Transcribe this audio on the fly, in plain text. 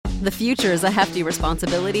The future is a hefty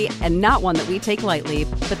responsibility and not one that we take lightly,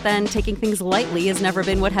 but then taking things lightly has never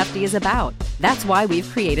been what Hefty is about. That's why we've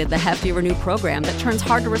created the Hefty Renew program that turns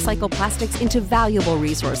hard-to-recycle plastics into valuable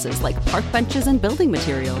resources like park benches and building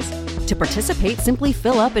materials. To participate, simply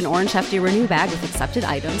fill up an orange Hefty Renew bag with accepted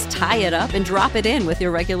items, tie it up, and drop it in with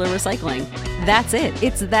your regular recycling. That's it.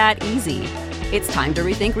 It's that easy. It's time to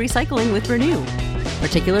rethink recycling with Renew.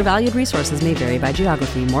 Particular valued resources may vary by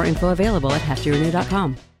geography. More info available at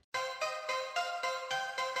heftyrenew.com.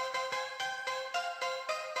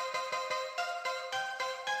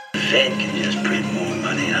 The Fed can just print more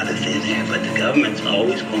money out of thin air, but the government's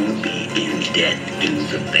always going to be in debt to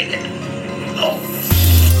the Fed. Always.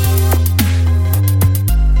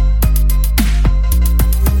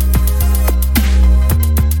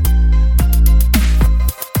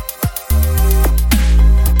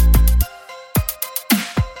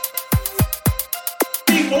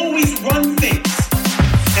 They always run things,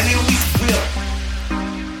 and they always will.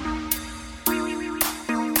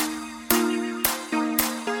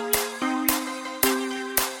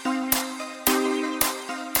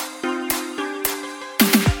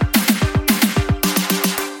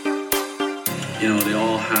 You know, they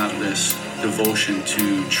all have this devotion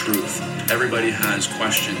to truth. Everybody has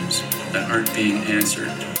questions that aren't being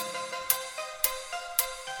answered.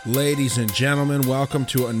 Ladies and gentlemen, welcome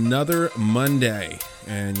to another Monday.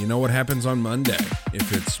 And you know what happens on Monday?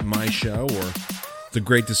 If it's my show or The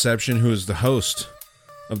Great Deception, who is the host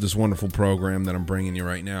of this wonderful program that I'm bringing you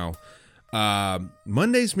right now.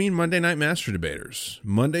 Mondays mean Monday Night Master Debaters.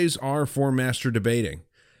 Mondays are for master debating.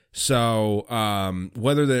 So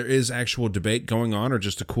whether there is actual debate going on or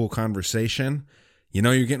just a cool conversation, you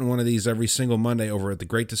know you're getting one of these every single Monday over at The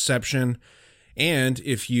Great Deception. And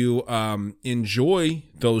if you enjoy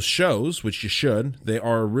those shows, which you should, they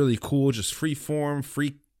are really cool, just free form,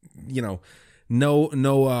 free, you know,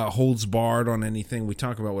 no holds barred on anything. We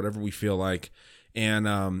talk about whatever we feel like.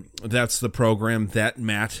 And that's the program that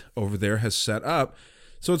Matt over there has set up.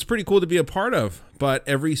 So it's pretty cool to be a part of. But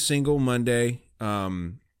every single Monday,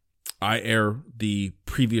 I air the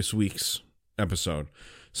previous week's episode.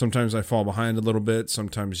 Sometimes I fall behind a little bit.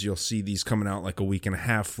 Sometimes you'll see these coming out like a week and a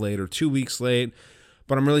half late or 2 weeks late.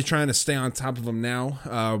 But I'm really trying to stay on top of them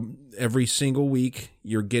now. Every single week,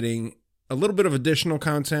 you're getting a little bit of additional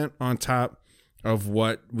content on top of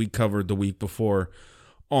what we covered the week before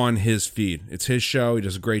on his feed. It's his show. He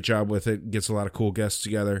does a great job with it. Gets a lot of cool guests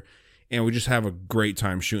together. And we just have a great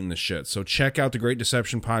time shooting this shit. So check out the Great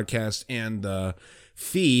Deception podcast and the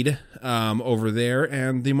feed over there,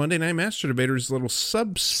 and the Monday Night Master Debaters little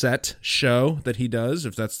subset show that he does,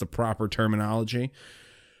 if that's the proper terminology.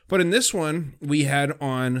 But in this one, we had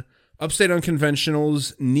on Upstate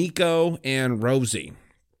Unconventionals, Nico and Rosie.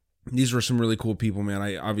 These were some really cool people, man.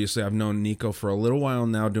 I've known Nico for a little while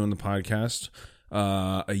now doing the podcast,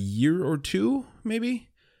 a year or two, maybe.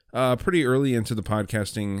 Pretty early into the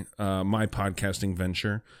podcasting, my podcasting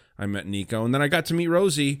venture. I met Nico, and then I got to meet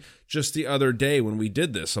Rosie just the other day when we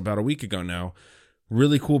did this, about a week ago now.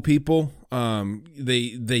 Really cool people.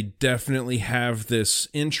 They definitely have this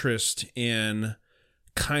interest in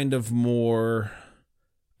kind of more,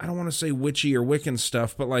 I don't want to say witchy or Wiccan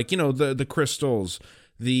stuff, but like, you know, the crystals.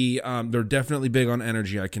 They're definitely big on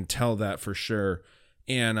energy. I can tell that for sure.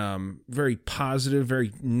 And very positive,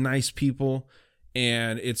 very nice people.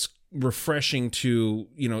 And it's refreshing to,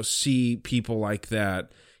 you know, see people like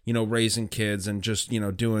that, you know, raising kids and just, you know,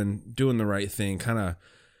 doing the right thing, kind of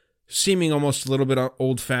seeming almost a little bit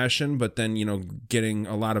old fashioned, but then, you know, getting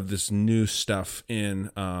a lot of this new stuff in,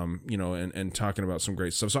 you know, and talking about some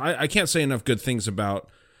great stuff. So I can't say enough good things about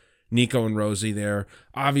Nico and Rosie there.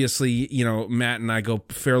 Obviously, you know, Matt and I go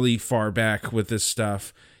fairly far back with this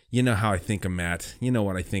stuff. You know how I think of Matt. You know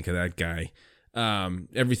what I think of that guy.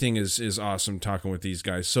 Everything is awesome talking with these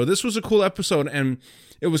guys. So this was a cool episode, and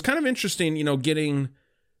it was kind of interesting, you know, getting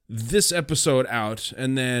this episode out.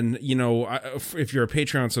 And then, you know, if you're a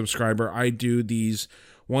Patreon subscriber, I do these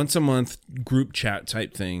once a month group chat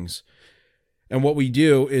type things. And what we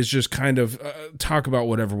do is just kind of talk about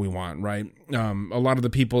whatever we want, right? A lot of the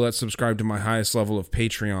people that subscribe to my highest level of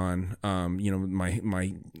Patreon, you know,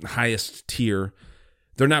 my highest tier,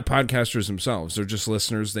 they're not podcasters themselves. They're just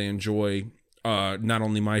listeners. They enjoy not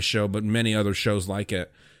only my show, but many other shows like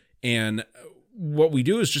it. And what we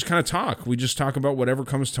do is just kind of talk. We just talk about whatever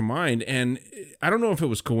comes to mind. And I don't know if it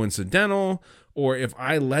was coincidental or if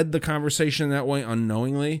I led the conversation that way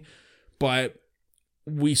unknowingly, but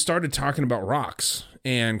we started talking about rocks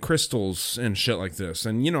and crystals and shit like this.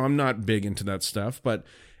 And, you know, I'm not big into that stuff, but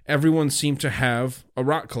everyone seemed to have a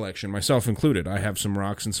rock collection, myself included. I have some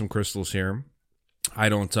rocks and some crystals here. I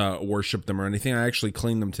don't worship them or anything. I actually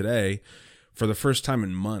cleaned them today for the first time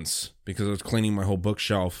in months because I was cleaning my whole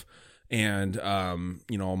bookshelf and,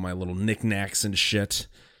 all my little knickknacks and shit,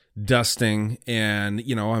 dusting. And,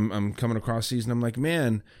 I'm coming across these and I'm like,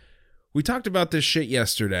 man, we talked about this shit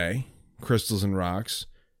yesterday, Crystals and Rocks.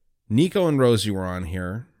 Nico and Rosie were on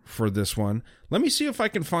here for this one. Let me see if I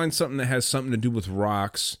can find something that has something to do with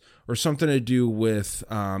rocks or something to do with,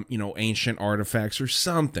 ancient artifacts or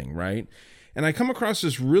something, right? And I come across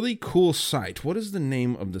this really cool site. What is the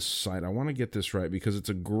name of the site? I want to get this right because it's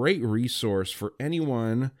a great resource for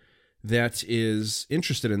anyone that is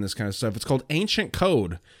interested in this kind of stuff. It's called Ancient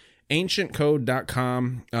Code.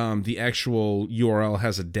 AncientCode.com. The actual URL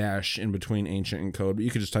has a dash in between ancient and code, but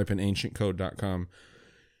you could just type in ancientcode.com.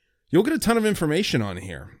 You'll get a ton of information on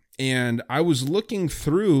here. And I was looking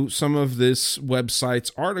through some of this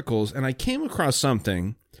website's articles, and I came across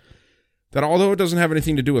something that, although it doesn't have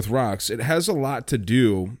anything to do with rocks, it has a lot to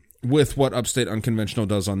do with what Upstate Unconventional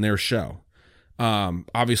does on their show.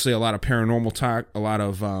 Obviously, a lot of paranormal talk, a lot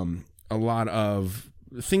of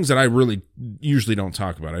things that I really usually don't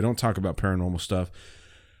talk about. I don't talk about paranormal stuff.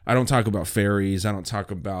 I don't talk about fairies. I don't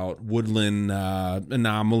talk about woodland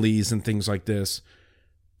anomalies and things like this.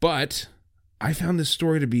 But I found this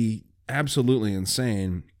story to be absolutely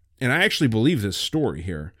insane. And I actually believe this story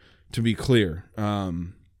here, to be clear.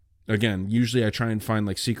 Again, usually I try and find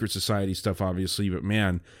like secret society stuff, obviously. But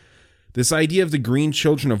man, this idea of the Green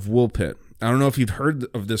Children of Woolpit. I don't know if you've heard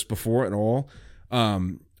of this before at all.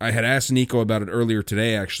 I had asked Nico about it earlier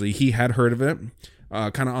today, actually. He had heard of it,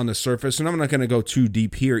 kind of on the surface. And I'm not going to go too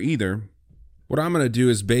deep here either. What I'm going to do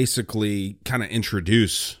is basically kind of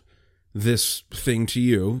introduce this thing to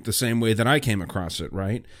you the same way that I came across it,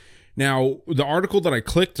 right? Now, the article that I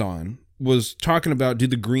clicked on was talking about, do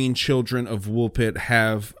the Green Children of Woolpit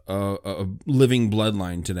have a living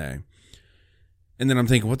bloodline today? And then I'm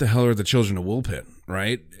thinking, what the hell are the Children of Woolpit,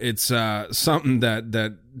 right? It's something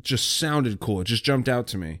that just sounded cool. It just jumped out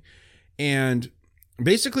to me. And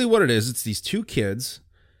basically what it is, it's these two kids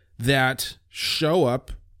that show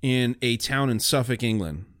up in a town in Suffolk,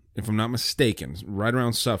 England, if I'm not mistaken, right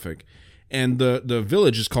around Suffolk. And the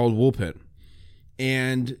village is called Woolpit.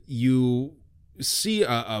 And you see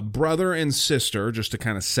a brother and sister, just to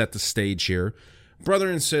kind of set the stage here. Brother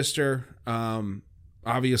and sister,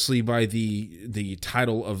 obviously by the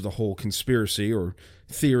title of the whole conspiracy or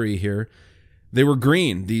theory here, they were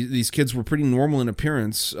green. These kids were pretty normal in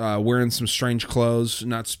appearance, wearing some strange clothes,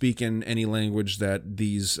 not speaking any language that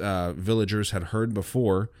these villagers had heard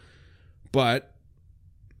before, but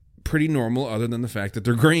pretty normal other than the fact that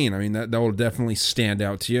they're green. I mean, that will definitely stand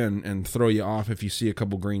out to you and throw you off if you see a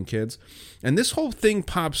couple green kids. And this whole thing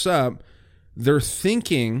pops up. They're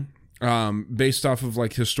thinking, based off of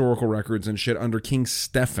like historical records and shit, under King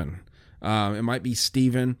Stephen. It might be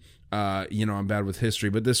Stephen. I'm bad with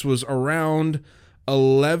history, but this was around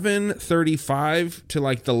 1135 to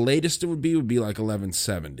like the latest it would be like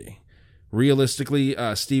 1170. Realistically,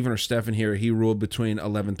 Stephen or Stephen here, he ruled between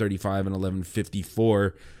 1135 and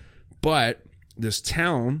 1154. But this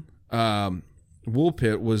town,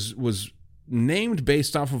 Woolpit, was named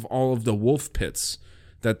based off of all of the wolf pits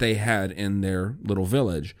that they had in their little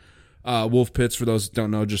village. Wolf pits, for those that don't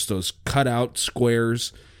know, just those cut out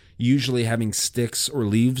squares, usually having sticks or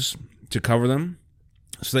leaves to cover them,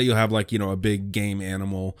 so that you'll have like, a big game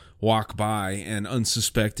animal walk by and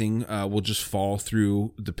unsuspecting will just fall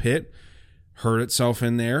through the pit, hurt itself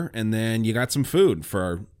in there, and then you got some food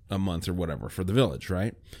for a month or whatever for the village,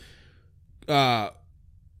 right?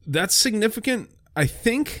 That's significant, I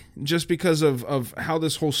think, just because of how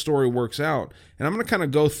this whole story works out. And I'm going to kind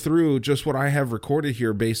of go through just what I have recorded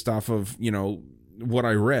here based off of, what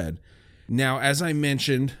I read. Now, as I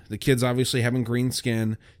mentioned, the kids obviously having green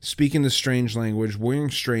skin, speaking this strange language, wearing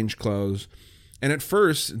strange clothes. And at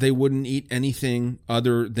first, they wouldn't eat anything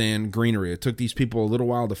other than greenery. It took these people a little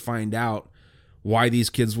while to find out why these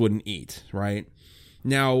kids wouldn't eat, right?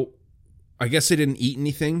 Now, I guess they didn't eat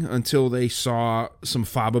anything until they saw some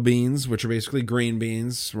faba beans, which are basically green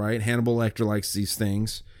beans, right? Hannibal Lecter likes these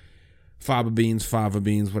things. Faba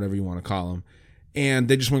beans, whatever you want to call them. And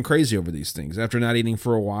they just went crazy over these things. After not eating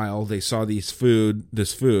for a while, they saw this food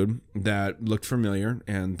that looked familiar,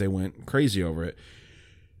 and they went crazy over it.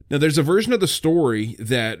 Now, there's a version of the story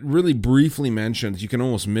that really briefly mentions, you can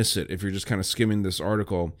almost miss it if you're just kind of skimming this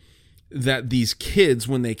article, that these kids,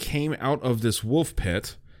 when they came out of this wolf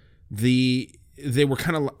pit, they were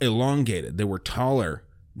kind of elongated. They were taller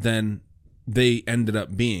than they ended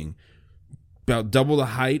up being. About double the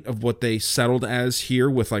height of what they settled as here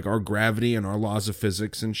with like our gravity and our laws of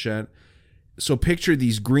physics and shit. So picture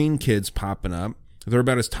these green kids popping up. They're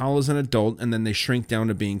about as tall as an adult, and then they shrink down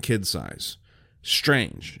to being kid size.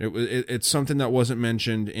 Strange. It's something that wasn't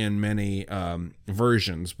mentioned in many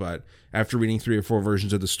versions, but after reading 3 or 4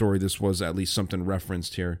 versions of the story, this was at least something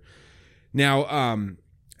referenced here. Now,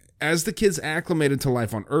 as the kids acclimated to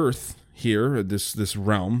life on Earth here, this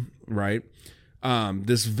realm, right?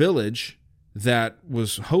 This village that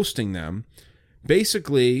was hosting them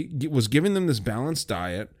basically was giving them this balanced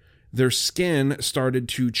diet. Their skin started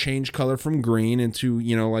to change color from green into,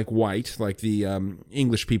 like white, like the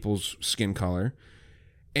English people's skin color.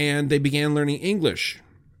 And they began learning English.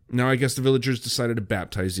 Now, I guess the villagers decided to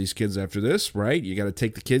baptize these kids after this, right? You got to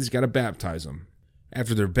take the kids, you got to baptize them.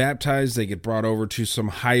 After they're baptized, they get brought over to some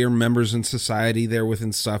higher members in society there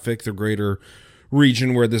within Suffolk, the greater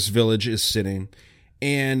region where this village is sitting.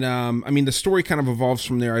 And, the story kind of evolves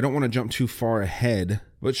from there. I don't want to jump too far ahead.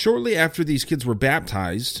 But shortly after these kids were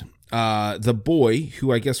baptized, the boy,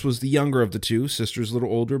 who I guess was the younger of the two, sister's a little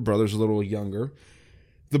older, brother's a little younger,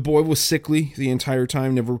 the boy was sickly the entire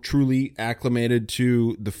time, never truly acclimated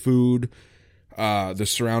to the food, the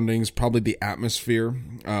surroundings, probably the atmosphere,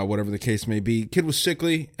 whatever the case may be. Kid was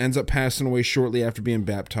sickly, ends up passing away shortly after being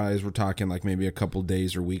baptized. We're talking like maybe a couple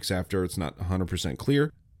days or weeks after. It's not 100%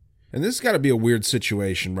 clear. And this has got to be a weird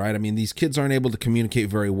situation, right? I mean, these kids aren't able to communicate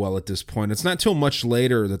very well at this point. It's not till much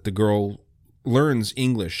later that the girl learns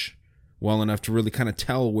English well enough to really kind of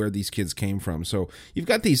tell where these kids came from. So you've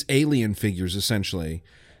got these alien figures, essentially,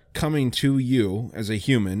 coming to you as a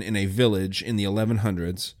human in a village in the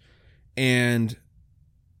 1100s, and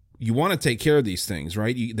you want to take care of these things,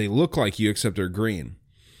 right? They look like you, except they're green.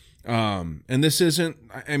 And this isn't,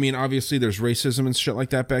 obviously there's racism and shit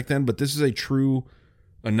like that back then, but this is a true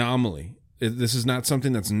anomaly. This is not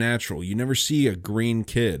something that's natural. You never see a green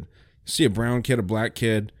kid. You see a brown kid, a black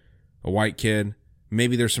kid, a white kid.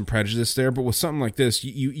 Maybe there's some prejudice there, but with something like this,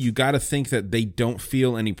 you got to think that they don't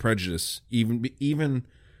feel any prejudice, even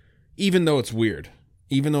though it's weird,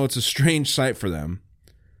 even though it's a strange sight for them.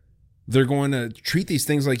 They're going to treat these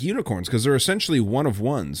things like unicorns because they're essentially one of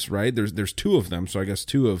ones, right? There's 2 of them, so I guess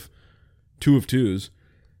two of twos.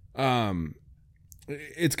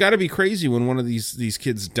 It's got to be crazy when one of these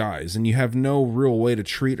kids dies, and you have no real way to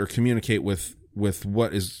treat or communicate with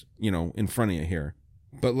what is in front of you here.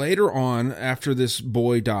 But later on, after this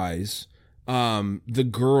boy dies, the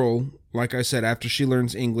girl, like I said, after she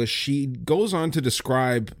learns English, she goes on to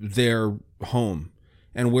describe their home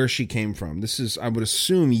and where she came from. This is, I would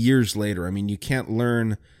assume, years later. You can't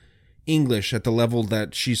learn English at the level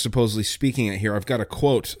that she's supposedly speaking at here. I've got a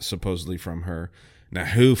quote supposedly from her. Now,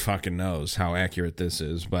 who fucking knows how accurate this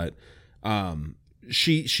is? But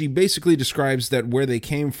she basically describes that where they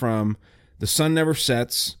came from, the sun never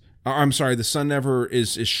sets. The sun never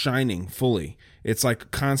is shining fully. It's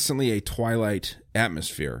like constantly a twilight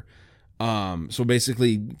atmosphere. So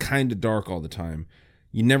basically kind of dark all the time.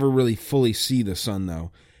 You never really fully see the sun,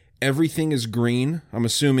 though. Everything is green. I'm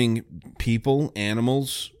assuming people,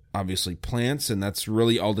 animals, obviously plants, and that's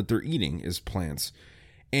really all that they're eating is plants.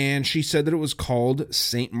 And she said that it was called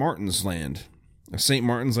St. Martin's Land. St.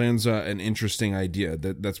 Martin's Land's an interesting idea.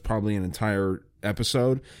 That's probably an entire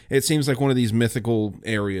episode. It seems like one of these mythical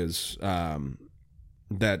areas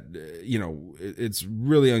that, it's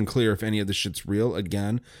really unclear if any of this shit's real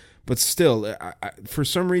again. But still, for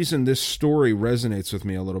some reason, this story resonates with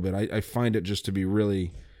me a little bit. I find it just to be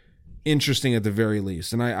really interesting at the very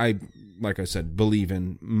least. And I, like I said, believe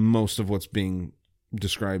in most of what's being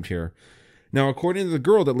described here. Now, according to the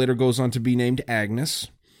girl that later goes on to be named Agnes,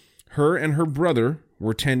 her and her brother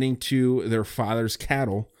were tending to their father's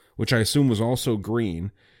cattle, which I assume was also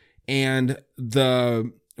green, and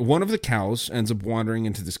one of the cows ends up wandering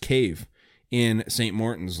into this cave in St.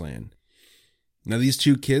 Martin's Land. Now, these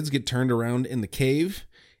 2 kids get turned around in the cave,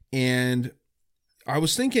 and I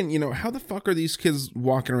was thinking, how the fuck are these kids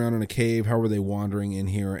walking around in a cave? How are they wandering in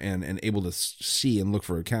here and able to see and look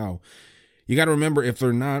for a cow? You got to remember, if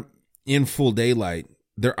they're not in full daylight,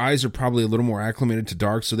 their eyes are probably a little more acclimated to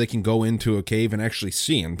dark, so they can go into a cave and actually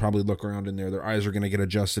see and probably look around in there. Their eyes are going to get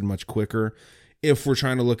adjusted much quicker if we're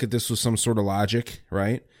trying to look at this with some sort of logic,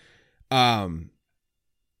 right?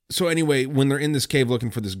 So anyway, when they're in this cave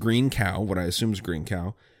looking for this green cow, what I assume is green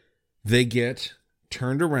cow, they get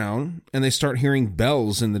turned around and they start hearing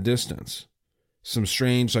bells in the distance. Some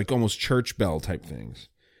strange, like almost church bell type things.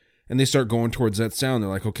 And they start going towards that sound. They're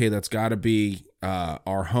like, okay, that's got to be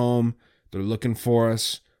our home. They're looking for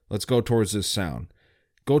us. Let's go towards this sound.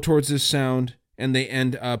 Go towards this sound, and they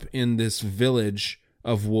end up in this village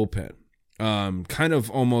of Woolpit. Kind of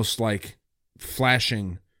almost like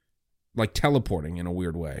flashing, like teleporting in a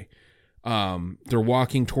weird way. They're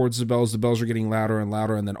walking towards the bells. The bells are getting louder and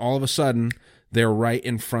louder, and then all of a sudden, They're right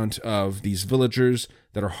in front of these villagers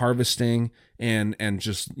that are harvesting and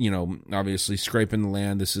just, obviously scraping the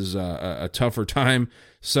land. This is a tougher time.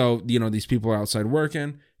 So, these people are outside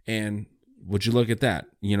working, and would you look at that?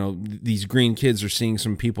 These green kids are seeing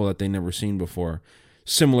some people that they never seen before,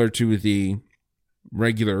 similar to the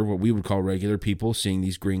regular, what we would call regular people seeing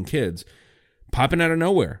these green kids popping out of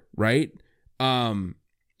nowhere, right? I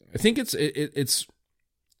think it's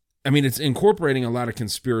incorporating a lot of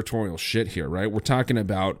conspiratorial shit here, right? We're talking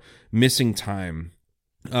about missing time,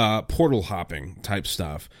 portal hopping type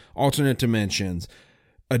stuff, alternate dimensions,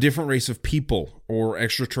 a different race of people or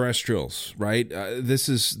extraterrestrials, right? This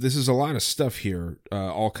is a lot of stuff here,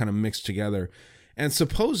 all kind of mixed together. And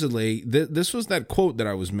supposedly, this was that quote that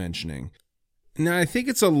I was mentioning. Now, I think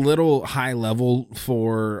it's a little high level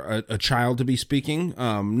for a child to be speaking.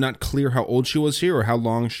 Not clear how old she was here or how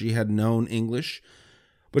long she had known English.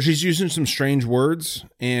 But she's using some strange words,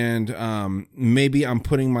 and maybe I'm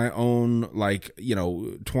putting my own,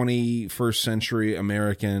 21st century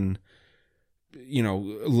American,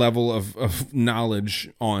 level of knowledge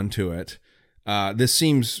onto it. This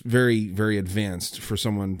seems very, very advanced for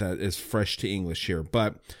someone that is fresh to English here.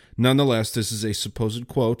 But nonetheless, this is a supposed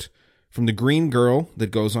quote from the green girl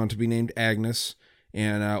that goes on to be named Agnes,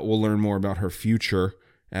 and we'll learn more about her future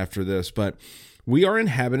after this. But we are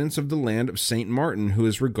inhabitants of the land of Saint Martin, who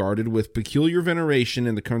is regarded with peculiar veneration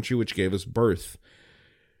in the country which gave us birth.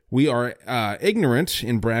 We are ignorant,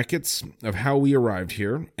 in brackets, of how we arrived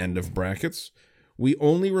here, end of brackets. We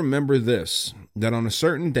only remember this, that on a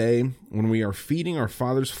certain day, when we are feeding our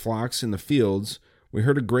father's flocks in the fields, we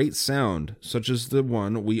heard a great sound, such as the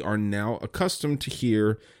one we are now accustomed to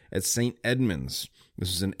hear at St. Edmund's.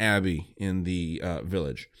 This is an abbey in the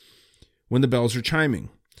village, when the bells are chiming.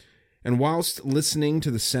 And whilst listening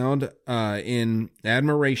to the sound in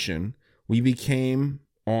admiration, we became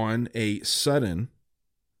on a sudden,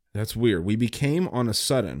 that's weird, we became on a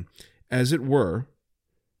sudden, as it were,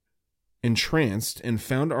 entranced, and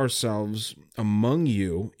found ourselves among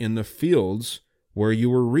you in the fields where you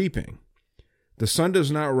were reaping. The sun does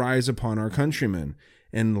not rise upon our countrymen,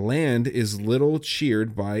 and land is little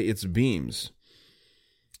cheered by its beams.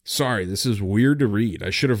 Sorry, this is weird to read. I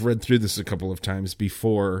should have read through this a couple of times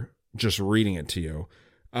before just reading it to you.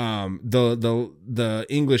 The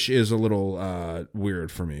English is a little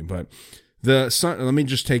weird for me, but the sun, let me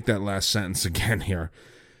just take that last sentence again here.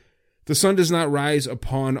 The sun does not rise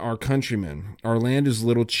upon our countrymen. Our land is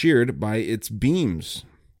little cheered by its beams.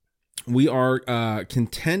 We are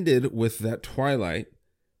contended with that twilight,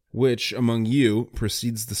 which among you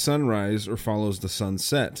precedes the sunrise or follows the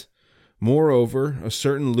sunset. Moreover, a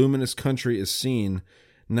certain luminous country is seen,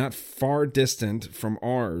 not far distant from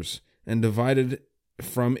ours, and divided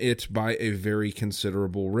from it by a very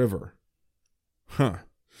considerable river.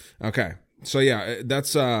 Okay. So yeah,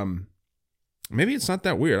 that's, maybe it's not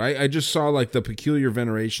that weird. I just saw the peculiar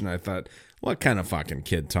veneration. I thought, what kind of fucking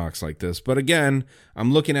kid talks like this? But again,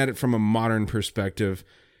 I'm looking at it from a modern perspective.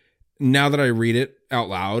 Now that I read it out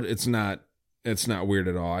loud, it's not weird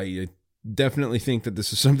at all. I definitely think that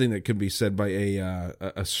this is something that could be said by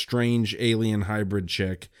a strange alien hybrid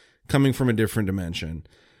chick coming from a different dimension.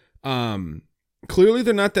 Clearly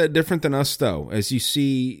they're not that different than us, though. As you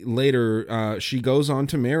see later, she goes on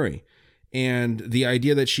to marry, and the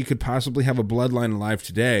idea that she could possibly have a bloodline alive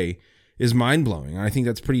today is mind-blowing. I think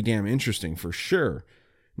that's pretty damn interesting for sure.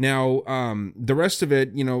 Now, the rest of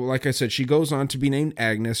it, like I said, she goes on to be named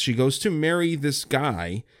Agnes. She goes to marry this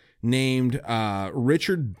guy named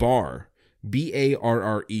Richard Barre,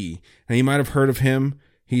 Barre. Now, you might have heard of him.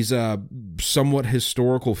 He's a somewhat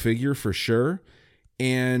historical figure for sure.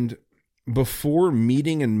 And before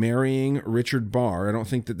meeting and marrying Richard Barre, I don't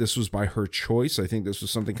think that this was by her choice. I think this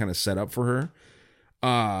was something kind of set up for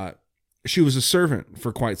her. She was a servant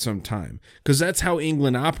for quite some time, because that's how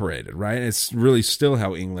England operated, right? It's really still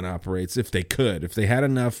how England operates. If they could, if they had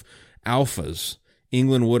enough alphas,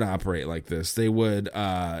 England would operate like this. They would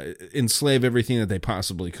enslave everything that they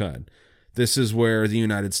possibly could. This is where the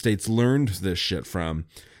United States learned this shit from.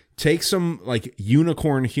 Take some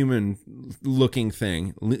unicorn human looking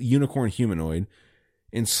thing, unicorn humanoid,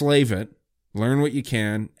 enslave it, learn what you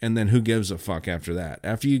can, and then who gives a fuck after that?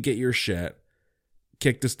 After you get your shit,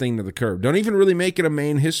 kick this thing to the curb. Don't even really make it a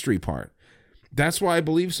main history part. That's why I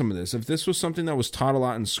believe some of this. If this was something that was taught a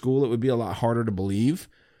lot in school, it would be a lot harder to believe.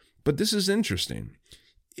 But this is interesting.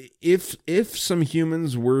 If some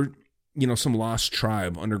humans were, some lost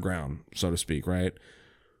tribe underground, so to speak, right,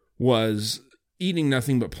 was eating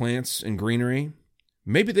nothing but plants and greenery,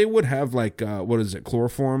 maybe they would have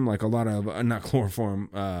chloroform, a lot of, not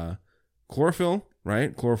chloroform, chlorophyll,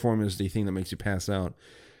 right? Chloroform is the thing that makes you pass out.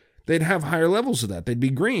 they'd have higher levels of that. They'd be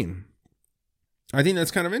green. I think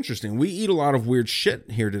that's kind of interesting. We eat a lot of weird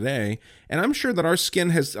shit here today, and I'm sure that our skin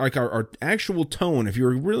has, like, our actual tone, if you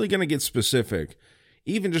were really going to get specific,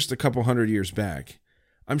 even just a couple 100 years back,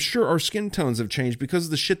 I'm sure our skin tones have changed because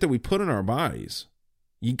of the shit that we put in our bodies.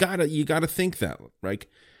 You gotta think that, like,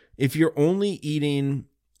 if you're only eating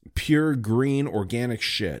pure green organic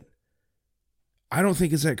shit, I don't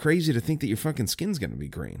think it's that crazy to think that your fucking skin's gonna be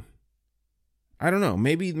green. I don't know.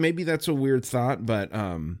 Maybe that's a weird thought, but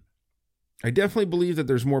I definitely believe that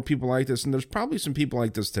there's more people like this, and there's probably some people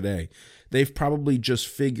like this today. They've probably just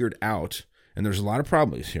figured out, and there's a lot of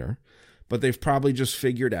problems here, but they've probably just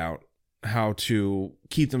figured out how to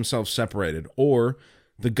keep themselves separated, or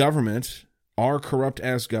the government, our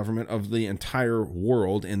corrupt-ass government of the entire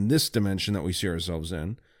world in this dimension that we see ourselves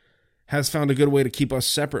in, has found a good way to keep us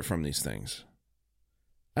separate from these things.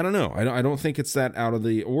 I don't know. I don't think it's that out of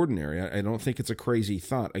the ordinary. I don't think it's a crazy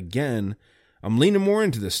thought. Again, I'm leaning more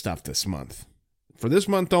into this stuff this month. For this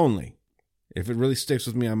month only. If it really sticks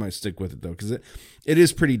with me, I might stick with it, though, because it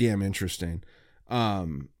is pretty damn interesting.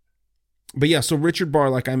 But yeah, so Richard Barr,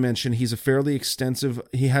 like I mentioned, he has a fairly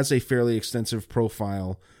extensive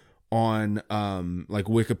profile on like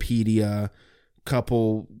Wikipedia,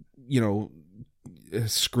 couple,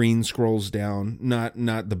 screen scrolls down,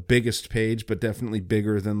 not the biggest page, but definitely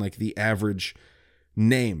bigger than like the average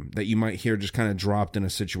name that you might hear just kind of dropped in a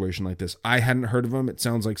situation like this. I hadn't heard of him. It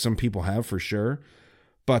sounds like some people have for sure.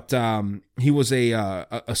 But he was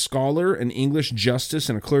a scholar, an English justice,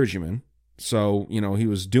 and a clergyman. So, he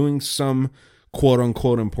was doing some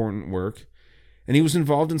quote-unquote important work. And he was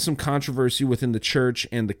involved in some controversy within the church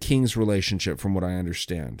and the king's relationship, from what I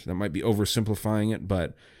understand. That might be oversimplifying it,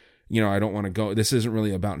 but, I don't want to go... This isn't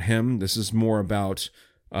really about him. This is more about,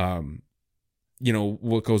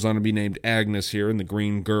 what goes on to be named Agnes here, and the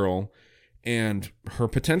Green Girl, and her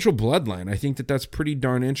potential bloodline. I think that that's pretty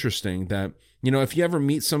darn interesting. That, if you ever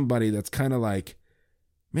meet somebody that's kind of like,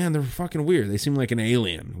 man, they're fucking weird. They seem like an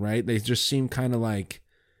alien, right? They just seem kind of like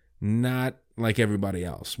not like everybody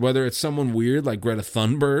else. Whether it's someone weird like Greta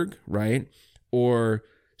Thunberg, right? Or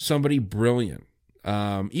somebody brilliant.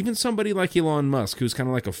 Even somebody like Elon Musk, who's kind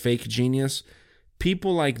of like a fake genius.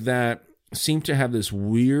 People like that seem to have this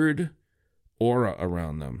weird aura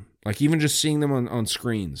around them. Like even just seeing them on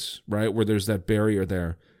screens, right? Where there's that barrier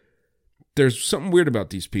there. There's something weird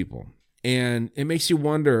about these people. And it makes you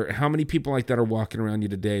wonder how many people like that are walking around you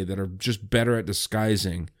today that are just better at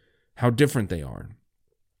disguising how different they are.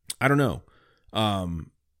 I don't know.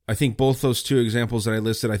 I think both those two examples that I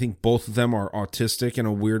listed, I think both of them are autistic in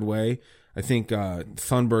a weird way. I think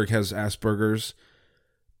Thunberg has Asperger's.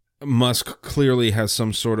 Musk clearly has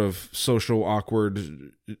some sort of social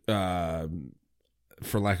awkward,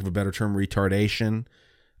 for lack of a better term, retardation.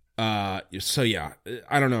 So yeah,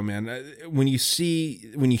 I don't know, man. When you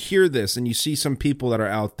hear this and you see some people that are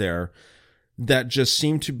out there that just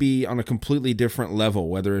seem to be on a completely different level,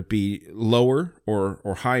 whether it be lower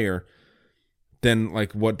or higher than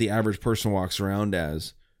like what the average person walks around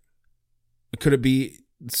as, could it be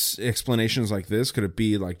explanations like this? Could it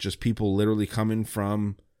be like just people literally coming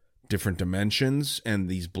from different dimensions and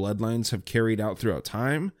these bloodlines have carried out throughout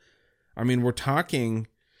time? I mean, we're talking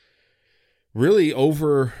really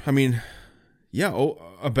over,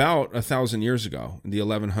 about 1,000 years ago, in the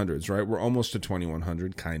 1100s, right? We're almost to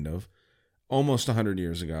 2100, kind of. Almost 100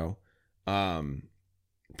 years ago.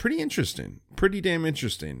 Pretty interesting. Pretty damn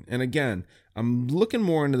interesting. And again, I'm looking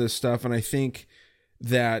more into this stuff, and I think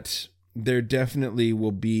that there definitely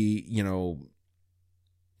will be,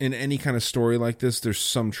 in any kind of story like this, there's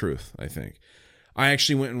some truth, I think. I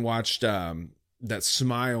actually went and watched that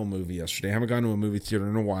Smile movie yesterday. I haven't gone to a movie theater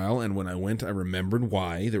in a while, and when I went, I remembered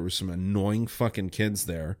why. There were some annoying fucking kids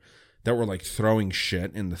there that were like throwing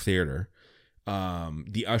shit in the theater.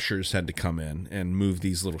 The ushers had to come in and move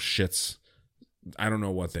these little shits. I don't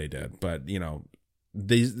know what they did, but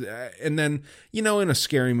these, and then, in a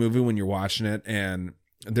scary movie when you're watching it and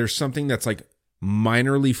there's something that's like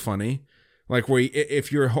minorly funny, like where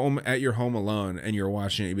if you're at your home alone and you're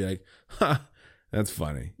watching it, you'd be like, huh, that's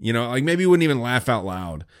funny. Like maybe you wouldn't even laugh out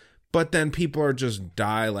loud, but then people are just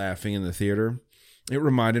die laughing in the theater. It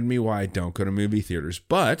reminded me why I don't go to movie theaters.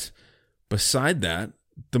 But beside that,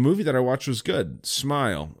 the movie that I watched was good.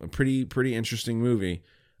 Smile, a pretty interesting movie.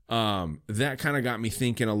 That kind of got me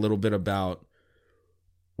thinking a little bit about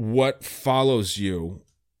what follows you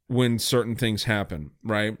when certain things happen,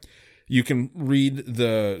 right? You can read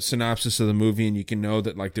the synopsis of the movie and you can know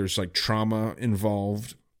that like there's like trauma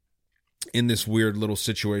involved in this weird little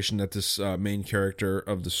situation that this main character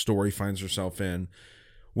of the story finds herself in,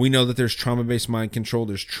 We know that there's trauma-based mind control.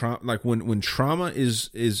 There's like when trauma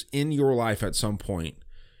is in your life at some point,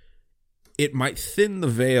 it might thin the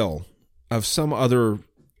veil of some other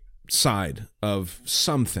side of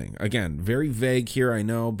something. Again, very vague here, I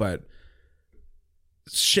know, but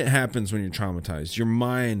shit happens when you're traumatized. Your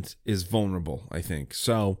mind is vulnerable, I think.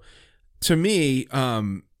 So to me,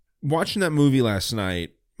 watching that movie last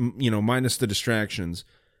night, minus the distractions,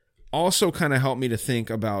 also kind of helped me to think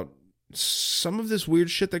about some of this weird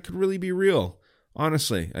shit that could really be real.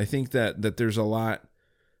 Honestly, I think that there's a lot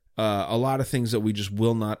of things that we just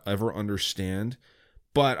will not ever understand.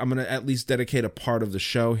 But I'm going to at least dedicate a part of the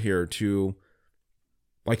show here to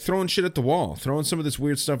like throwing shit at the wall, throwing some of this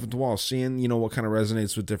weird stuff at the wall, seeing, what kind of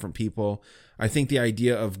resonates with different people. I think the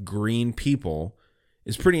idea of green people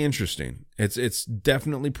is pretty interesting. It's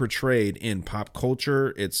definitely portrayed in pop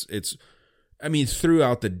culture.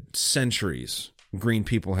 Throughout the centuries, green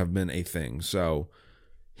people have been a thing. So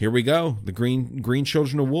here we go. The green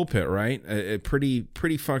children of Woolpit, right?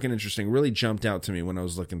 Pretty fucking interesting. Really jumped out to me when I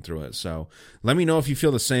was looking through it. So let me know if you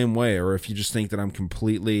feel the same way, or if you just think that I'm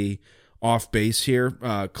completely off base here.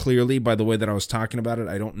 Clearly, by the way that I was talking about it,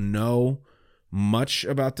 I don't know much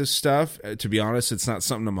about this stuff. To be honest, it's not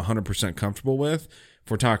something I'm 100% comfortable with. If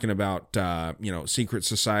we're talking about, secret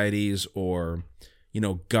societies or,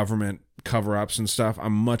 government cover-ups and stuff,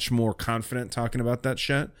 I'm much more confident talking about that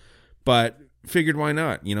shit, but figured why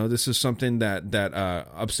not? This is something that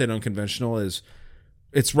Upstate Unconventional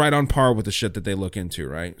it's right on par with the shit that they look into,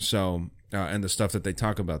 right? So, and the stuff that they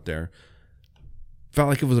talk about there. Felt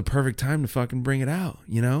like it was a perfect time to fucking bring it out,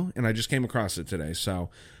 and I just came across it today. So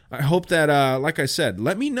I hope that, like I said,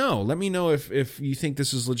 let me know if you think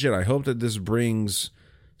this is legit. I hope that this brings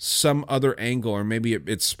some other angle, or maybe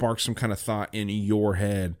it sparks some kind of thought in your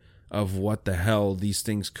head of what the hell these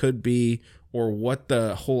things could be, or what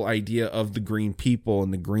the whole idea of the green people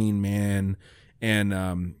and the green man and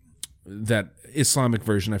that Islamic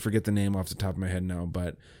version, I forget the name off the top of my head now,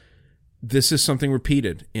 but this is something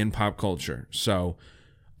repeated in pop culture. So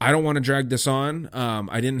I don't want to drag this on.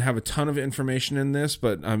 I didn't have a ton of information in this,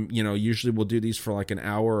 but usually we'll do these for like an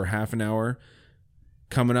hour or half an hour.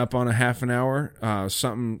 Coming up on a half an hour,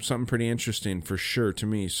 something pretty interesting for sure to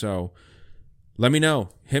me. So let me know.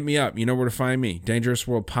 Hit me up. You know where to find me. Dangerous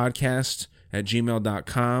World Podcast at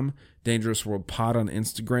gmail.com. Dangerous World Pod on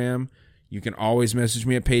Instagram. You can always message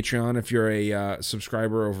me at Patreon if you're a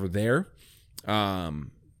subscriber over there.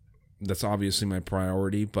 That's obviously my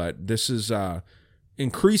priority, but this is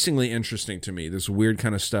increasingly interesting to me. This weird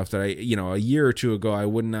kind of stuff that a year or two ago I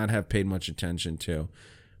would not have paid much attention to.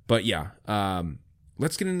 But yeah,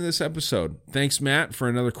 let's get into this episode. Thanks, Matt, for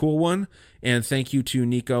another cool one, and thank you to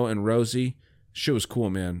Nico and Rosie. Shit was cool,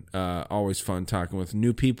 man. Always fun talking with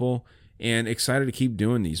new people, and excited to keep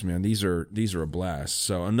doing these, man. These are a blast.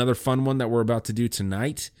 So another fun one that we're about to do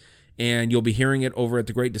tonight, and you'll be hearing it over at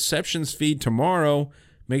the Great Deceptions feed tomorrow.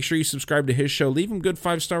 Make sure you subscribe to his show. Leave him good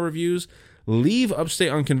 5-star reviews. Leave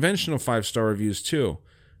Upstate Unconventional 5-star reviews too.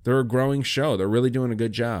 They're a growing show. They're really doing a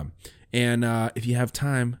good job. And if you have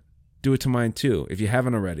time, do it to mine too. If you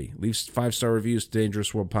haven't already, leave 5-star reviews to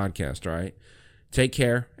Dangerous World Podcast, all right? Take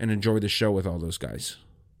care and enjoy the show with all those guys.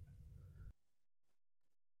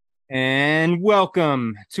 And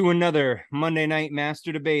welcome to another Monday Night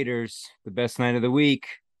Master Debaters, the best night of the week.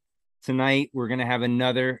 Tonight, we're going to have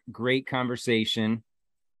another great conversation.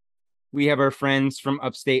 We have our friends from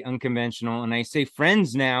Upstate Unconventional, and I say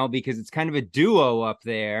friends now because it's kind of a duo up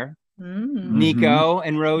there. Mm-hmm. Nico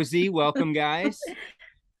and Rosie, welcome, guys.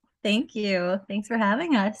 Thank you. Thanks for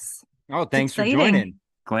having us. Oh, thanks for joining.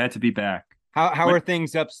 Glad to be back. How are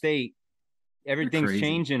things upstate? Everything's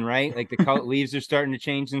changing, right? Like the leaves are starting to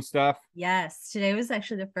change and stuff. Yes. Today was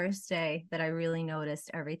actually the first day that I really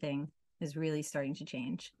noticed everything is really starting to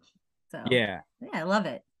change. So yeah, I love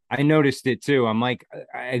it. I noticed it too. I'm like,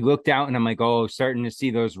 I looked out and I'm like, oh, starting to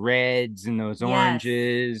see those reds and those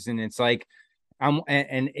oranges. And it's like,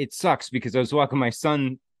 and it sucks because I was walking my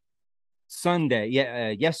son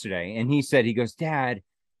yesterday, and he goes, Dad,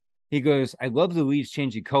 I love the leaves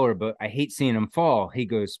changing color, but I hate seeing them fall. He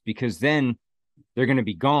goes, because then they're going to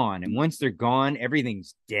be gone. And once they're gone,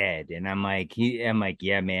 everything's dead. And I'm like,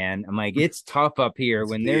 yeah, man. I'm like, it's tough up here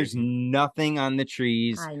when there's nothing on the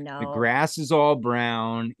trees. I know. The grass is all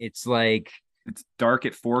brown. It's like, it's dark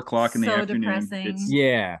at 4:00 in the afternoon. Depressing.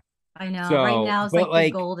 Yeah. I know. So, right now it's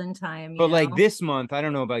like the golden time. But like this month, I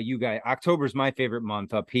don't know about you guys. October's my favorite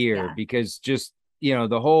month up here because just,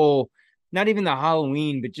 the whole, not even the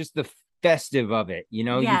Halloween, but just the festive of it. You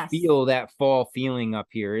feel that fall feeling up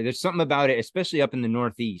here. There's something about it, especially up in the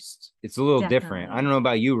Northeast. It's a little different. I don't know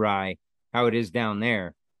about you, Rye, how it is down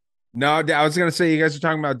there. No, I was gonna say you guys are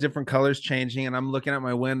talking about different colors changing, and I'm looking at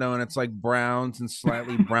my window, and it's like browns and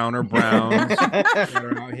slightly browner browns that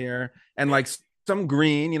are out here, and like some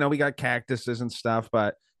green. We got cactuses and stuff,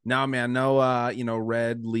 but no, man, no,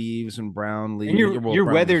 red leaves and brown leaves. And your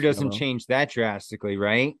brown weather leaves, doesn't change that drastically,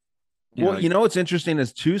 right? Well, what's interesting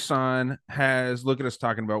is Tucson has, look at us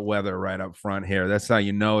talking about weather right up front here. That's how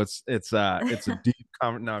you know it's a deep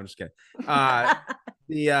comment. No, I'm just kidding.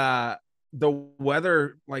 The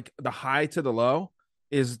weather, like the high to the low,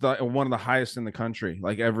 is one of the highest in the country.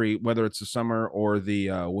 Like whether it's the summer or the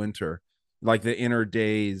winter, like the inner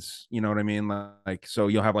days, you know what I mean? Like so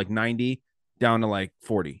you'll have like 90 down to like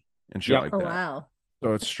 40 and shit like that. Wow.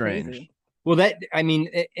 So it's strange. Crazy. Well,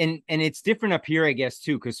 and it's different up here, I guess,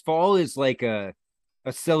 too, because fall is like a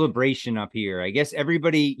celebration up here. I guess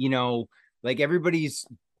everybody, like everybody's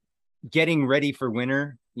getting ready for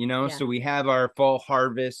winter, so we have our fall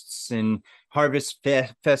harvests and harvest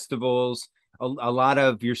festivals. A lot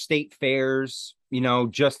of your state fairs,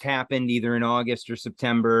 just happened either in August or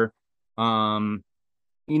September.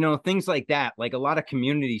 Things like that. Like a lot of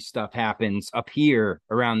community stuff happens up here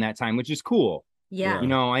around that time, which is cool. Yeah.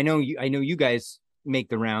 I know you guys make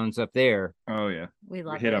the rounds up there. Oh yeah. We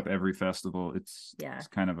hit up every festival. It's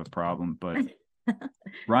kind of a problem, but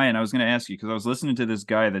Ryan, I was going to ask you, because I was listening to this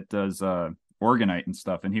guy that does Orgonite and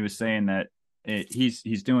stuff, and he was saying that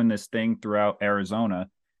he's doing this thing throughout Arizona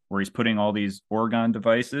where he's putting all these Orgone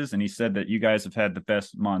devices, and he said that you guys have had the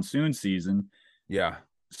best monsoon season. Yeah.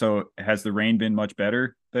 So has the rain been much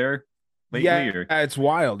better there lately? Yeah, it's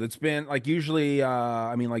wild. It's been like usually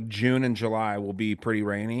like June and July will be pretty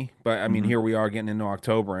rainy, but I mean here we are getting into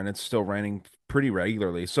October and it's still raining pretty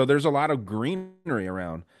regularly. So there's a lot of greenery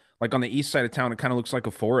around. Like on the east side of town, it kind of looks like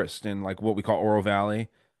a forest in like what we call Oro Valley.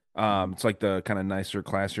 It's like the kind of nicer,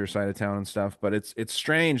 classier side of town and stuff. But it's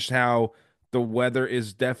strange how the weather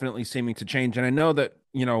is definitely seeming to change. And I know that,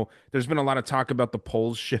 there's been a lot of talk about the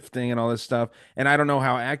poles shifting and all this stuff. And I don't know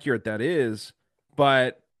how accurate that is,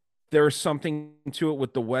 but there's something to it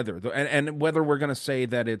with the weather. And whether we're going to say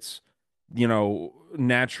that it's,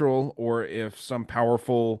 natural or if some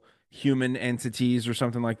powerful human entities or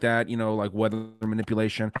something like that, like weather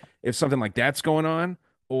manipulation, if something like that's going on,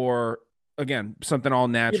 or again, something all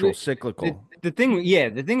natural, cyclical. The thing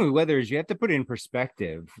with weather is you have to put it in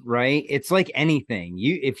perspective, right? It's like anything.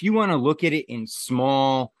 If you want to look at it in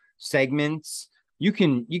small segments, you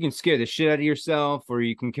can scare the shit out of yourself, or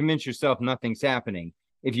you can convince yourself nothing's happening.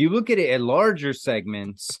 If you look at it at larger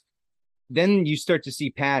segments, then you start to see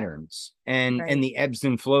patterns and the ebbs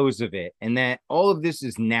and flows of it, and that all of this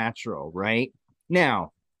is natural, right?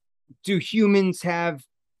 Now, do humans have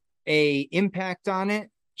a impact on it?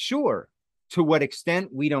 Sure. To what extent,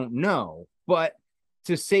 we don't know. But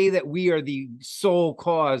to say that we are the sole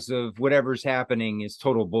cause of whatever's happening is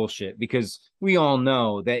total bullshit, because we all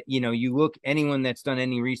know that, you look, anyone that's done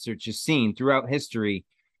any research has seen throughout history,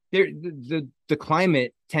 the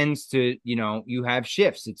climate tends to, you have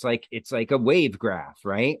shifts. It's like a wave graph,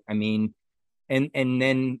 right? I mean, and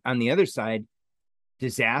then on the other side,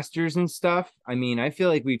 disasters and stuff. I mean, I feel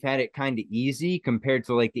like we've had it kind of easy compared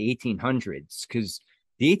to like the 1800s, because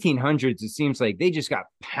the 1800s, it seems like they just got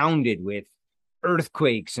pounded with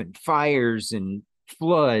earthquakes and fires and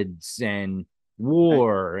floods and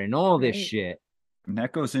war and all this shit. And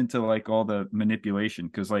that goes into like all the manipulation,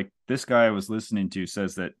 because like this guy I was listening to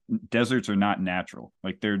says that deserts are not natural.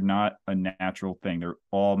 Like they're not a natural thing. They're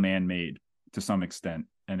all man-made to some extent.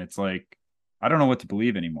 And it's like, I don't know what to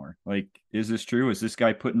believe anymore. Like, is this true? Is this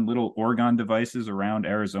guy putting little Orgone devices around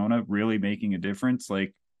Arizona really making a difference?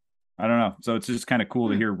 Like, I don't know. So it's just kind of cool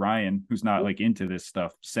to hear Ryan, who's not like into this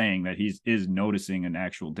stuff, saying that is noticing an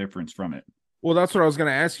actual difference from it. Well, that's what I was going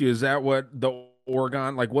to ask you. Is that what the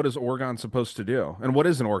Orgone, like what is Orgone supposed to do? And what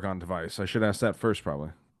is an Orgone device? I should ask that first, probably.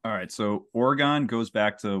 All right. So Orgone goes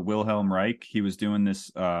back to Wilhelm Reich. He was doing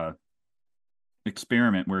this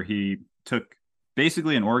experiment where he took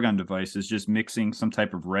basically an Orgone device is just mixing some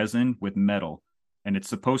type of resin with metal. And it's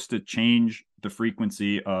supposed to change the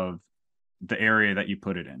frequency of the area that you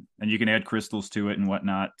put it in. And you can add crystals to it and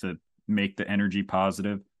whatnot to make the energy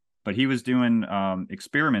positive. But he was doing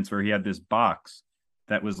experiments where he had this box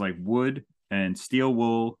that was like wood and steel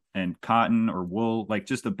wool and cotton or wool, like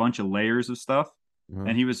just a bunch of layers of stuff. Mm-hmm.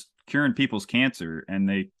 And he was curing people's cancer, and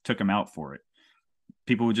they took him out for it.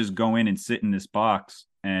 People would just go in and sit in this box,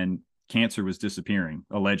 and cancer was disappearing,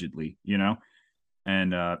 allegedly,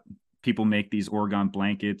 and people make these Orgone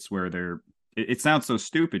blankets where it sounds so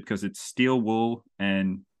stupid because it's steel wool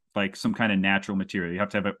and like some kind of natural material. You have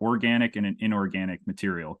to have an organic and an inorganic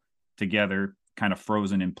material together, kind of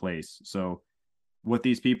frozen in place. So what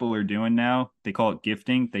these people are doing now, they call it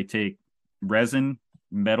gifting. They take resin,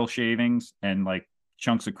 metal shavings, and like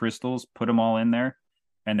chunks of crystals, put them all in there,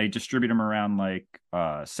 and they distribute them around like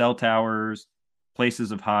cell towers,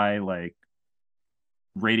 places of high like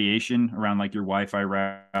radiation around like your Wi-Fi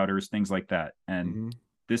routers, things like that. And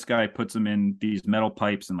this guy puts them in these metal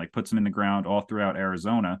pipes and like puts them in the ground all throughout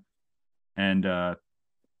Arizona. And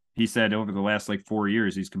he said over the last like 4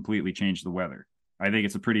 years, he's completely changed the weather. I think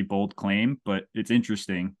it's a pretty bold claim, but it's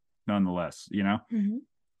interesting nonetheless, you know?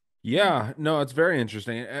 Yeah, no, it's very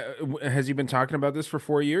interesting. Has he been talking about this for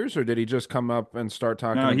 4 years, or did he just come up and start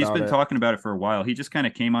talking about it? No, he's been talking about it for a while. He just kind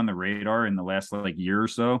of came on the radar in the last like year or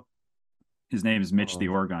so. His name is Mitch, the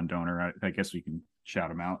Oregon donor. I guess we can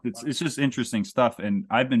shout him out. It's just interesting stuff. And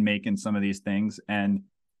I've been making some of these things, and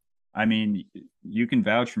I mean, you can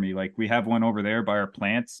vouch for me. Like we have one over there by our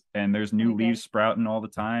plants, and there's new leaves sprouting all the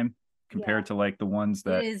time compared to like the ones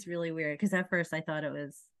that. It is really weird because at first I thought it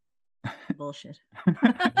was bullshit.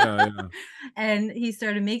 And he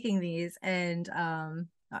started making these, and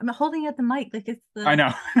I'm holding at the mic like it's the. I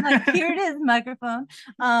know. Like, here it is, microphone.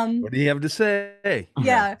 What do you have to say?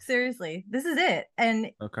 Yeah, seriously, this is it.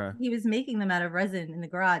 And okay, he was making them out of resin in the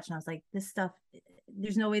garage, and I was like, this stuff.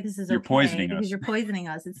 There's no way this is you're poisoning because us. You're poisoning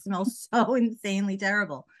us. It smells so insanely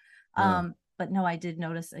terrible. But no, I did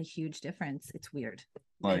notice a huge difference. It's weird.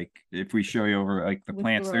 Like if we show you over like the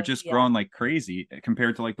plants, they're just growing like crazy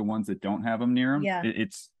compared to like the ones that don't have them near them. Yeah.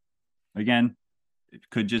 It's again, it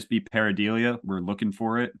could just be pareidolia. We're looking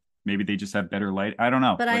for it. Maybe they just have better light. I don't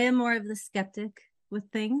know. But I am more of the skeptic with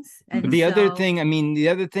things. And the other thing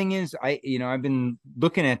is I've been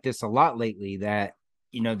looking at this a lot lately that,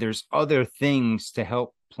 there's other things to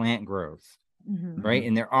help plant growth. Right.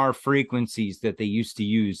 And there are frequencies that they used to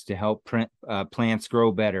use to help plants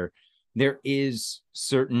grow better. There is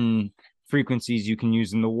certain frequencies you can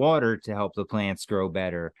use in the water to help the plants grow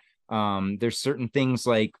better. There's certain things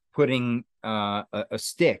like putting a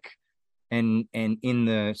stick and in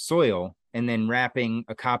the soil and then wrapping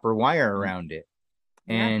a copper wire around it.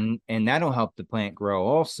 And that'll help the plant grow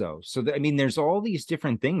also. So there's all these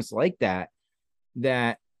different things like that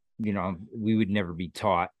we would never be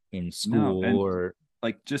taught in school. Or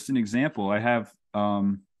like just an example, I had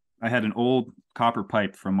an old copper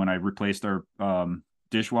pipe from when I replaced our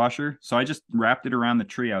dishwasher. So I just wrapped it around the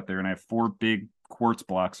tree out there, and I have 4 big quartz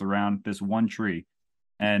blocks around this one tree.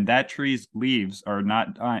 And that tree's leaves are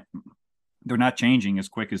they're not changing as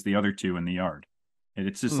quick as the other 2 in the yard. And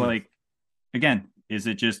it's just like, again, is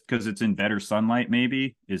it just because it's in better sunlight?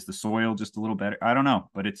 Maybe is the soil just a little better? I don't know,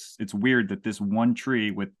 but it's weird that this one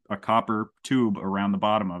tree with a copper tube around the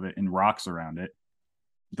bottom of it and rocks around it,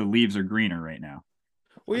 the leaves are greener right now.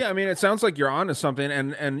 Well, yeah, it sounds like you're onto something,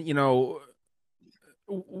 and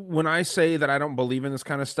when I say that I don't believe in this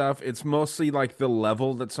kind of stuff, it's mostly like the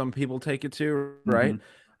level that some people take it to, right?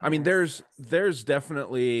 There's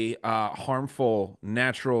definitely harmful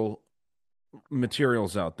natural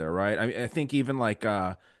materials out there, right? I think even like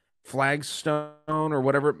flagstone or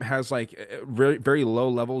whatever has like very, very low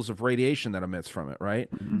levels of radiation that emits from it, right?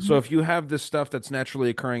 So if you have this stuff that's naturally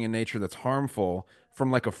occurring in nature that's harmful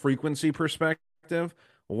from like a frequency perspective,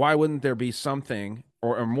 why wouldn't there be something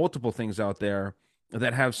or multiple things out there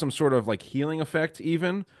that have some sort of like healing effect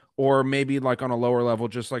even, or maybe like on a lower level,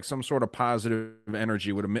 just like some sort of positive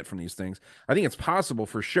energy would emit from these things? I think it's possible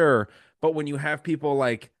for sure. But when you have people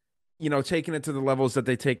like, taking it to the levels that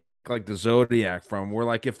they take like the zodiac from, where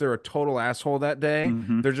like if they're a total asshole that day,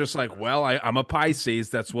 they're just like, well, I'm a Pisces,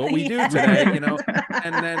 that's what we do today,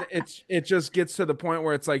 and then it just gets to the point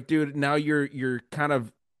where it's like, dude, now you're kind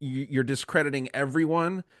of you're discrediting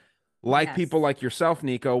everyone, like people like yourself,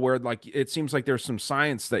 Nico, where like it seems like there's some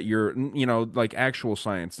science that you're like actual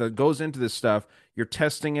science that goes into this stuff. You're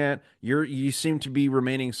testing it, you seem to be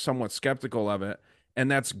remaining somewhat skeptical of it. And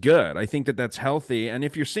that's good. I think that's healthy. And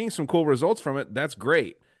if you're seeing some cool results from it, that's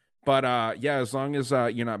great. But as long as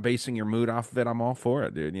you're not basing your mood off of it, I'm all for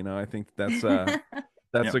it, dude. I think that's a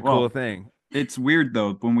cool thing. It's weird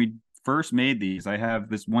though. When we first made these, I have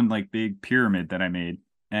this one like big pyramid that I made,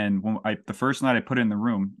 and when the first night I put it in the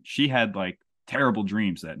room, she had like terrible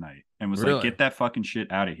dreams that night and was like, "Get that fucking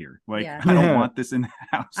shit out of here! Like, I don't want this in the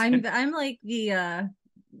house." I'm like the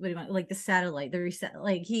what do you want, like the satellite, the reset,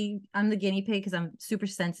 like I'm the guinea pig because I'm super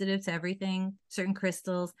sensitive to everything, certain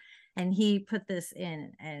crystals, and he put this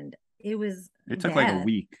in, and it took like a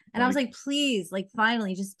week, and I was like, please, like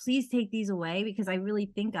finally, just please take these away, because I really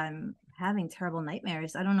think I'm having terrible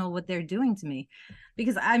nightmares. I don't know what they're doing to me,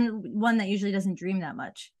 because I'm one that usually doesn't dream that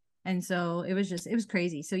much, and so it was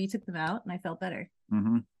crazy. So you took them out and I felt better.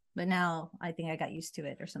 But now I think I got used to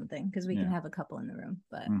it or something, because we can have a couple in the room.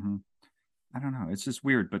 But I don't know. It's just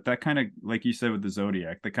weird, but that kind of, like you said with the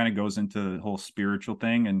Zodiac, that kind of goes into the whole spiritual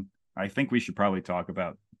thing. And I think we should probably talk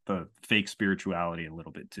about the fake spirituality a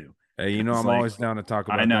little bit too. Hey, I'm like, always down to talk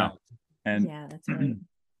about I know. that. And Yeah, that's right.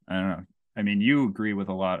 I don't know. I mean, you agree with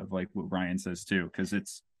a lot of like what Ryan says too, because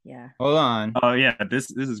it's. Yeah. Hold on. Oh yeah, this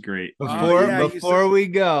is great. Before we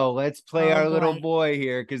go, let's play our little boy. boy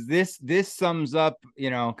here, because this sums up,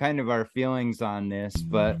 kind of our feelings on this.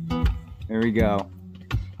 But there we go.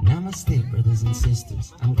 Namaste, brothers and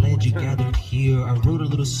sisters. I'm glad you gathered here. I wrote a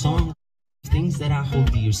little song. Things that I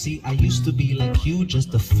hold dear. See, I used to be like you,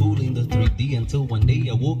 just a fool in the 3D, until one day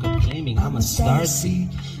I woke up claiming I'm a starseed.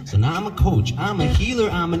 So now I'm a coach, I'm a healer,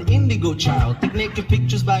 I'm an indigo child. Take naked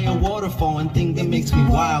pictures by a waterfall and think that makes me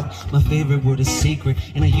wild. My favorite word is sacred,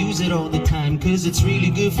 and I use it all the time, cause it's really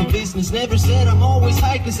good for business. Never said I'm always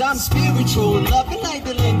high, cause I'm spiritual. Loving like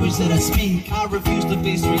the language that I speak. I refuse to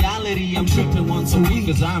face reality, I'm tripping once a week,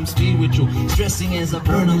 cause I'm spiritual. Stressing as I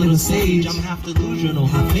burn a little sage. I'm half delusional,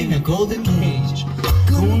 half in a golden cage.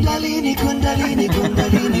 Kundalini, Kundalini,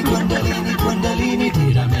 Kundalini, Kundalini, Kundalini.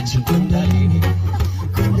 Did I mention Kundalini?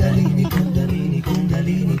 Kundalini, Kundalini,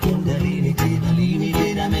 Kundalini, Kundalini, Kundalini.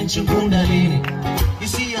 Did I mention Kundalini? You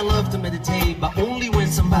see, I love to meditate, but only when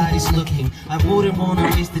somebody's looking. I wouldn't want to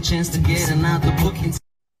waste the chance to get another booking.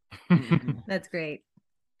 That's great.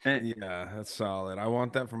 Yeah, that's solid. I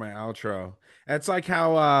want that for my outro. It's like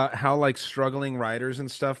how like struggling writers and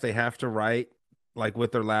stuff, they have to write like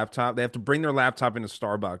with their laptop. They have to bring their laptop into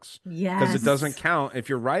Starbucks. Yes. Because it doesn't count if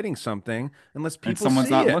you're writing something unless people And someone's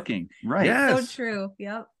see not it. looking. Right. Yes. So true.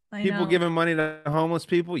 Yep. I People know. giving money to homeless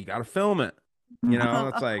people, you got to film it. You know,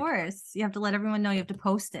 it's of like, course. You have to let everyone know, you have to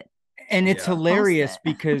post it. And it's Yeah. hilarious Post it.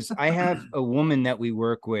 because I have a woman that we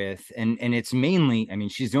work with, and it's mainly, I mean,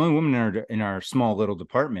 she's the only woman in our small little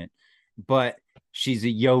department, but she's a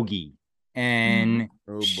yogi, and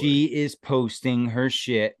Oh, boy. she is posting her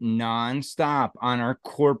shit nonstop on our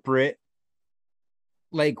corporate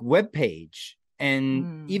like webpage.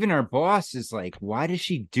 And even our boss is like, why does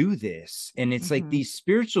she do this? And it's like these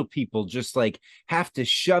spiritual people just like have to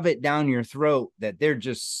shove it down your throat that they're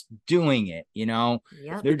just doing it, Yep.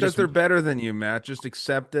 because they're better than you, Matt. Just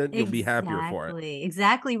accept it. You'll be happier for it.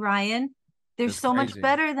 Exactly, Ryan. They're That's so much crazy.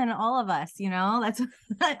 better than all of us, That's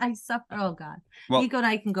I suffer. Oh God. Well- Nico and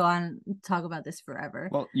I can go on and talk about this forever.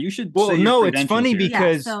 Well, you should. Well, say your no, it's credentials funny here.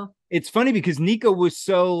 because so it's funny because Nico was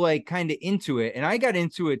so like kind of into it, and I got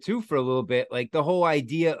into it too for a little bit, like the whole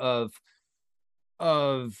idea of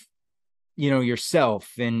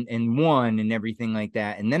yourself and one and everything like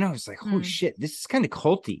that. And then I was like, oh shit, this is kind of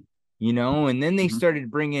culty, and then they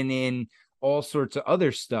started bringing in all sorts of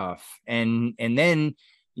other stuff, and then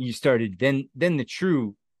you started then the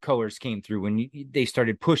true colors came through when they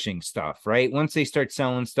started pushing stuff, right? Once they start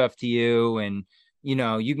selling stuff to you, and you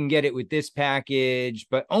can get it with this package,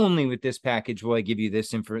 but only with this package will I give you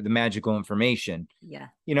this the magical information. yeah.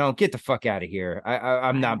 Get the fuck out of here.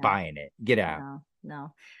 I'm not know. buying it. Get out.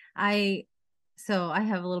 No. I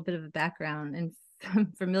have a little bit of a background and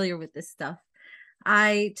I'm familiar with this stuff.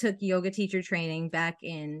 I took yoga teacher training back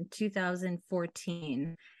in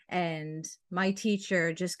 2014, and my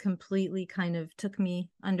teacher just completely kind of took me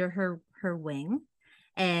under her wing,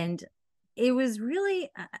 and it was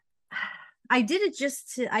really I did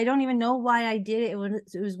it I don't even know why I did it.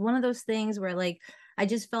 It was one of those things where like I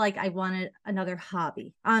just felt like I wanted another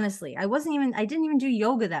hobby. Honestly, I didn't even do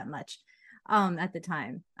yoga that much at the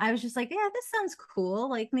time. I was just like, yeah, this sounds cool,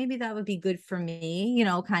 like maybe that would be good for me,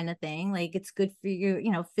 kind of thing. Like it's good for you,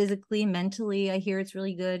 physically, mentally. I hear it's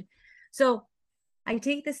really good. So I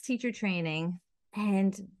take this teacher training,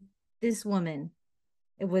 and this woman,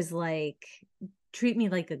 it was like treat me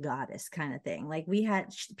like a goddess kind of thing. Like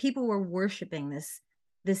people were worshiping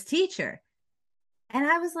this teacher, and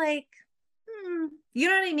I was like, you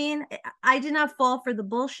know what I mean? I did not fall for the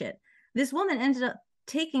bullshit. This woman ended up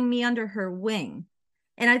taking me under her wing,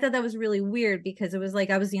 and I thought that was really weird because it was like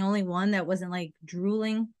I was the only one that wasn't like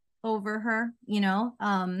drooling over her,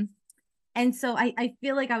 and so I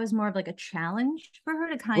feel like I was more of like a challenge for her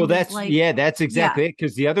to kind of that's like, that's exactly it,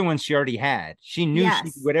 because the other one she already had. She knew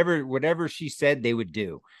Yes. whatever she said they would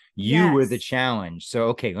do. You were the Yes. challenge. So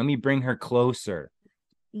okay, let me bring her closer.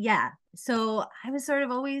 yeah. So I was sort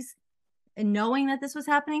of always knowing that this was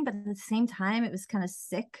happening, but at the same time it was kind of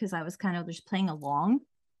sick because I was kind of just playing along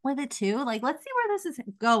with it too. Like, let's see where this is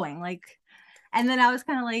going. Like, and then I was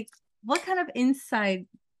kind of like, what kind of inside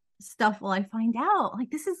stuff will I find out? Like,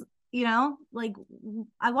 this is, like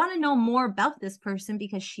I want to know more about this person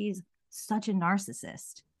because she's such a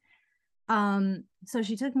narcissist. So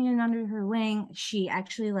she took me in under her wing. She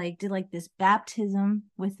actually like did like this baptism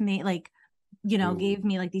with me, like gave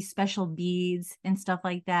me like these special beads and stuff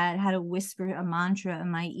like that, had to whisper a mantra in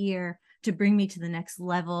my ear to bring me to the next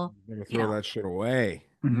level. Throw that shit away.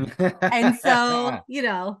 And so,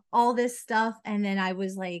 all this stuff. And then I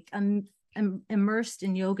was like, immersed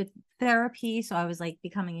in yoga therapy. So I was like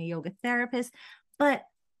becoming a yoga therapist. But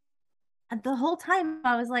the whole time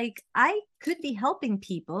I was like, I could be helping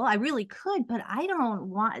people. I really could, but I don't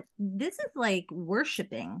want, this is like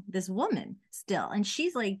worshiping this woman still. And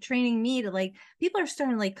she's like training me to like, people are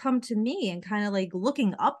starting to like come to me and kind of like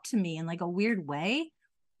looking up to me in like a weird way.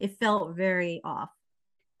 It felt very off.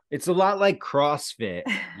 It's a lot like CrossFit,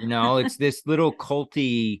 it's this little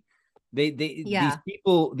culty. These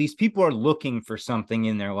people are looking for something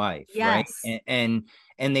in their life, right? And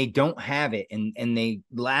they don't have it, and they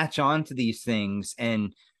latch on to these things,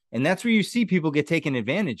 and that's where you see people get taken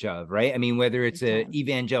advantage of, right? I mean, whether it's a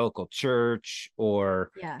evangelical church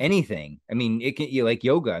or anything. I mean, it can like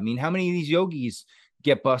yoga. I mean, how many of these yogis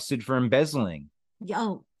get busted for embezzling?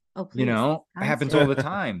 Oh, please. It happens all the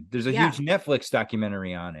time. There's a huge Netflix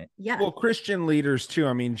documentary on it. Yeah. Well, Christian leaders too.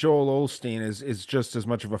 I mean, Joel Osteen is just as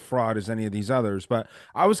much of a fraud as any of these others. But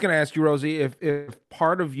I was going to ask you, Rosie, if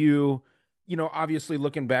part of you, obviously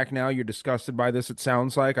looking back now, you're disgusted by this. It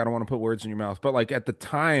sounds like, I don't want to put words in your mouth, but like at the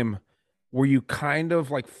time, were you kind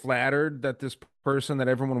of like flattered that this person that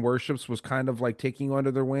everyone worships was kind of like taking you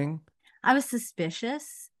under their wing? I was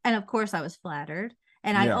suspicious, and of course I was flattered,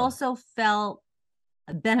 and I also felt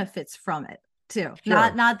benefits from it too.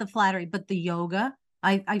 Sure. Not the flattery, but the yoga.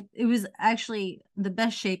 It was actually the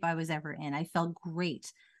best shape I was ever in. I felt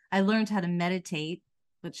great. I learned how to meditate,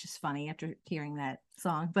 which is funny after hearing that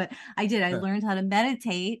song, but I did. I learned how to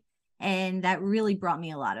meditate, and that really brought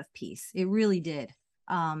me a lot of peace. It really did.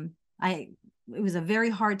 It was a very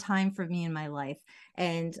hard time for me in my life,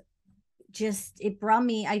 and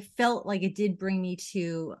I felt like it did bring me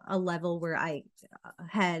to a level where I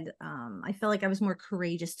felt like I was more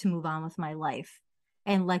courageous to move on with my life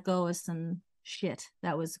and let go of some shit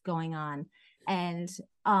that was going on. And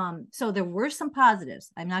so there were some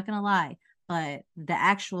positives, I'm not going to lie, but the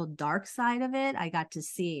actual dark side of it, I got to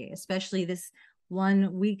see, especially this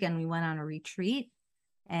one weekend we went on a retreat,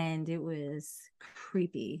 and it was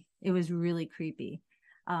creepy. It was really creepy.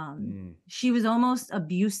 She was almost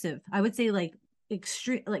abusive. I would say like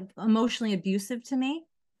extreme, like emotionally abusive to me,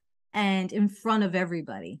 and in front of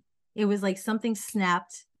everybody. It was like something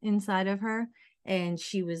snapped inside of her, and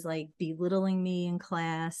she was like belittling me in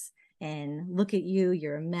class, and look at you,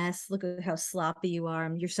 you're a mess. Look at how sloppy you are.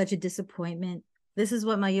 You're such a disappointment. This is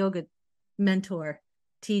what my yoga mentor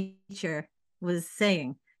teacher was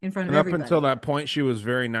saying in front of everybody. Up until that point, she was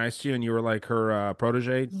very nice to you, and you were like her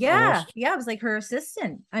protege. Yeah, I was like her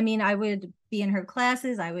assistant. I mean, I would be in her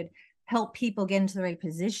classes. I would help people get into the right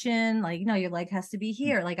position. Like, your leg has to be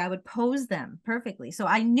here. Like, I would pose them perfectly. So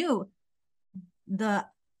I knew the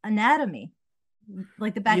anatomy,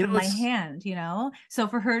 like the back of my hand, So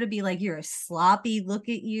for her to be like, you're a sloppy, look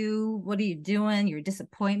at you. What are you doing? You're a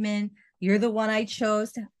disappointment. You're the one I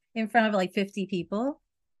chose in front of like 50 people.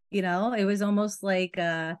 It was almost like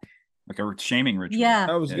a shaming ritual. Yeah.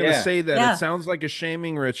 I was going to say that. It sounds like a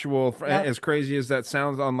shaming ritual, as crazy as that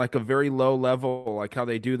sounds, on like a very low level, like how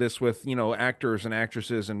they do this with, actors and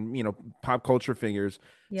actresses and, pop culture figures.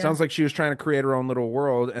 Yeah. Sounds like she was trying to create her own little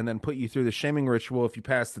world and then put you through the shaming ritual. If you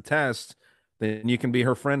pass the test, then you can be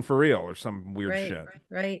her friend for real or some weird shit.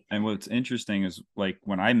 Right. And what's interesting is like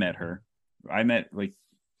when I met her, like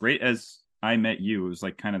right as I met you, it was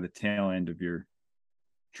like kind of the tail end of your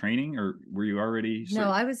training, or were you already No,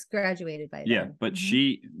 I was graduated by then. But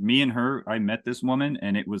me and her, I met this woman,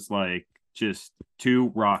 and it was like just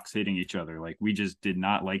two rocks hitting each other. Like we just did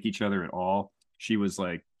not like each other at all. She was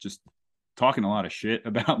like just talking a lot of shit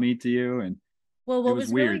about me to you, and what was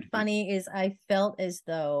weird. Really funny is I felt as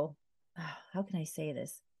though, how can I say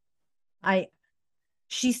this?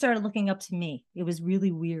 She started looking up to me. It was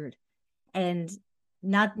really weird, and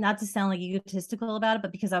not to sound like egotistical about it,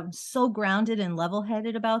 but because I'm so grounded and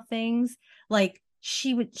level-headed about things, like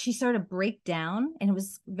she started to break down, and it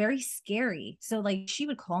was very scary. So like she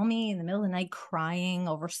would call me in the middle of the night crying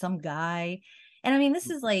over some guy. And I mean, this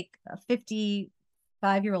is like a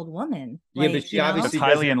 55-year-old woman. Yeah, but she obviously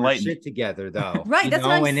highly enlightened shit together though. Right. That's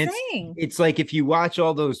what I'm saying. It's like if you watch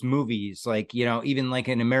all those movies, like, even like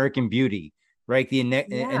an American Beauty, right? The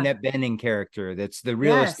Annette Bening character, that's the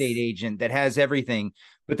real estate agent that has everything.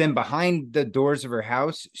 But then behind the doors of her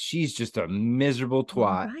house, she's just a miserable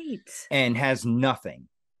twat and has nothing.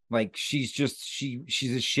 Like she's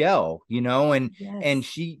a shell, and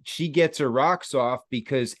she gets her rocks off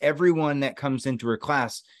because everyone that comes into her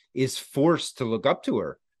class is forced to look up to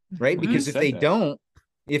her, right? Because if they don't,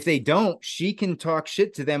 If they don't, she can talk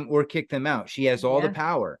shit to them or kick them out. She has all the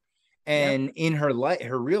power. And in her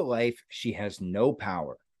real life, she has no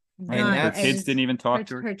power. And her kids didn't even talk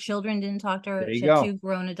to her. Her children didn't talk to her. There you She had go. 2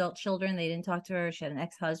 grown adult children. They didn't talk to her. She had an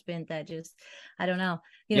ex-husband that just, I don't know.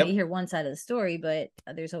 You know, you hear one side of the story, but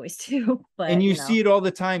there's always 2. But and you see it all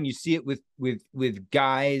the time. You see it with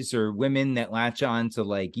guys or women that latch on to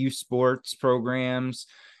like youth sports programs.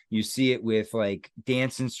 You see it with like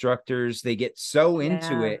dance instructors. They get so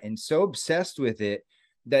into it and so obsessed with it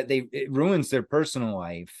that it ruins their personal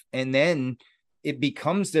life. And then it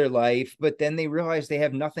becomes their life, but then they realize they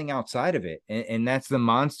have nothing outside of it. And that's the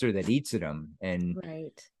monster that eats at them. And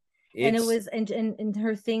and it was, and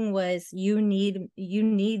her thing was, you need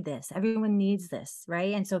this. Everyone needs this.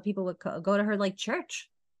 Right. And so people would go to her like church,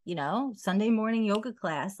 you know, Sunday morning yoga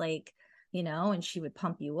class, like, you know, and she would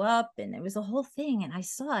pump you up, and it was a whole thing. And I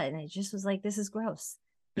saw it and it just was like, this is gross.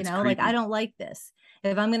 You know, like, I don't like this.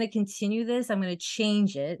 If I'm going to continue this, I'm going to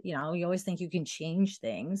change it. You know, you always think you can change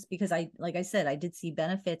things, because like I said, I did see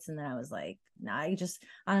benefits. And then I was like, nah,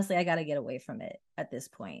 honestly, I got to get away from it at this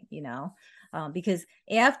point, you know, because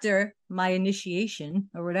after my initiation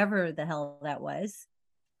or whatever the hell that was,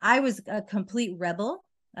 I was a complete rebel,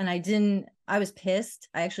 and I was pissed.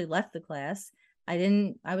 I actually left the class.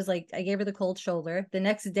 I was like, I gave her the cold shoulder. The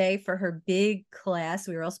next day for her big class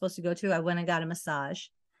we were all supposed to go to, I went and got a massage.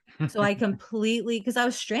 So I completely, because I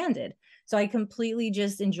was stranded. So I completely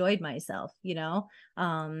just enjoyed myself, you know,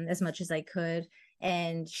 as much as I could.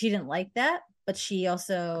 And she didn't like that, but she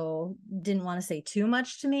also didn't want to say too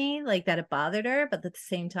much to me, like that it bothered her. But at the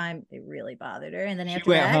same time, it really bothered her. And then she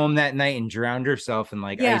went home that night and drowned herself in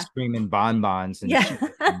like ice cream and bonbons. And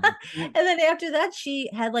and then after that, she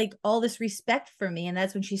had like all this respect for me. And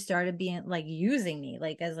that's when she started being like using me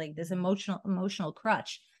like as like this emotional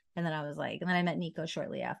crutch. And then I was like, and then I met Nico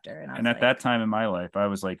shortly after. And at that time in my life, I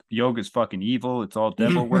was like, yoga's fucking evil. It's all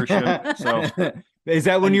devil worship. So is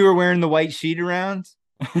that when you were wearing the white sheet around?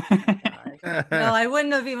 No, I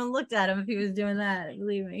wouldn't have even looked at him if he was doing that.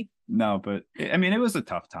 Believe me. No, but I mean, it was a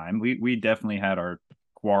tough time. We definitely had our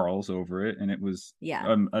quarrels over it, and it was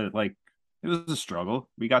like it was a struggle.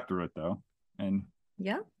 We got through it though, and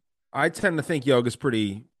I tend to think yoga's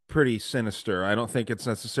pretty sinister. I don't think it's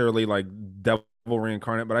necessarily like devil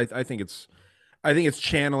reincarnate, but I think it's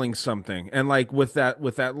channeling something. And like with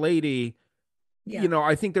that lady, you know,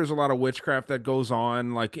 I think there's a lot of witchcraft that goes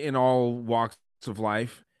on like in all walks of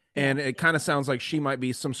life. And it kind of sounds like she might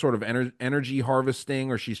be some sort of energy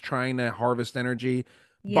harvesting, or she's trying to harvest energy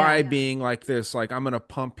by being like this, like, I'm going to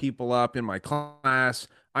pump people up in my class.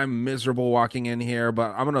 I'm miserable walking in here,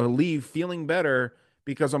 but I'm going to leave feeling better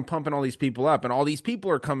because I'm pumping all these people up, and all these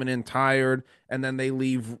people are coming in tired, and then they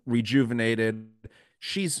leave rejuvenated.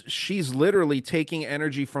 She's literally taking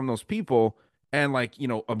energy from those people and like, you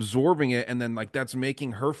know, absorbing it. And then like, that's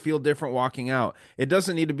making her feel different walking out. It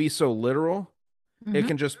doesn't need to be so literal. It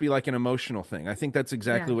can just be like an emotional thing. I think that's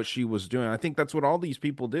exactly what she was doing. I think that's what all these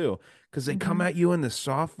people do, because they come at you in this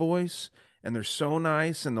soft voice, and they're so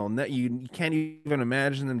nice, and you can't even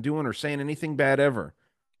imagine them doing or saying anything bad ever.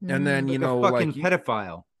 And then, you know, fucking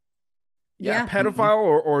pedophile. Pedophile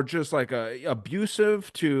or just like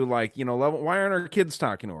abusive to like, you know, level. Why aren't our kids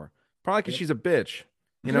talking to her? Probably because she's a bitch,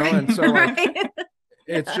 you know? And so like,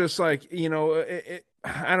 it's just like, you know,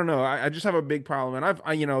 I don't know. I just have a big problem.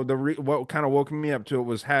 And you know, what kind of woke me up to it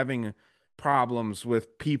was having problems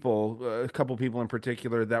with people, a couple people in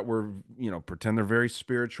particular that were, you know, pretend they're very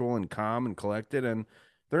spiritual and calm and collected, and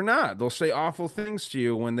they're not. They'll say awful things to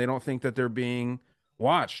you when they don't think that they're being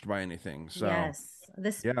watched by anything. So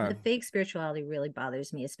the fake spirituality really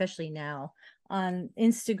bothers me, especially now on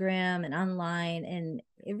Instagram and online, and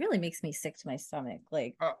it really makes me sick to my stomach.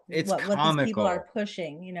 Like it's what these people are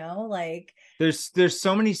pushing, you know, like there's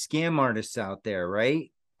so many scam artists out there, right?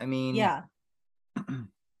 I mean,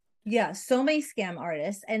 so many scam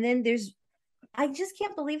artists. And then I just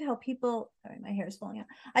can't believe how people, sorry, my hair is falling out.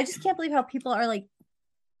 I just can't believe how people are like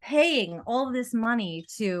paying all of this money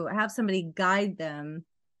to have somebody guide them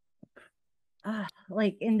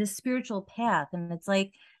like in the spiritual path. And it's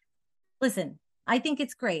like, listen, I think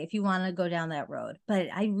it's great if you want to go down that road, but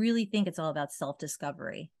I really think it's all about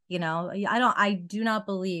self-discovery. You know, I do not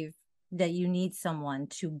believe that you need someone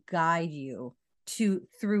to guide you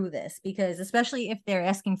through this, because especially if they're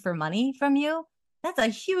asking for money from you, that's a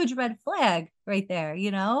huge red flag right there,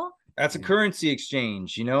 you know? That's a currency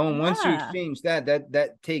exchange, you know, and once you exchange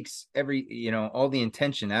that takes all the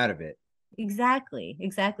intention out of it. Exactly.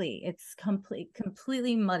 It's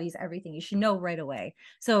completely muddies everything. You should know right away.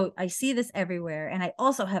 So I see this everywhere. And I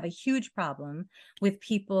also have a huge problem with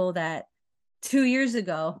people that 2 years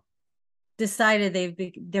ago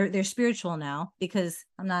decided they're spiritual now, because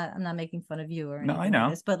I'm not making fun of you or anything. No, I know. Like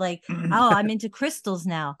this, but like, oh, I'm into crystals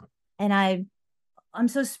now, and I'm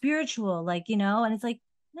so spiritual, like, and it's like,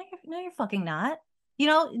 no, you're fucking not.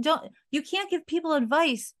 You can't give people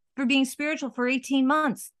advice for being spiritual for 18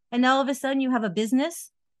 months, and now all of a sudden you have a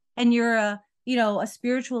business and you're a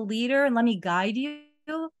spiritual leader, and let me guide you.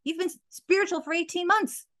 You've been spiritual for 18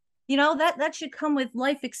 months. That should come with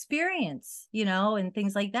life experience, and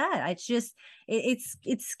things like that. It's just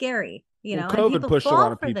it's scary, Well, and COVID people pushed a fall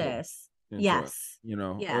lot of for people this. into Yes. it,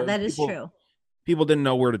 Yeah, that is true. People didn't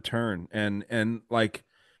know where to turn, and like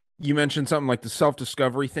you mentioned something like the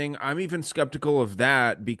self-discovery thing. I'm even skeptical of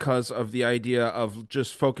that because of the idea of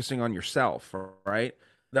just focusing on yourself, right?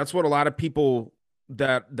 That's what a lot of people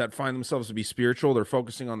that find themselves to be spiritual, they're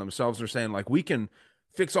focusing on themselves. They're saying like, we can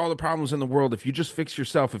fix all the problems in the world if you just fix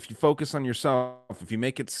yourself, if you focus on yourself, if you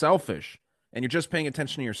make it selfish and you're just paying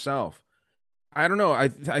attention to yourself. I don't know. I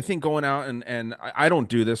think going out and I don't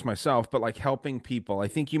do this myself, but like helping people, I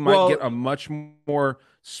think you might get a much more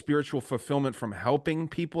spiritual fulfillment from helping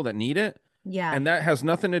people that need it. Yeah. And that has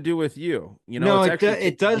nothing to do with you. No, it's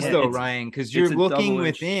it does though, Ryan, because you're looking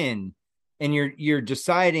within and you're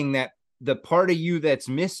deciding that the part of you that's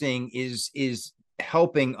missing is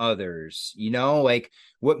helping others. Like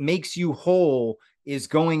what makes you whole is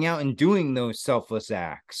going out and doing those selfless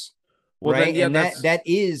acts. Well, right. Then, and that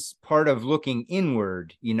is part of looking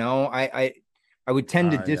inward. I would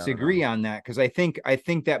tend to disagree on that, because I think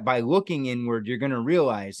that by looking inward, you're going to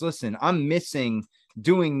realize, listen, I'm missing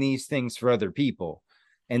doing these things for other people.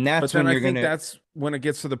 And that's when that's when it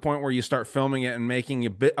gets to the point where you start filming it and making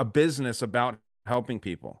a business about helping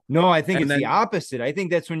people. No, I think it's the opposite. I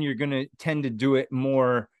think that's when you're going to tend to do it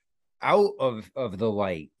more out of the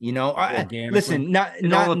light. Listen, not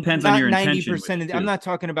depends on your 90% of I'm not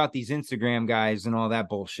talking about these Instagram guys and all that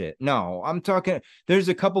bullshit. No, I'm talking, there's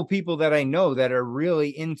a couple people that I know that are really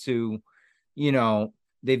into,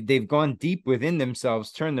 they've gone deep within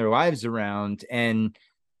themselves, turned their lives around, and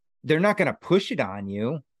they're not going to push it on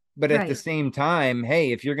you, but at the same time,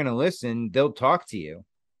 hey, if you're going to listen, they'll talk to you.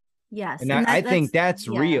 Yes. And I think that's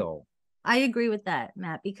real. I agree with that,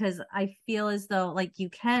 Matt, because I feel as though like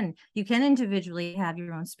you can individually have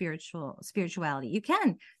your own spirituality. You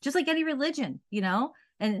can, just like any religion,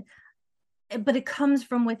 but it comes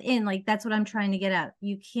from within. Like, that's what I'm trying to get at.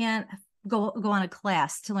 You can't go on a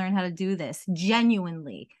class to learn how to do this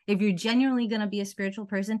genuinely. If you're genuinely going to be a spiritual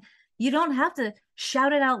person, you don't have to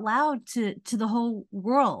shout it out loud to the whole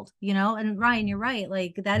world, and Ryan, you're right.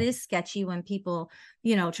 Like, that is sketchy when people,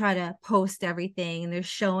 try to post everything and they're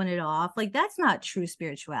showing it off. Like, that's not true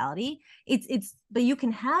spirituality. But you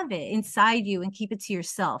can have it inside you and keep it to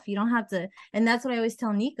yourself. You don't have to. And that's what I always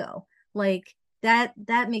tell Nico, like,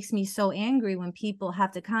 that makes me so angry when people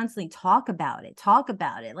have to constantly talk about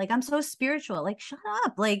it. Like, I'm so spiritual. Like, shut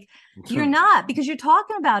up. Like, you're not, because you're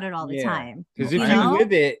talking about it all the time. Because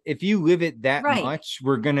if you live it that much,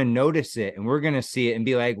 we're going to notice it and we're going to see it and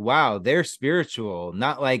be like, wow, they're spiritual.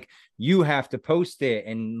 Not like you have to post it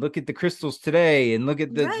and look at the crystals today and look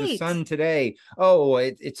at the sun today. Oh,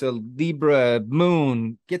 it's a Libra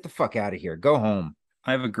moon. Get the fuck out of here. Go home.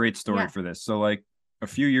 I have a great story for this. So like a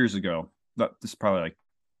few years ago, this is probably like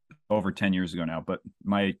over 10 years ago now, but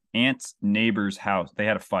my aunt's neighbor's house, they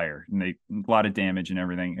had a fire and a lot of damage and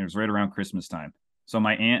everything. It was right around Christmas time. So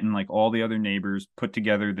my aunt and like all the other neighbors put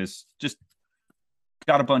together this, just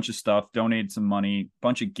got a bunch of stuff, donated some money,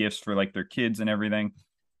 bunch of gifts for like their kids and everything.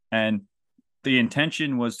 And the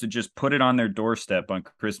intention was to just put it on their doorstep on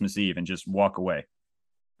Christmas Eve and just walk away.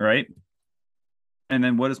 Right. And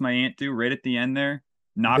then what does my aunt do right at the end there?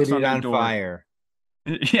 Knocks on the door. Fire.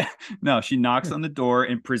 Yeah, no, she knocks on the door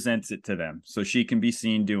and presents it to them so she can be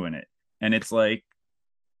seen doing it. And it's like,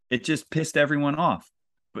 it just pissed everyone off,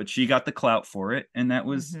 but she got the clout for it. And that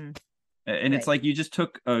was, and it's like, you just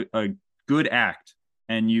took a good act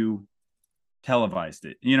and you televised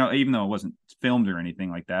it, even though it wasn't filmed or anything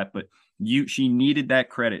like that, but she needed that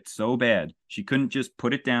credit so bad. She couldn't just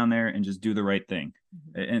put it down there and just do the right thing.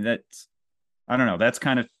 And that's, I don't know, that's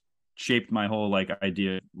kind of shaped my whole like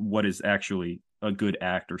idea, what is actually a good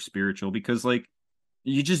act or spiritual, because like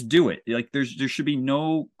you just do it. Like there should be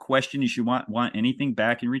no question. You should want anything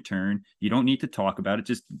back in return. You don't need to talk about it.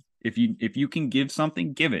 Just if you can give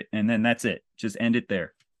something, give it, and then that's it. Just end it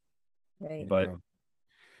there. Right. But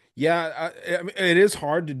yeah, I mean, it is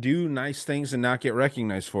hard to do nice things and not get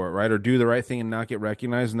recognized for it, right? Or do the right thing and not get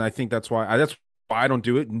recognized. And I think that's why I don't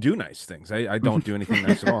do it and do nice things. I don't do anything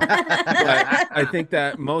nice at all. But I think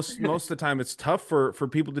that most of the time it's tough for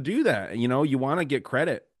people to do that. You want to get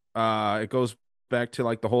credit. It goes back to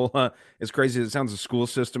like the whole as crazy as it sounds, the school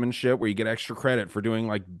system and shit, where you get extra credit for doing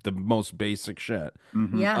like the most basic shit.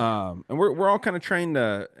 Yeah. And we're all kind of trained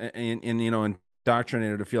to and you know,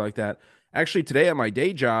 indoctrinated to feel like that. Actually, today at my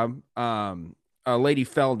day job, a lady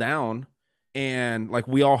fell down, and like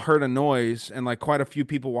we all heard a noise, and like quite a few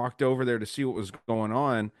people walked over there to see what was going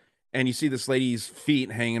on. And you see this lady's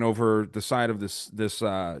feet hanging over the side of this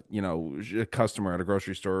you know, customer at a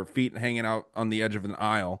grocery store, feet hanging out on the edge of an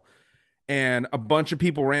aisle, and a bunch of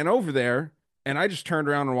people ran over there, and I just turned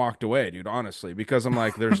around and walked away, dude, honestly, because I'm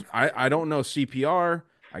like, I don't know CPR,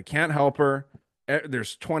 I can't help her.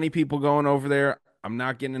 There's 20 people going over there, I'm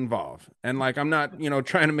not getting involved. And like, I'm not, you know,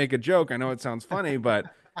 trying to make a joke, I know it sounds funny, but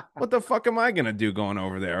what the fuck am I gonna do going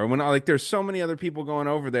over there when like there's so many other people going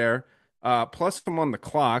over there? Plus, I'm on the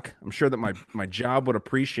clock. I'm sure that my job would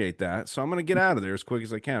appreciate that, so I'm gonna get out of there as quick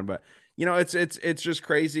as I can. But you know, it's just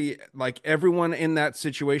crazy. Like everyone in that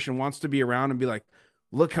situation wants to be around and be like,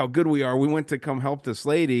 "Look how good we are. We went to come help this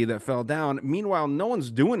lady that fell down." Meanwhile, no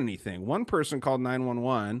one's doing anything. One person called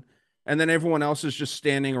 911, and then everyone else is just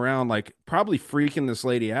standing around, like probably freaking this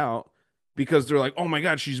lady out because they're like, "Oh my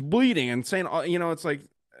God, she's bleeding," and saying, you know, it's like,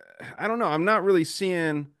 I don't know. I'm not really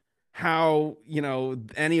seeing how, you know,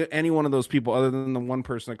 any one of those people other than the one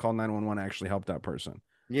person that called 911 actually helped that person.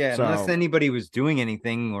 Yeah, So- unless anybody was doing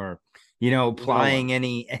anything or, you know, applying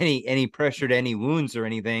any pressure to any wounds or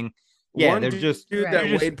anything. Yeah, One they're dude just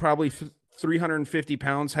that weighed probably 350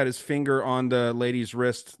 pounds had his finger on the lady's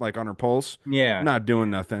wrist, like on her pulse. Yeah. Not doing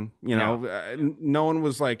nothing. You know, no one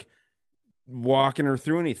was like walking her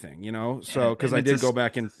through anything, you know? So, because and I it's did a- go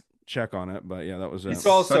back and check on it, but yeah, that was it. It's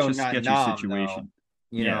also Such a not sketchy nom, situation.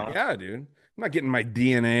 though, you know. Yeah, dude. I'm not getting my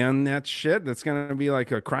DNA on that shit. That's gonna be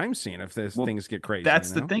like a crime scene if these things get crazy. That's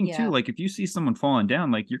you the know? thing Yeah. too. Like if you see someone falling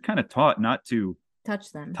down, like you're kind of taught not to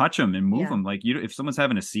Touch them. touch them and move Yeah. them. Like if someone's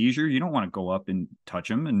having a seizure, you don't want to go up and touch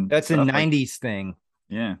them. And That's a stuff. Like, 90s thing.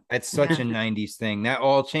 yeah. That's such a 90s thing. That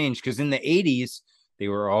all changed because in the 80s, they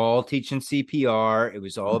were all teaching CPR. It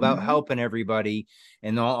was all about Mhm. helping everybody.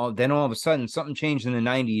 And then all of a sudden, something changed in the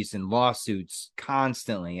 90s and lawsuits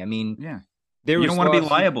constantly. I mean, Yeah. there You was don't want to be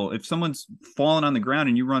lawsuits- liable if someone's falling on the ground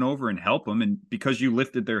and you run over and help them, and because you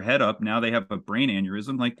lifted their head up, now they have a brain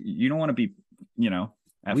aneurysm. Like you don't want to be, you know,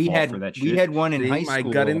 at We fault had for that we shit. had one in See, high my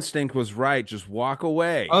school. gut instinct was right. Just walk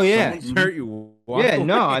away. Oh, yeah. Someone's hurt you. Walk Yeah,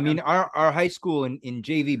 no, away. I mean our high school in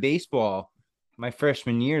JV baseball, my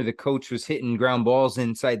freshman year, the coach was hitting ground balls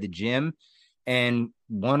inside the gym, and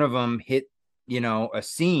one of them hit, you know, a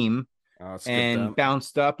seam and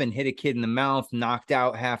bounced up and hit a kid in the mouth, knocked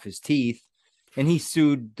out half his teeth, and he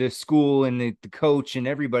sued the school and the coach and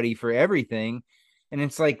everybody for everything. And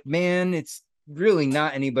it's like, man, it's really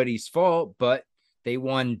not anybody's fault, but they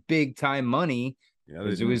won big time money. Yeah,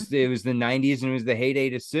 It was the 90s and it was the heyday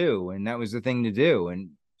to sue, and that was the thing to do.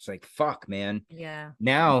 And it's like, fuck, man. Yeah.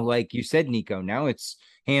 Now, like you said, Nico, now it's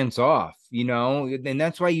hands off, you know, and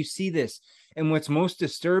that's why you see this. And what's most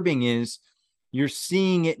disturbing is you're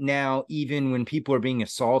seeing it now, even when people are being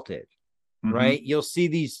assaulted, Mhm. right? You'll see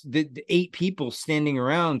the 8 people standing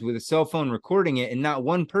around with a cell phone recording it and not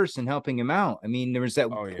one person helping him out. I mean, there was that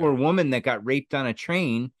poor woman that got raped on a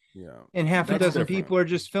train. Yeah. And half a That's dozen different. people are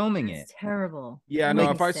just filming It's it. terrible. Yeah, It no,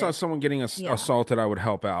 makes if me I saw sick. someone getting Yeah. assaulted, I would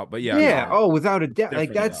help out. But yeah, Yeah. no, Oh, without a doubt.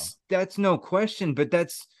 Like Definitely that's no question. But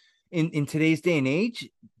that's in today's day and age,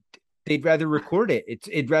 they'd rather record it.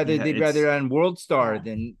 They'd rather it on World Star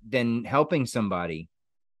than helping somebody.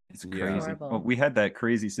 It's Yeah. crazy. Horrible. Well, we had that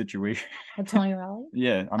crazy situation. At Tony Raleigh?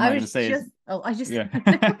 Yeah, I'm I not going to was say it. just, I just,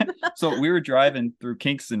 Yeah. So we were driving through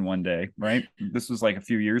Kingston one day, right? This was like a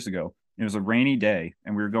few years ago. It was a rainy day,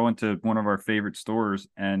 and we were going to one of our favorite stores.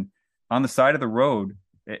 And on the side of the road,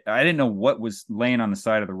 I didn't know what was laying on the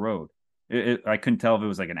side of the road. I couldn't tell if it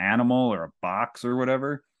was like an animal or a box or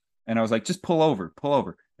whatever. And I was like, just pull over.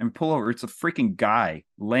 And pull over. It's a freaking guy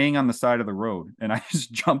laying on the side of the road. And I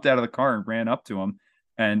just jumped out of the car and ran up to him.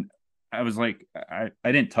 And I was like, I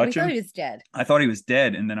didn't touch him. thought he was dead. I thought he was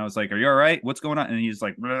dead. And then I was like, are you all right? What's going on? And he's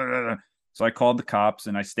like, "Blah." So I called the cops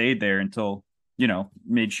and I stayed there until, you know,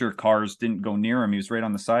 made sure cars didn't go near him. He was right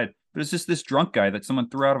on the side. But it's just this drunk guy that someone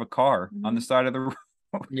threw out of a car on the side of the road.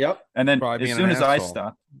 Yep. And then Probably as being soon an as I asshole.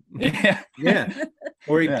 stopped, yeah,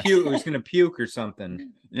 Or he Yeah. was going to puke or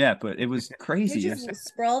something. yeah, but it was He crazy. just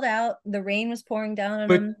sprawled out. The rain was pouring down on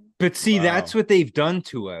But him. but see, Wow. that's what they've done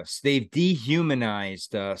to us. They've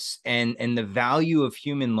dehumanized us, and the value of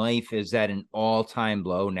human life is at an all-time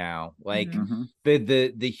low now. Like Mhm.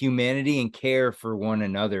 the humanity and care for one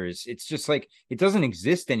another it's just like it doesn't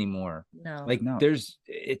exist anymore. No. Like No.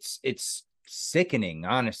 it's sickening,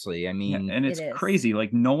 honestly. I Yeah, mean, and it's It is. crazy.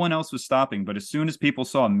 Like no one else was stopping, but as soon as people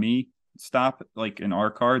saw me stop like in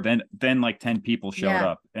our car, then like 10 people showed Yeah.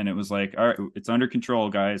 up, and it was like, all right, it's under control,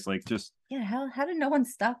 guys. Like, just Yeah, how did no one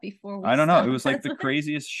stop before we I don't know. It stopped? was like the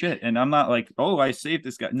craziest shit. And I'm not like, oh, I saved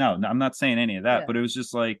this guy. No, I'm not saying any of that. Yeah. But it was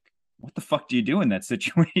just like, what the fuck do you do in that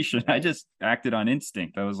situation? I just acted on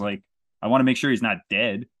instinct. I was like, I want to make sure he's not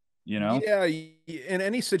dead, you know? Yeah, in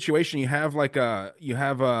any situation, you have like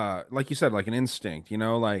like you said, like an instinct.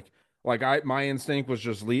 My instinct was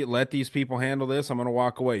just let these people handle this. I'm gonna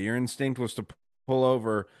walk away. Your instinct was to pull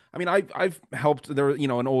over. I mean, I've helped there.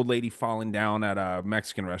 An old lady falling down at a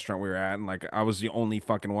Mexican restaurant we were at, and like I was the only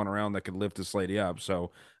fucking one around that could lift this lady up.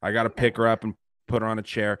 So I got to pick her up and put her on a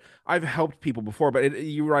chair. I've helped people before, but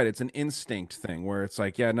you're right. It's an instinct thing where it's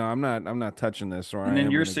like, yeah, no, I'm not touching this. Or And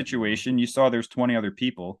in your gonna situation, you saw there's 20 other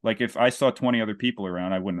people. Like, if I saw 20 other people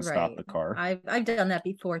around, I wouldn't have stopped the car. I've done that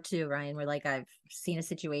before too, Ryan, where like I've seen a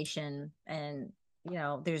situation and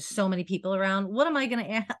there's so many people around. What am I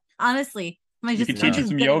gonna honestly? Am I You just can teach I'm him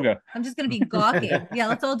some gonna- yoga. I'm just gonna be gawking. Yeah,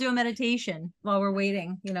 let's all do a meditation while we're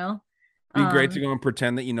waiting, Be great to go and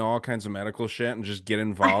pretend that you know all kinds of medical shit and just get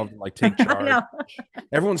involved, like take I charge. know.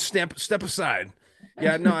 Everyone step aside.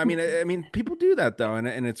 Yeah, no, I mean, people do that though, and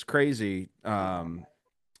it's crazy.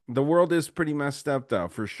 The world is pretty messed up though,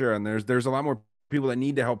 for sure. And there's a lot more people that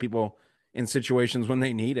need to help people in situations when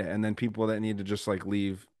they need it, and then people that need to just like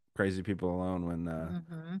leave crazy people alone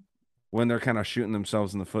when they're kind of shooting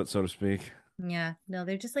themselves in the foot, so to speak. Yeah, no,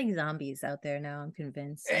 they're just like zombies out there now, I'm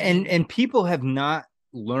convinced. And people have not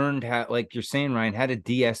learned how, like you're saying, Ryan, how to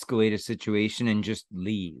de-escalate a situation and just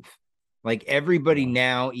leave. Like everybody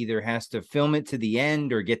now either has to film it to the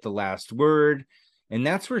end or get the last word. And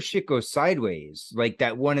that's where shit goes sideways. Like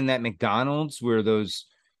that one in that McDonald's where those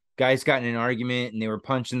guys got in an argument and they were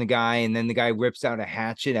punching the guy, and then the guy rips out a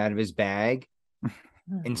hatchet out of his bag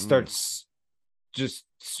and starts just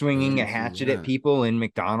swinging a hatchet at people in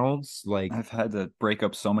McDonald's. Like, I've had to break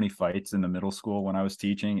up so many fights in the middle school when I was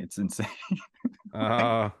teaching. It's insane.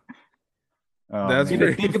 That's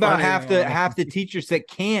man. think about half the teachers that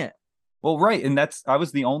can't. Well, right, and I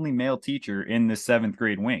was the only male teacher in the 7th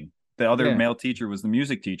grade wing. The other male teacher was the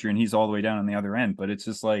music teacher, and he's all the way down on the other end. But it's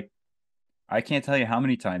just like, I can't tell you how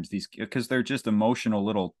many times because they're just emotional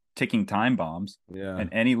little ticking time bombs. Yeah. And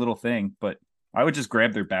any little thing, but I would just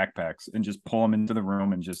grab their backpacks and just pull them into the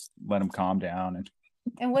room and just let them calm down.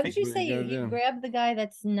 And what did you What say? you You, gotta do. grab the guy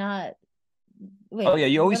that's not. Wait, Oh yeah,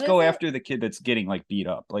 you always what go is it? after the kid that's getting like beat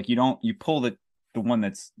up. Like you pull the one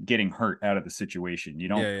that's getting hurt out of the situation. You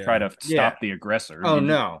don't try to stop the aggressor. Oh You just-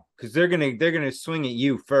 no, because they're gonna swing at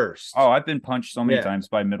you first. Oh, I've been punched so many Yeah. times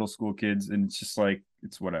by middle school kids, and it's just like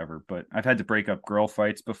it's whatever. But I've had to break up girl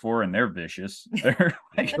fights before, and they're vicious. They're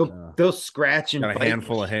like, They'll scratch and Got a bite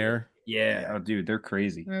handful of and shit. hair. yeah, oh, dude, they're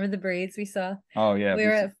crazy. Remember the braids we saw? Oh yeah, We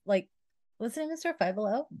were at like, what's the name of the store? Five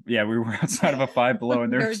Below? yeah, we were outside of a Five Below,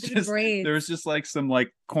 and There there's was just braids. there was just like some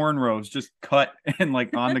like cornrows just cut and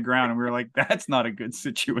like on the ground, and we were like, that's not a good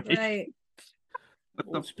situation. Right.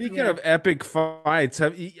 Well, speaking of epic fights,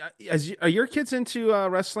 are your kids into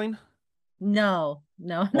wrestling? No.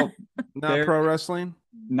 Not They're- pro wrestling?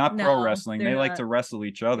 Not pro No, wrestling. They they're like not. to wrestle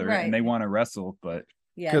each other, Right. and they want to wrestle, but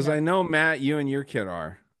Yeah. Because no. I know, Matt, you and your kid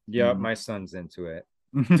are. Yep, my son's into it.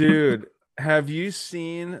 Dude, have you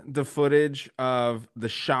seen the footage of the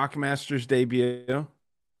Shockmaster's debut?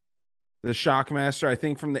 The Shockmaster, I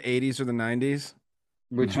think from the 80s or the 90s.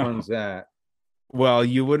 Which one's that? Well,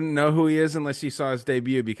 you wouldn't know who he is unless you saw his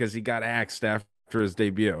debut because he got axed after his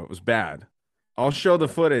debut. It was bad. I'll show the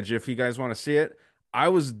footage if you guys want to see it. I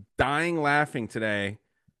was dying laughing today,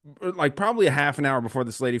 like probably a half an hour before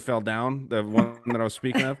this lady fell down, the one that I was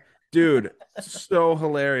speaking of. Dude, so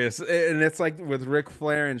hilarious. And it's like with Ric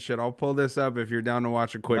Flair and shit. I'll pull this up if you're down to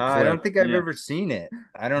watch a quick I clip. don't think I've Yeah. ever seen it.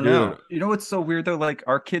 I don't Dude, know. You know what's so weird though? Like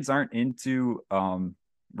our kids aren't into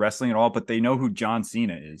wrestling at all, but they know who John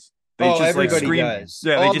Cena is. They Oh, just like everybody scream. does.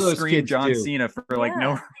 Yeah, All they just those scream kids John do. Cena for like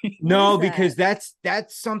no reason. No, What is because that's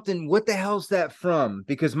something. What the hell's that from?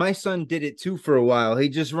 Because my son did it too for a while. He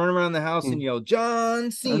just run around the house and yell John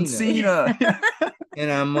Cena, John Cena. and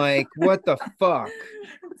I'm like, what the fuck?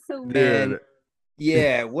 So Dude. weird. And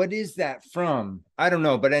yeah, what is that from? I don't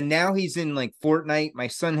know. But now he's in like Fortnite. My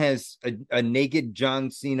son has a naked John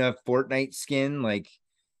Cena Fortnite skin. Like,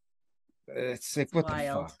 it's like, what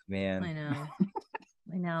wild. the fuck, man? I know.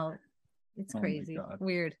 I know. It's Oh my crazy. God.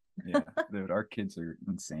 Weird. Yeah, dude, our kids are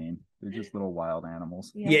insane. They're just little wild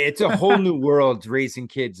animals. Yeah, it's a whole new world raising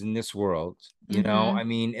kids in this world. You know, Mhm. I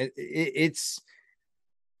mean,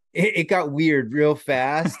 it got weird real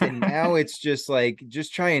fast, and now it's just like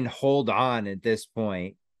just try and hold on at this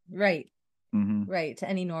point. Right. right, to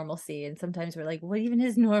any normalcy. And sometimes we're like, what even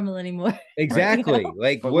is normal anymore? Exactly. You know?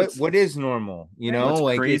 Like But what is normal? You know, What's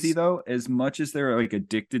like crazy though, as much as they're like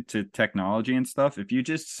addicted to technology and stuff, if you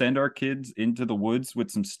just send our kids into the woods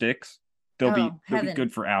with some sticks, they'll be heaven.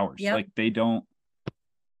 good for hours. Yep. Like they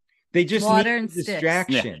just Water need and the sticks.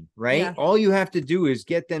 distraction, right? Yeah. All you have to do is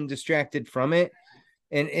get them distracted from it.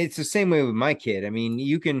 And it's the same way with my kid. I mean,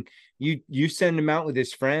 you send him out with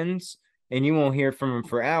his friends and you won't hear from him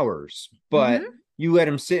for hours. But you let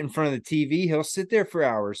him sit in front of the TV, he'll sit there for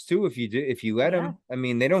hours too if you let him. I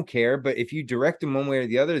mean, they don't care, but if you direct them one way or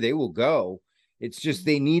the other, they will go. It's just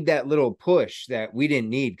they need that little push that we didn't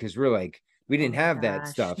need because we didn't have that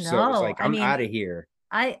stuff. No. So it's like I'm mean, out of here.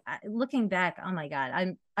 I looking back, oh my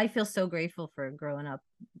God, I feel so grateful for growing up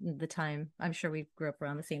the time. I'm sure we grew up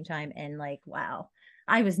around the same time, and like, wow,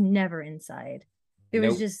 I was never inside. There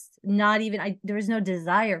was just not even there was no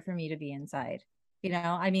desire for me to be inside. You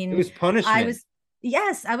know, I mean, it was punishment.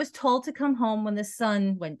 I was told to come home when the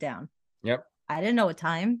sun went down. Yep. I didn't know what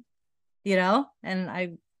time, you know, and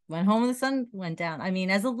I went home when the sun went down. I mean,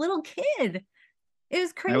 as a little kid, it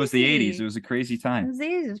was crazy. That was the 80s. It was a crazy time. It was the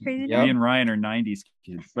 80s. It was crazy. Me and Ryan are 90s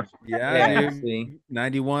kids. Yeah, dude.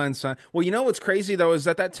 91. Son. Well, you know what's crazy though is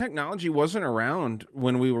that technology wasn't around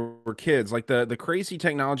when we were kids. Like the crazy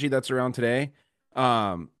technology that's around today.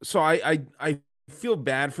 So I feel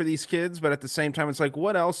bad for these kids, but at the same time, it's like,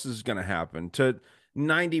 what else is going to happen to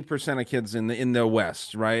 90% of kids in the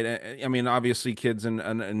West, right? I mean, obviously, kids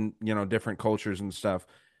in you know different cultures and stuff,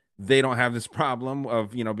 they don't have this problem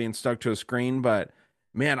of being stuck to a screen, but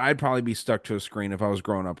man, I'd probably be stuck to a screen if I was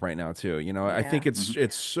growing up right now too. You know, I think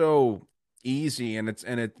it's so easy and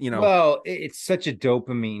it well, it's such a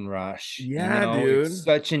dopamine rush. Yeah, dude. It's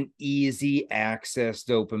such an easy access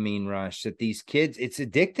dopamine rush that these kids, it's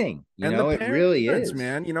addicting. You know, it really is,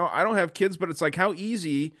 man. You know, I don't have kids, but it's like, how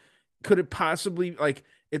easy could it possibly, like,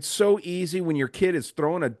 it's so easy when your kid is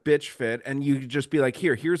throwing a bitch fit and you just be like,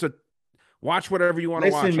 here's a watch whatever you want to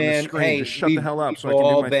watch on the screen. Hey, just shut the hell up so I we've can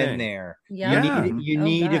do all my been thing. there. Yeah. You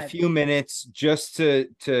need a few minutes just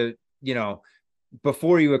to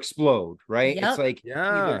before you explode, right? Yep. It's like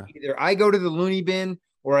either I go to the loony bin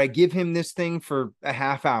or I give him this thing for a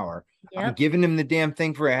half hour. Yep. I'm giving him the damn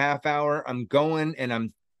thing for a half hour. I'm going and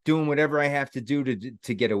I'm doing whatever I have to do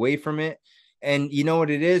to get away from it. And you know what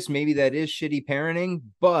it is? Maybe that is shitty parenting,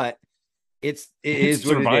 but it is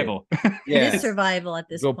survival. It is survival at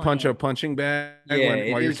this Go point. punch a punching bag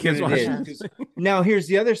while your kids watch. watching. Now, here's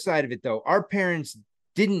the other side of it, though. Our parents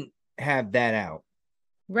didn't have that out.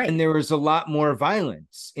 Right. And there was a lot more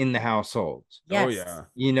violence in the household. Yes. Oh, yeah.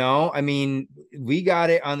 You know, I mean, we got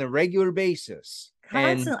it on a regular basis.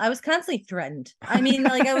 I was constantly threatened. I mean,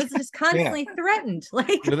 like I was just constantly threatened.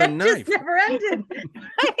 Like with a knife. Just never ended.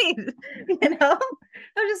 Right. You know,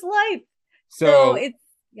 I'm just life. So it's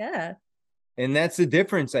and that's the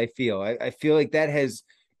difference. I feel. I feel like that has,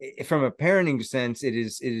 from a parenting sense, it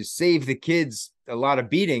is saved the kids a lot of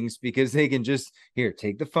beatings because they can just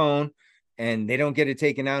take the phone, and they don't get it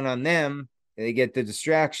taken out on them. They get the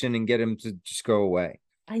distraction and get them to just go away.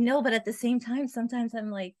 I know, but at the same time, sometimes I'm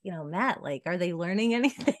like, Matt, like, are they learning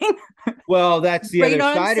anything? Well, that's the other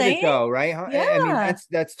side of it, though, right? Yeah. I mean,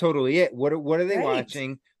 that's totally it. What are they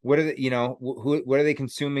watching? What are they, what are they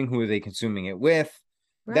consuming? Who are they consuming it with?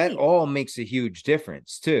 That all makes a huge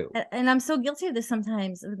difference too. And I'm so guilty of this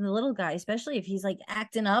sometimes with the little guy, especially if he's like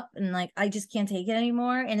acting up and like, I just can't take it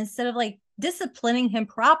anymore. And instead of like disciplining him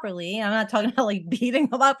properly, I'm not talking about like beating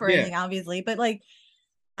him up or anything, obviously, but like,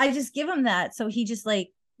 I just give him that. So he just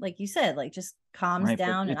like you said, like just calms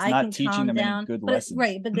down and I can calm down. Good but lessons.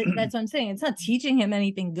 But that's what I'm saying. It's not teaching him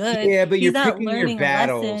anything good. Yeah, but He's you're not picking learning your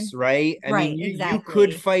battles, lesson. right? I mean, you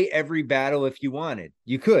could fight every battle if you wanted.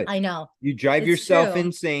 You could. I know. You drive yourself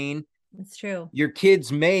insane. It's true. Your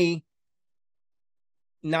kids may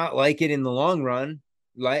not like it in the long run,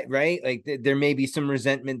 right? Like there may be some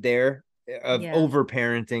resentment there of over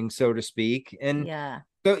parenting, so to speak. And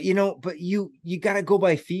so, but you got to go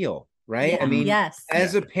by feel. Right. Yeah. I mean, yes.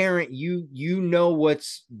 As a parent, you know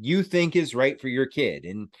what's you think is right for your kid,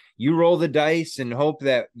 and you roll the dice and hope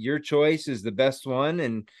that your choice is the best one,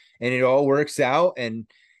 and it all works out. And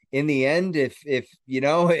in the end, if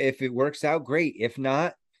it works out, great. If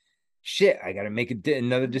not, shit, I got to make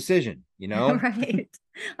another decision. Right.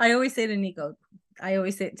 I always say to Nico,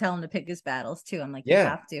 tell him to pick his battles too. I'm like, you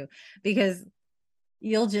have to, because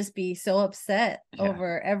you'll just be so upset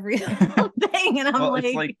over every little thing, and I'm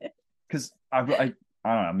like because I don't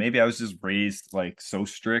know, maybe I was just raised like so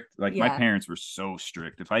strict. Like my parents were so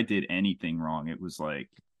strict. If I did anything wrong, it was like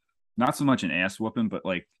not so much an ass whooping, but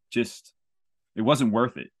like just it wasn't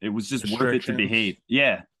worth it. It was just worth it to behave.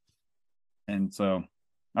 Yeah. And so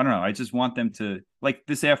I don't know. I just want them to, like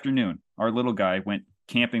this afternoon, our little guy went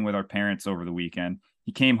camping with our parents over the weekend.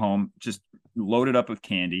 He came home, just loaded up with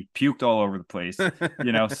candy, puked all over the place,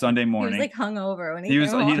 Sunday morning. He was like hungover when he came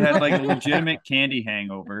home. He had like a legitimate candy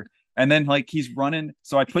hangover. And then like he's running.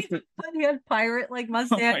 So I put he had pirate like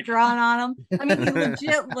mustache drawn on him. I mean, he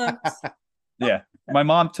legit looks. Yeah. My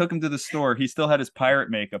mom took him to the store. He still had his pirate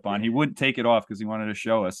makeup on. He wouldn't take it off because he wanted to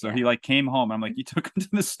show us. So he like came home. I'm like, you took him to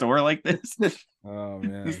the store like this? Oh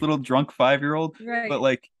man. This little drunk 5-year-old. Right. But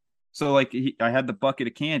like, so like I had the bucket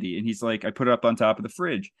of candy and he's like, I put it up on top of the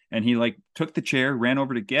fridge and he like took the chair, ran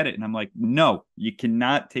over to get it. And I'm like, no, you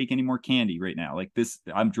cannot take any more candy right now. Like this,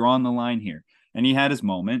 I'm drawing the line here. And he had his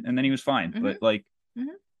moment and then he was fine. But like,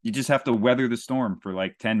 you just have to weather the storm for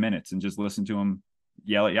like 10 minutes and just listen to him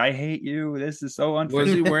yell at you. I hate you. This is so unfair.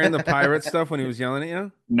 Was he wearing the pirate stuff when he was yelling at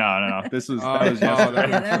you? No. This was that was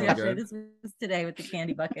yesterday. This was today with the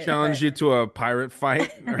candy bucket. Challenge you to a pirate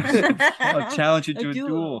fight. I'll challenge you to a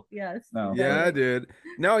duel. Yes. No. Yeah, dude.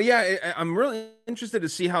 No, yeah. I'm really interested to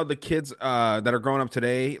see how the kids that are growing up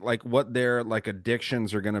today, like what their like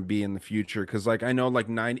addictions are gonna be in the future. Cause like I know like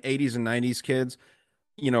 80s and 90s kids,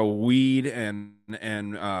 weed and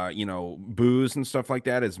booze and stuff like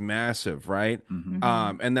that is massive, right?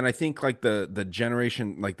 And then I think like the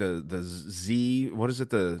generation, like the Z, what is it,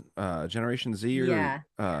 the Generation Z, or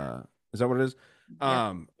is that what it is?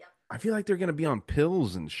 I feel like they're gonna be on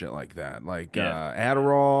pills and shit like that, like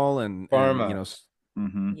Adderall and pharma.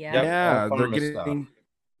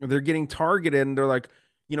 They're getting targeted, and they're like,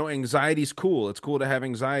 anxiety's cool. It's cool to have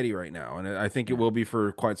anxiety right now. And I think it will be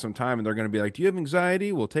for quite some time. And they're going to be like, do you have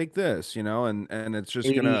anxiety? We'll take this, and it's just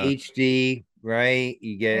going to ADHD, right?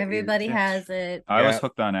 You get everybody has it. I was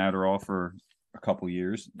hooked on Adderall for a couple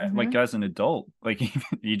years, like as an adult. Like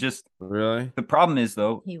you just really. The problem is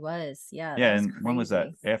though, he was, yeah. And when was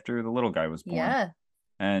that? After the little guy was born. Yeah.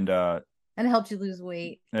 And it helped you lose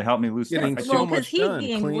weight. It helped me lose weight. Well, because he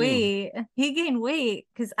gained weight. He gained weight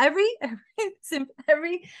because every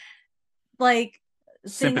like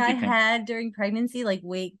thing I had during pregnancy, like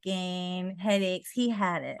weight gain, headaches, he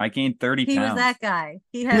had it. I gained 30 pounds. He was that guy.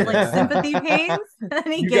 He had like sympathy pains.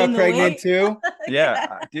 And he you got pregnant too?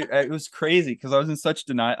 Yeah, dude, it was crazy because I was in such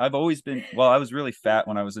denial. I've always been, I was really fat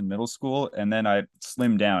when I was in middle school, and then I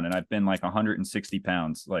slimmed down, and I've been like 160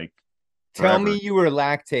 pounds. Like, tell me you were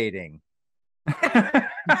lactating. Oh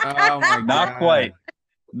my God.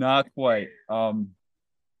 Not quite. Oh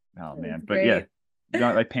man, but yeah,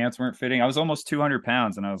 my pants weren't fitting. I was almost 200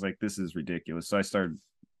 pounds, and I was like, this is ridiculous. So I started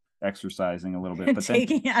exercising a little bit, but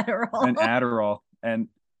taking Adderall, and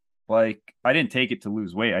like I didn't take it to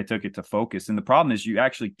lose weight. I took it to focus. And the problem is, you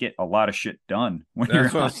actually get a lot of shit done when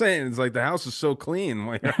That's what I'm saying. It's like the house is so clean.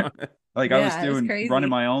 Like I was running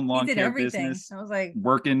my own lawn care business. I was like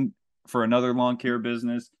working for another lawn care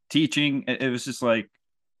business, teaching. It was just like,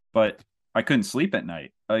 but I couldn't sleep at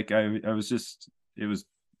night. Like I was just, it was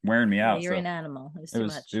wearing me out. You're an animal. It was too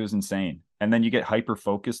much. It was insane. And then you get hyper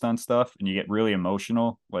focused on stuff and you get really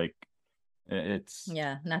emotional. Like it's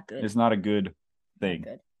not good. It's not a good thing.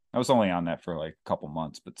 Good. I was only on that for like a couple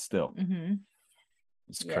months, but still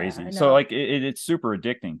it's crazy. So like it's super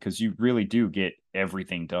addicting because you really do get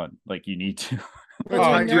everything done. Like you need to.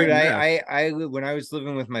 Oh, dude, I when I was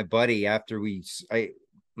living with my buddy after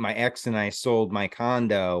my ex and I sold my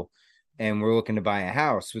condo and we're looking to buy a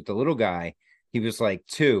house with the little guy, he was like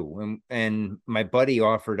 2, and my buddy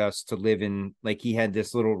offered us to live in, like, he had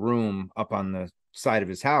this little room up on the side of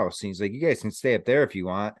his house, and he's like, you guys can stay up there if you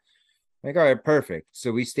want. I'm like, all right, perfect.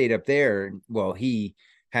 So we stayed up there. Well, he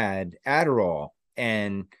had Adderall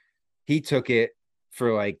and he took it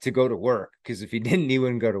for like to go to work, because if he didn't, he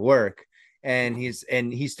wouldn't go to work. And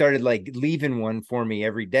he started like leaving one for me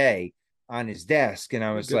every day on his desk. And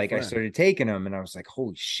I was like, I started taking them, and I was like,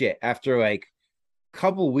 holy shit. After like a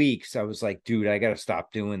couple weeks, I was like, dude, I got to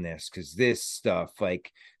stop doing this. Cause this stuff,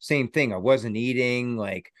 like same thing. I wasn't eating,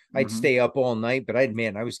 like I'd stay up all night, but I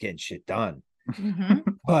was getting shit done.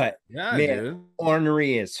 But man,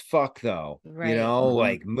 ornery as fuck though,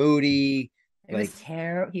 like moody. It was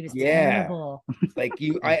terrible. He was terrible. Like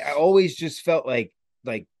I always just felt like,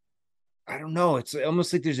 I don't know. It's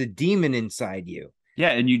almost like there's a demon inside you.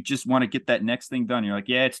 Yeah, and you just want to get that next thing done. You're like,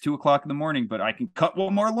 yeah, it's 2:00 in the morning, but I can cut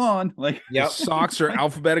one more lawn. Like, socks are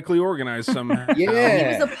alphabetically organized somehow.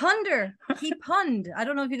 Yeah, he was a punner. He punned. I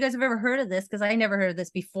don't know if you guys have ever heard of this, because I never heard of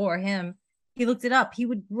this before him. He looked it up. He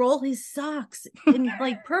would roll his socks in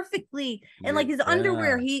like perfectly, and like his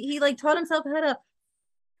underwear. He like taught himself how to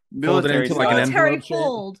fold it into like an envelope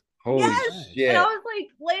fold. Holy shit. And I was like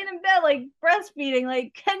laying in bed, like breastfeeding,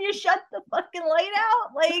 like, can you shut the fucking light out?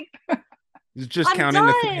 Like, He's just I'm counting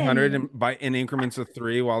to done. 300 in increments of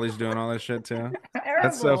 3 while he's doing all this shit too.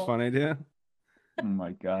 That's so Terrible. funny, dude. Oh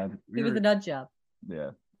my god. It was a nut job.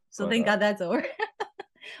 Yeah. So But, thank God that's over.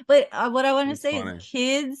 But what I want to It's say funny.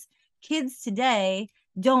 is kids today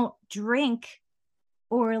don't drink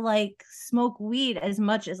or like smoke weed as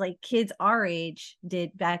much as like kids our age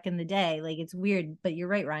did back in the day. Like it's weird, but you're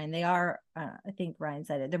right, Ryan. They are, I think Ryan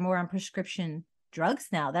said it, they're more on prescription drugs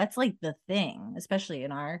now. That's like the thing, especially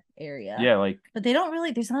in our area. Yeah, like But they don't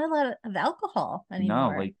really, there's not a lot of alcohol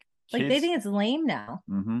anymore. no, like Like they kids- think it's lame now.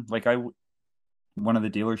 Like one of the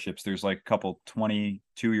dealerships, there's like a couple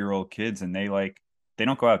 22-year-old kids, and they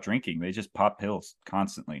don't go out drinking. They just pop pills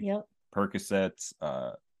constantly. Yep. Percocets.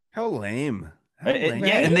 How lame. Yeah,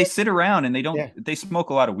 and they sit around and they don't. They smoke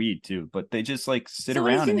a lot of weed too, but they just like sit So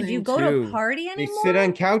what around. do And you go to a party They anymore? sit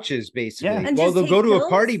on couches basically. Yeah. And Well, just they'll take go to a pills?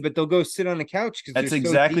 party, but they'll go sit on a couch because that's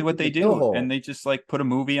exactly what they do. And they just like put a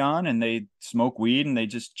movie on and they smoke weed and they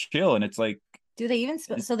just chill. And it's like Do they even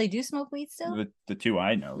so they do smoke weed still? the two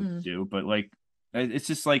I know Mm. do, but like it's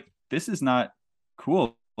just like this is not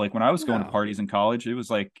cool. Like when I was going to parties in college, it was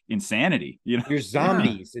like insanity. You know, You're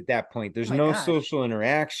zombies at that point. There's Oh my no gosh. social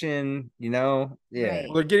interaction. You know, yeah.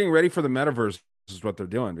 Well, they're getting ready for the metaverse is what they're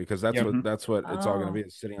doing, because that's Yeah. what it's all going to Oh. be,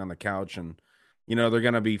 is sitting on the couch, and they're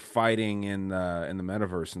going to be fighting in the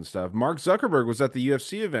metaverse and stuff. Mark Zuckerberg was at the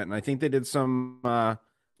UFC event, and I think they did some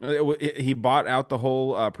he bought out the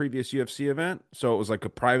whole previous UFC event, so it was like a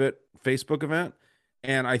private Facebook event,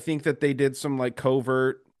 and I think that they did some like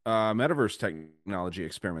covert metaverse technology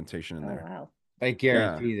experimentation in Oh there. wow. I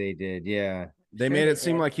guarantee they did. Yeah. They Sure made they it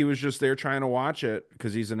seem did. like he was just there trying to watch it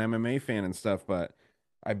because he's an MMA fan and stuff, but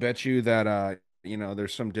I bet you that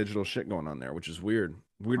there's some digital shit going on there, which is weird.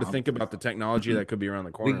 Weird to think about the technology that could be around the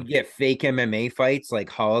We corner. could get fake MMA fights, like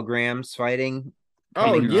holograms fighting. Oh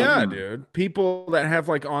coming yeah, up. dude. People that have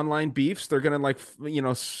like online beefs, they're gonna like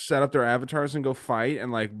set up their avatars and go fight,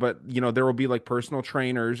 and like, but there will be like personal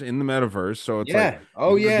trainers in the metaverse, so it's Yeah. like,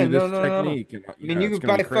 Oh you yeah. do this No, no, no. technique, and, I mean, yeah, you it's can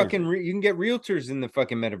gonna be buy crazy. fucking. You can get realtors in the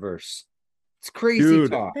fucking metaverse. It's crazy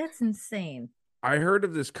Dude. talk. That's insane. I heard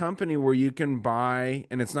of this company where you can buy,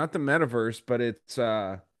 and it's not the metaverse, but it's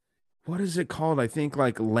what is it called? I think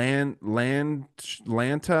like Lanta,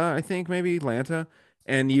 I think maybe Lanta,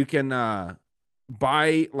 and you can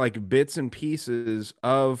buy like bits and pieces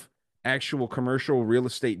of actual commercial real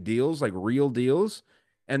estate deals, like real deals,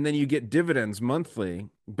 and then you get dividends monthly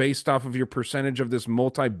based off of your percentage of this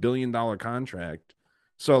multi-billion-dollar contract.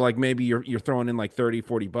 So like maybe you're throwing in like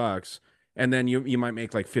 30-40 bucks, and then you might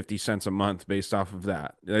make like 50 cents a month based off of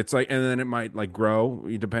that. It's like, and then it might like grow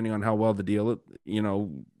depending on how well the deal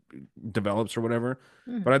develops or whatever.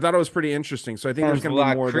 Hmm. But I thought it was pretty interesting. So I think there's Sounds a going to be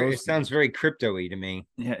lot. more of It those. sounds very crypto-y to me.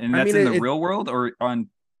 yeah, and I that's mean, in the it- real world or on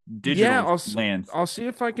digital land. I'll see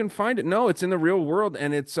if I can find it. No, it's in the real world,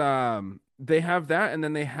 and it's they have that, and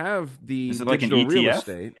then they have the Is it like an digital real ETF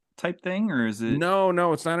estate type thing, or is it?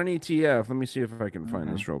 No, it's not an ETF. Let me see if I can find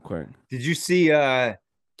Okay. this real quick. Did you see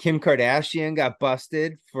Kim Kardashian got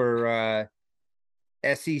busted for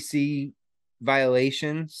SEC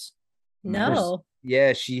violations? No.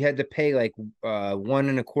 Yeah, she had to pay like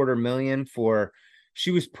 $1.25 million for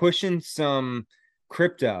she was pushing some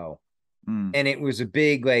crypto, Mm. and it was a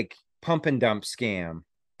big like pump and dump scam.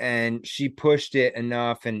 And she pushed it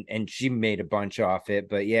enough, and she made a bunch off it.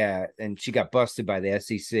 But yeah, and she got busted by the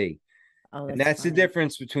SEC. Oh, And that's the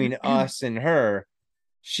difference between us and her.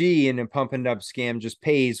 She in a pump and dump scam just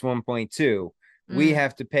pays 1.2. We Mm.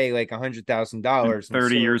 have to pay like $100,000.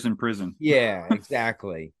 30 years in prison. Yeah,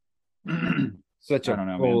 exactly. Such a I don't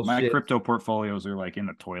know, man. bullshit. My crypto portfolios are like in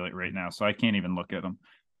the toilet right now, so I can't even look at them.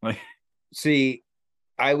 Like, See,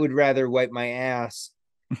 I would rather wipe my ass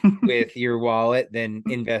with your wallet than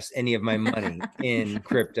invest any of my money in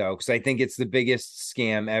crypto, because I think it's the biggest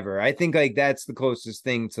scam ever. I think like that's the closest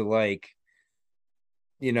thing to like,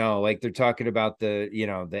 like they're talking about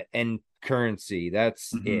the end currency.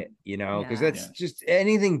 That's Mhm. it, because Yeah. that's just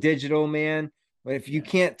anything digital, man. But if you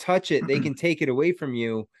can't touch it, they can take it away from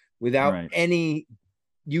you without Right.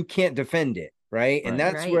 you can't defend it, right? And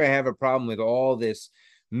Right. that's Right. where I have a problem with all this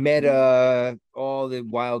meta, all the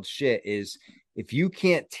wild shit is if you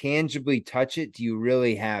can't tangibly touch it, do you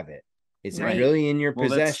really have it? Is Right. it really in your well,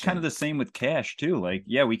 possession? that's kind of the same with cash too. Like,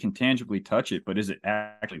 yeah, we can tangibly touch it, but is it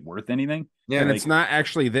actually worth anything? Yeah. And Like, it's not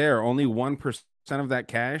actually there. Only 1% of that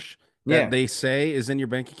cash that Yeah. they say is in your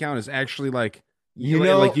bank account is actually like You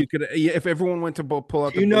like you could, if everyone went to pull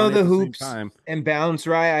out Do you know money the at same hoops time. and bounds,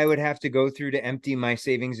 Rye, I would have to go through to empty my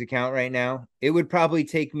savings account right now? It would probably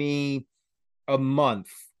take me a month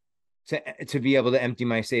to be able to empty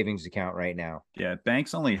my savings account right now. yeah,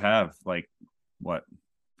 banks only have like what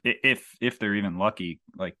If they're even lucky,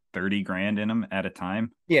 like 30 grand in them at a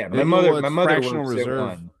time. Yeah, my Well, mother it's my mother fractional works reserve.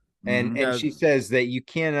 at one. And Yeah. she says that you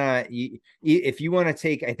cannot if you want to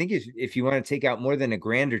take, I think if you want to take out more than a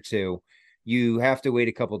grand or two, you have to wait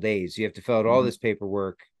a couple days. You have to fill out all this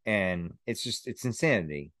paperwork, and it's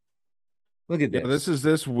insanity. Look at Yeah, this.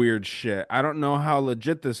 this weird shit. I don't know how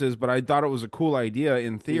legit this is, but I thought it was a cool idea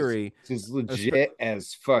in theory. This is legit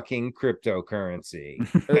as fucking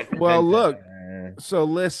cryptocurrency. Well, look. So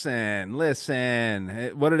listen.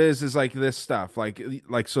 What it is like this stuff.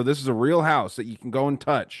 Like so this is a real house that you can go and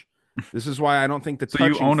touch. This is why I don't think the So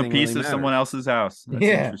you touching own a thing piece really of someone matters. else's house. That's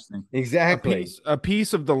Yeah, interesting. exactly. A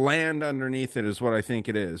piece of the land underneath it is what I think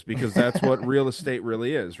it is, because that's what real estate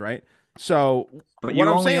really is, right? So, But what you I'm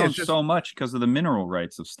only saying own is just, so much because of the mineral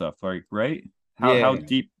rights of stuff, like, right? How Yeah.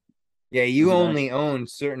 deep? Yeah, you is it only own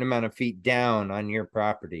certain amount of feet down on your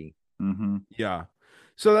property. Mm-hmm. yeah.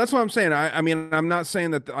 So that's what I'm saying. I mean, I'm not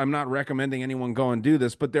saying that I'm not recommending anyone go and do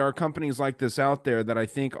this, but there are companies like this out there that I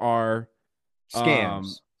think are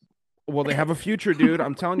Scams. Well, they have a future, dude.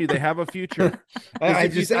 I'm telling you, they have a future. I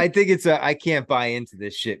think I can't buy into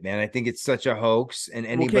this shit, man. I think it's such a hoax. And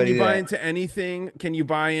Well, anybody can you buy that, into anything? Can you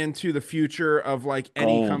buy into the future of like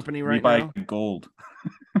any Gold. company We right buy now? gold.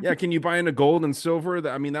 Yeah, can you buy into gold and silver?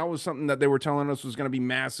 I mean, that was something that they were telling us was going to be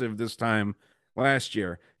massive this time last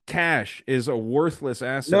year. Cash is a worthless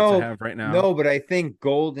asset to have right now. No, but I think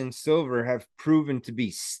gold and silver have proven to be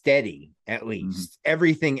steady, at least.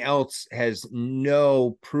 Everything else has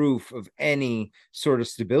no proof of any sort of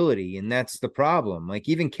stability, and that's the problem. Like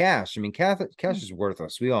even cash. I mean, cash is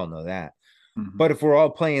worthless. We all know that. But if we're all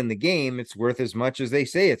playing the game, it's worth as much as they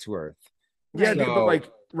say it's worth. Yeah, dude, but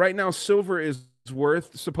like right now, silver is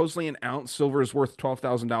worth supposedly an ounce. Silver is worth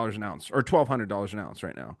 $12,000 an ounce or $1,200 an ounce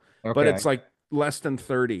right now. But Okay. it's like less than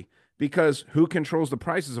 30, because who controls the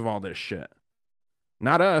prices of all this shit?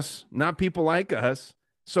 Not us, not people like us.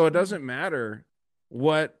 So it doesn't matter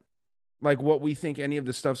what we think any of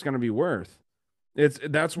this stuff's going to be worth.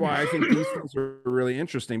 That's why I think these things are really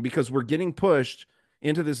interesting, because we're getting pushed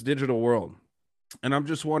into this digital world. And I'm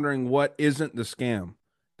just wondering what isn't the scam.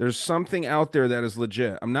 There's something out there that is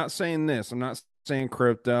legit. I'm not saying this. I'm not saying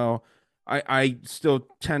crypto. I still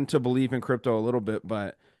tend to believe in crypto a little bit,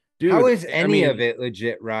 but dude, how is any of it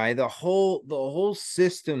legit, Rye? The whole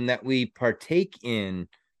system that we partake in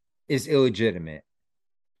is illegitimate.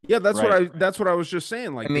 Yeah, that's what I was just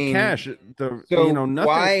saying. Like, I mean, the cash, nothing.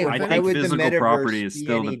 I think physical property is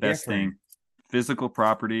still the best thing. Physical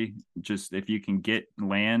property, just if you can get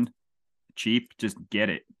land cheap, just get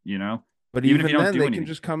it, But even if you then, they can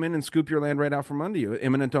just come in and scoop your land right out from under you,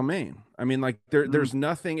 eminent domain. I mean, like there's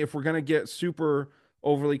nothing. If we're gonna get super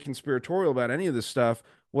overly conspiratorial about any of this stuff,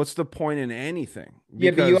 what's the point in anything?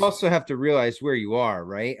 Yeah, but you also have to realize where you are,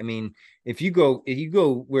 right? I mean, if you go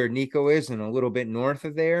where Nico is and a little bit north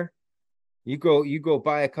of there, you go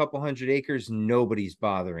buy a couple hundred acres, nobody's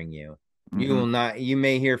bothering you. You will not. You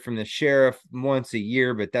may hear from the sheriff once a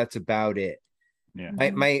year, but that's about it. Yeah.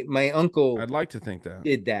 My uncle, I'd like to think that,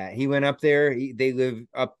 did that. He went up there. They live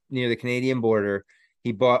up near the Canadian border.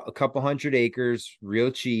 He bought a couple hundred acres real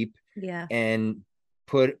cheap. Yeah. And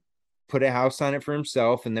put a house on it for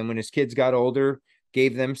himself. And then when his kids got older,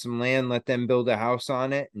 gave them some land, let them build a house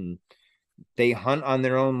on it. And they hunt on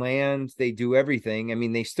their own land. They do everything. I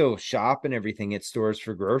mean, they still shop and everything at stores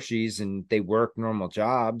for groceries, and they work normal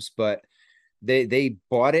jobs, but they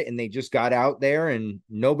bought it and they just got out there and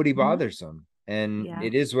nobody bothers them. And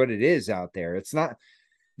it is what it is out there. It's not,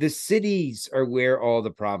 the cities are where all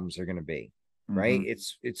the problems are going to be, right?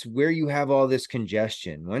 It's where you have all this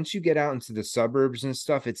congestion. Once you get out into the suburbs and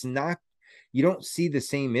stuff, it's not, you don't see the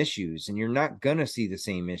same issues, and you're not going to see the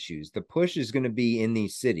same issues. The push is going to be in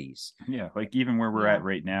these cities. Yeah. Like even where we're at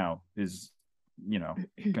right now is, going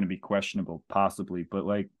to be questionable possibly, but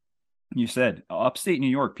like you said, upstate New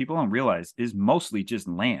York, people don't realize is mostly just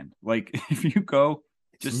land. Like if you go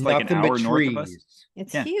just like an hour north of us,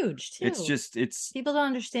 it's huge too. It's people don't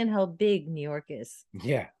understand how big New York is.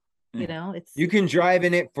 Yeah. It's, you can drive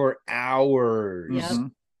in it for hours.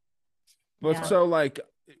 Yep. But so like,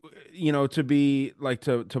 to be like,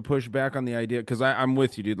 to push back on the idea, because I'm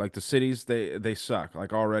with you, dude. Like the cities, they suck.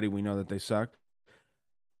 Like already we know that they suck.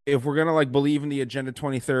 If we're gonna like believe in the Agenda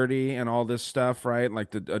 2030 and all this stuff, right? Like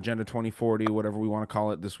the Agenda 2040, whatever we want to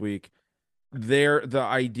call it this week, the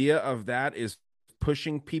idea of that is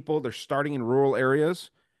pushing people. They're starting in rural areas,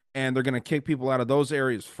 and they're gonna kick people out of those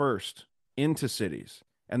areas first into cities,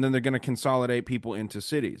 and then they're gonna consolidate people into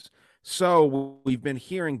cities. So we've been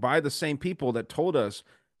hearing by the same people that told us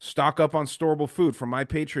Stock up on storable food from My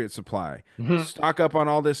Patriot Supply. Mhm. Stock up on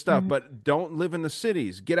all this stuff, Mhm. but don't live in the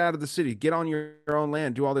cities. Get out of the city. Get on your own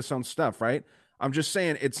land. Do all this own stuff, right? I'm just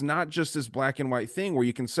saying it's not just this black and white thing where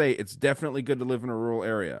you can say it's definitely good to live in a rural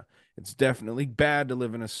area. It's definitely bad to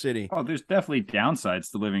live in a city. Oh, there's definitely downsides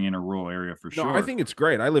to living in a rural area for No, sure. I think it's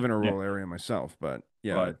great. I live in a rural area myself, but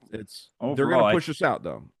yeah, But it's overall, they're going to push us out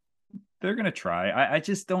though. They're going to try. I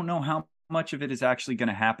just don't know how much of it is actually going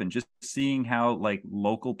to happen. Just seeing how like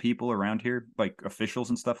local people around here, like officials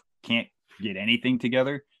and stuff, can't get anything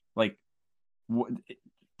together. Like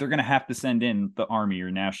they're going to have to send in the army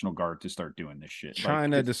or National Guard to start doing this shit.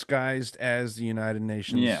 China like, disguised as the United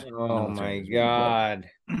Nations. Yeah. Oh my God.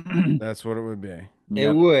 That's what it would be.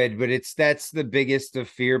 It would, but that's the biggest of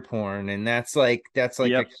fear porn, and that's like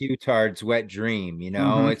a Q-tard's wet dream, you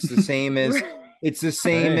know. It's the same as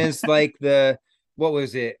as like what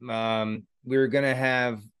was it? We were gonna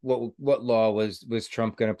have what law was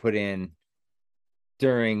Trump gonna put in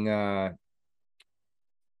during all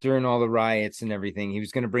the riots and everything? He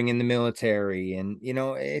was gonna bring in the military, and you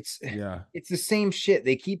know, it's the same shit.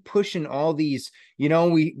 They keep pushing all these, you know,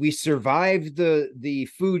 we survived the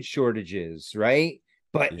food shortages, right?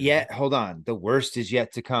 But yet, hold on, the worst is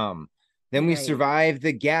yet to come. Then we survived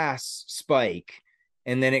the gas spike,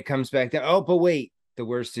 and then it comes back to, oh, but wait, the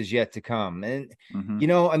worst is yet to come. And you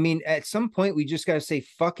know, I mean, at some point we just got to say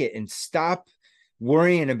fuck it and stop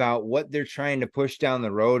worrying about what they're trying to push down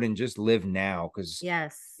the road and just live now, because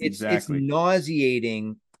it's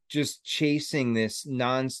nauseating just chasing this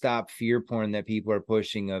nonstop fear porn that people are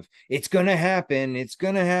pushing of it's gonna happen,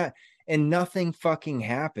 and nothing fucking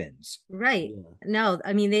happens. Right. No,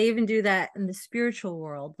 I mean, they even do that in the spiritual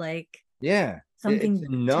world. Like,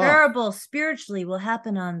 something terrible spiritually will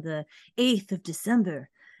happen on the 8th of December.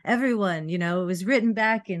 Everyone, you know, it was written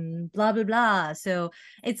back in blah, blah, blah. So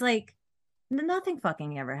it's like nothing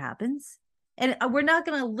fucking ever happens. And we're not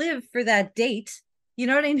going to live for that date. You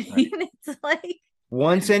know what I mean? Right. It's like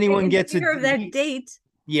once anyone gets that date.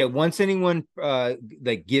 Yeah, once anyone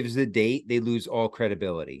like gives the date, they lose all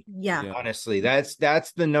credibility. Yeah. Honestly, that's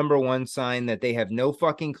the number one sign that they have no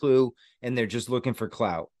fucking clue and they're just looking for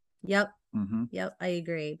clout. Yep. Yep, I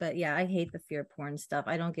agree. But yeah, I hate the fear porn stuff.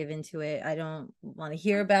 I don't give into it. I don't want to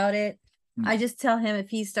hear about it. I just tell him if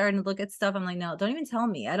he's starting to look at stuff, I'm like, no, don't even tell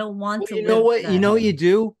me. I don't want to. You know what you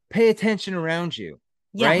do? Pay attention around you.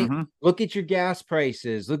 Yeah. Right? Look at your gas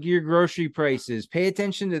prices, look at your grocery prices, pay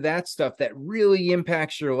attention to that stuff that really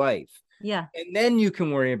impacts your life. Yeah. And then you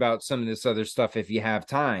can worry about some of this other stuff if you have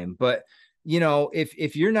time. But you know,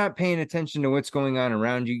 if you're not paying attention to what's going on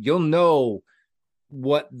around you, you'll know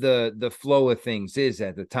what the flow of things is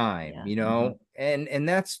at the time, you know. And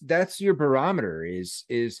that's your barometer is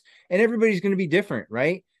and everybody's going to be different,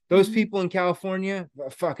 right? Those people in California,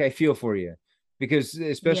 fuck, I feel for you. Because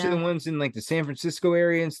especially the ones in like the San Francisco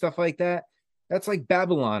area and stuff like that, that's like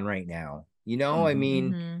Babylon right now. You know, I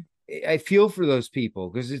mean, I feel for those people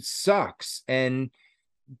because it sucks.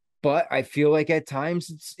 But I feel like at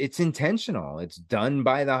times it's intentional. It's done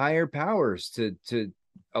by the higher powers to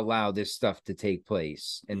allow this stuff to take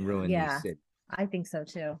place and ruin these cities. I think so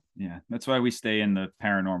too. Yeah, that's why we stay in the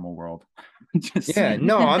paranormal world.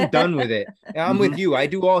 No, I'm done with it. I'm with you. I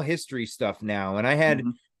do all history stuff now, and I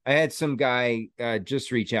had some guy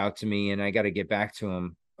just reach out to me, and I got to get back to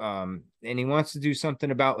him. And he wants to do something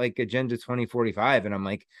about like Agenda 2045, and I'm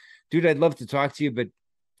like, dude, I'd love to talk to you, but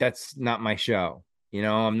that's not my show. You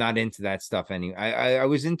know, I'm not into that stuff anyway. I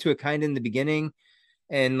was into it kind of in the beginning,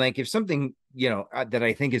 and like if something, you know, that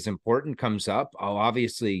I think is important comes up, I'll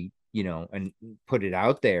obviously, you know, and put it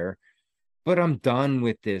out there. But I'm done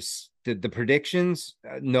with this. The predictions,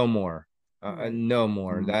 no more. No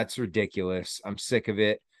more. That's ridiculous. I'm sick of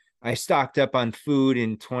it. I stocked up on food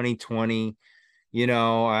in 2020. You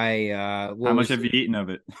know, how much have you eaten of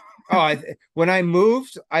it? When I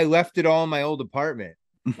moved, I left it all in my old apartment.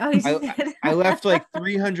 I left like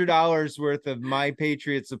 $300 worth of My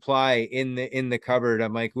Patriot Supply in the cupboard.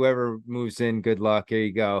 I'm like, whoever moves in, good luck. Here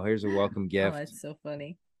you go. Here's a welcome gift. Oh, that's so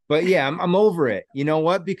funny. But yeah, I'm over it. You know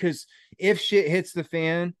what? Because if shit hits the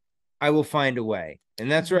fan, I will find a way.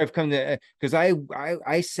 And that's where I've come to, because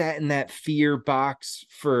I sat in that fear box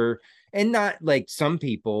and not like some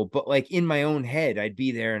people, but like in my own head, I'd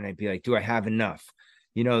be there and I'd be like, do I have enough?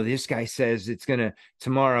 You know, this guy says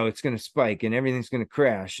tomorrow it's going to spike and everything's going to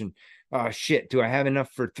crash. And oh shit, do I have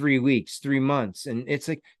enough for 3 weeks, 3 months? And it's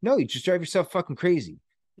like, no, you just drive yourself fucking crazy.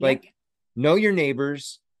 Yeah. Like, know your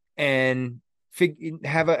neighbors and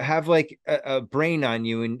have like a brain on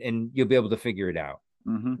you and you'll be able to figure it out.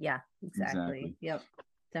 Yeah, exactly. Yep,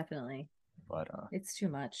 definitely. But it's too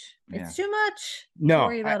much. It's too much. No,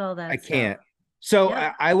 worry about all that. I can't. So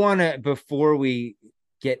Yeah. I want to, before we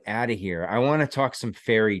get out of here, I want to talk some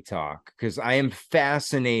fairy talk because I am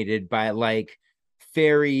fascinated by like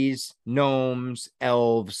fairies, gnomes,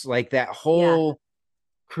 elves, like that whole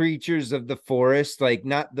creatures of the forest, like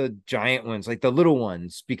not the giant ones, like the little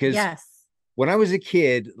ones. Because Yes. when I was a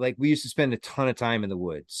kid, like we used to spend a ton of time in the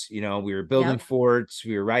woods. You know, we were building Yep. forts,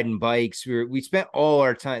 we were riding bikes, we spent all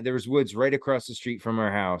our time. There was woods right across the street from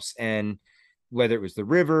our house, and whether it was the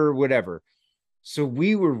river, whatever. So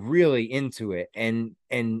we were really into it, and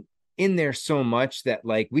in there so much that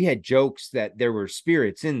like we had jokes that there were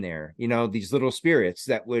spirits in there, you know, these little spirits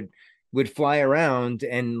that would fly around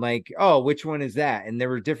and like, oh, which one is that? And there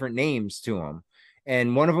were different names to them.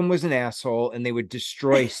 And one of them was an asshole and they would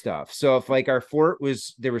destroy stuff. So if like our fort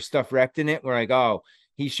was, there was stuff wrecked in it, we're like, oh,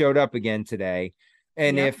 he showed up again today.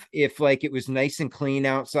 And Yep. if like it was nice and clean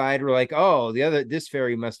outside, we're like, oh, this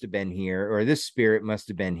fairy must have been here, or this spirit must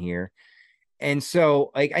have been here. And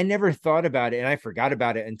so like I never thought about it, and I forgot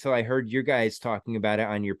about it until I heard your guys talking about it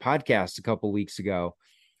on your podcast a couple weeks ago.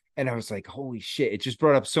 And I was like, holy shit, it just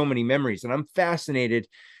brought up so many memories. And I'm fascinated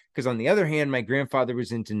because on the other hand, my grandfather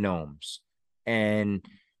was into gnomes, and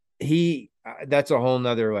he that's a whole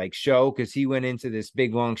nother like show, because he went into this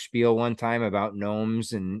big long spiel one time about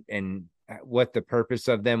gnomes and what the purpose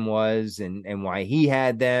of them was, and why he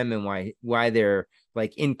had them, and why they're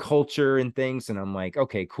like in culture and things. And I'm like,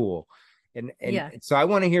 okay, cool. And Yeah. so I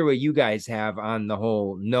want to hear what you guys have on the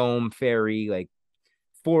whole gnome fairy, like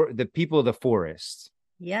for the people of the forest.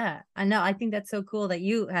 Yeah. I know. I think that's so cool that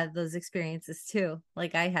you had those experiences too,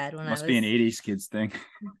 like I had when Must I be an was 80s kids thing.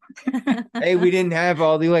 Hey, we didn't have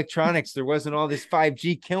all the electronics. There wasn't all this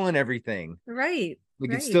 5G killing everything. right. We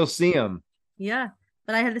could Right. still see them. Yeah.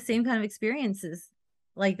 But I had the same kind of experiences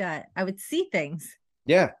like that. I would see things.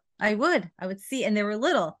 Yeah. I would see, and they were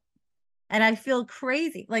little. And I feel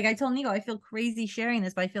crazy. Like I told Nico, I feel crazy sharing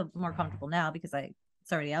this, but I feel more comfortable now because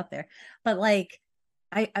it's already out there. But like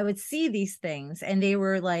I would see these things, and they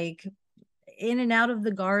were like in and out of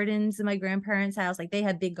the gardens in my grandparents' house. Like they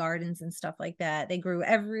had big gardens and stuff like that. They grew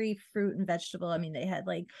every fruit and vegetable. I mean, they had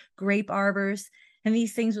like grape arbors, and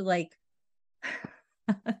these things would like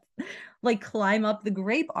like climb up the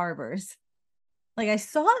grape arbors. Like I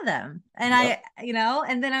saw them, and Yep.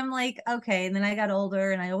 and then I'm like, okay. And then I got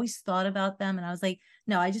older, and I always thought about them, and I was like,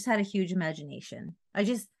 no, I just had a huge imagination.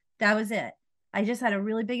 That was it. I just had a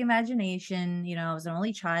really big imagination. I was an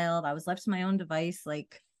only child. I was left to my own device.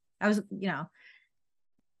 Like I was,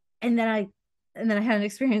 and then I had an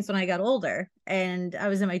experience when I got older, and I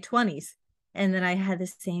was in my 20s, and then I had the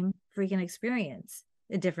same freaking experience,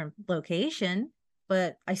 a different location,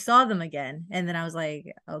 but I saw them again, and then I was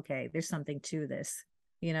like, okay, there's something to this,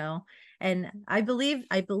 and I believe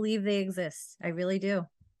they exist. I really do.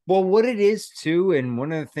 Well, what it is too, and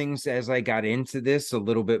one of the things as I got into this a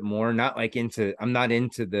little bit more, not like I'm not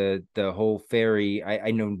into the whole fairy.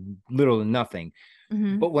 I know little to nothing.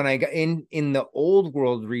 Mhm. But when I got in the old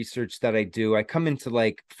world research that I do, I come into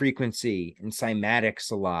like frequency and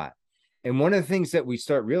cymatics a lot. And one of the things that we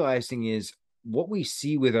start realizing is what we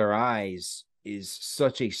see with our eyes is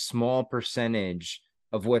such a small percentage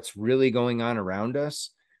of what's really going on around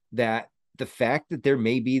us, that the fact that there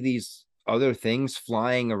may be these other things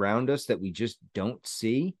flying around us that we just don't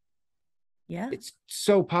see, Yeah. it's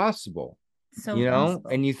so possible. So Possible. possible.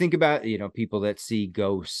 And you think about people that see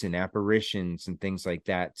ghosts and apparitions and things like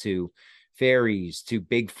that, to fairies, to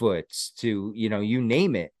Bigfoots, to you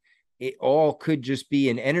name it. It all could just be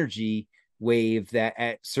an energy wave that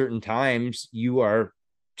at certain times you are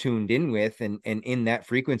tuned in with, and in that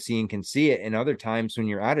frequency, and can see it. And other times when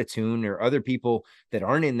you're out of tune, or other people that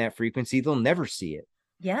aren't in that frequency, they'll never see it.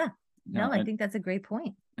 Yeah. No, No, I think that's a great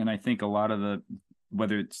point. And I think a lot of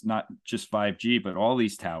whether it's not just 5G, but all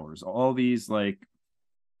these towers, all these like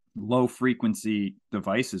low frequency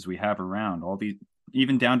devices we have around, all these,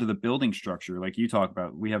 even down to the building structure, like you talk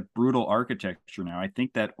about, we have brutal architecture now. I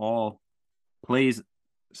think that all plays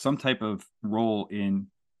some type of role in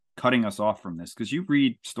cutting us off from this. Because you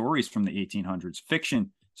read stories from the 1800s,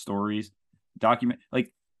 fiction stories, document,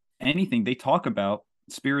 like anything, they talk about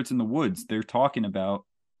spirits in the woods. They're talking about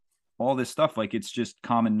all this stuff like it's just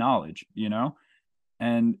common knowledge,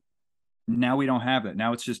 and now we don't have it.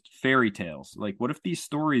 Now it's just fairy tales. Like, what if these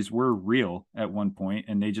stories were real at one point,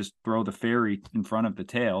 and they just throw the fairy in front of the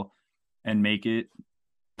tale and make it,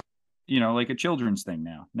 like a children's thing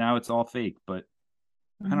now it's all fake. But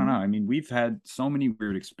I don't know. I mean, we've had so many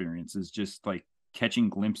weird experiences, just like catching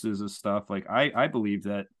glimpses of stuff. Like I believe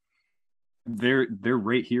that they're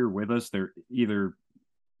right here with us. They're either,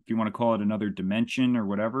 if you want to call it another dimension or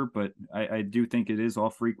whatever, but I do think it is all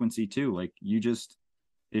frequency too. Like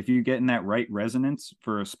if you get in that right resonance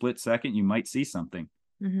for a split second, you might see something.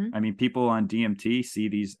 Mhm. I mean, people on DMT see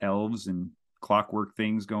these elves and clockwork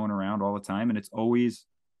things going around all the time. And it's always,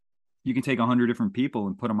 you can take 100 different people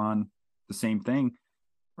and put them on the same thing,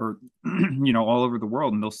 or, all over the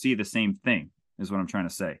world, and they'll see the same thing, is what I'm trying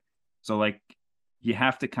to say. So like, you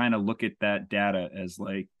have to kind of look at that data as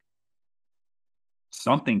like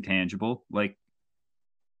something tangible, like,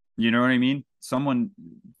 you know what I mean?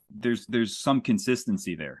 There's some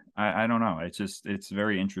consistency there. I don't know. It's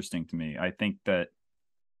very interesting to me. I think that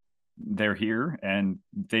they're here and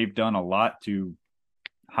they've done a lot to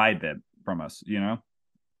hide them from us,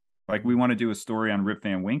 like we want to do a story on Rip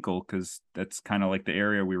Van Winkle because that's kind of like the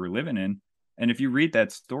area we were living in. And if you read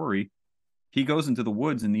that story, he goes into the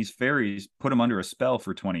woods and these fairies put him under a spell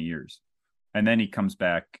for 20 years. And then he comes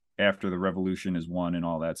back after the revolution is won and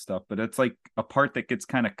all that stuff. But it's like a part that gets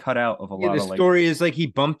kind of cut out of a lot of the story is like he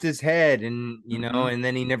bumped his head and, and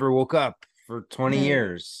then he never woke up for 20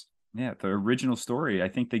 years. Yeah, the original story, I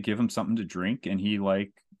think they give him something to drink and he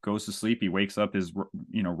like goes to sleep. He wakes up, his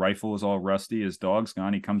rifle is all rusty, his dog's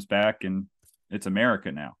gone. He comes back and it's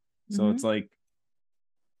America now. So it's like,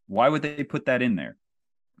 why would they put that in there?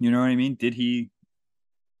 You know what I mean? Did he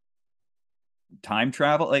time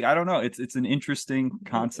travel? Like, I don't know. It's an interesting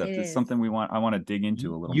concept. It's something I want to dig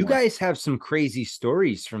into a little more. You guys have some crazy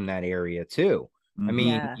stories from that area too. I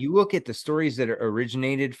mean, you look at the stories that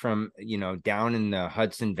originated from, down in the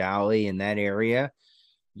Hudson Valley in that area.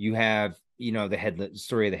 You have, the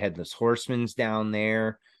story of the Headless Horseman's down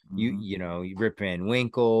there. You Rip Van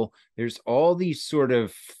Winkle. There's all these sort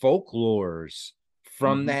of folklores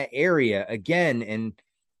from that area again. And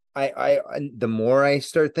I the more I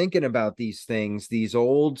start thinking about these things, these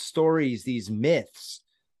old stories, these myths,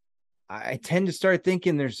 I tend to start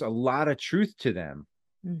thinking there's a lot of truth to them.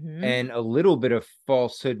 And a little bit of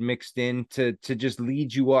falsehood mixed in to just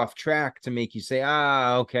lead you off track to make you say,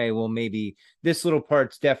 okay, well, maybe this little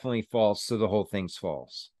part's definitely false, so the whole thing's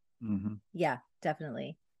false. Yeah,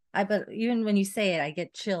 definitely. But even when you say it, I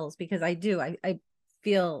get chills because I do. I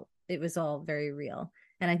feel it was all very real.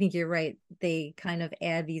 And I think you're right. They kind of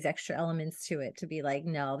add these extra elements to it to be like,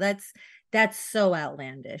 no, that's so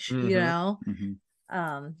outlandish,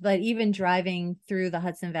 But even driving through the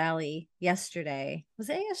Hudson Valley yesterday, was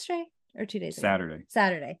it yesterday or 2 days ago?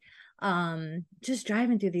 Saturday. Just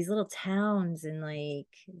driving through these little towns and like,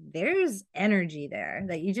 there's energy there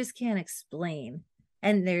that you just can't explain.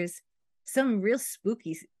 And there's some real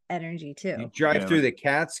spooky energy too. You drive through the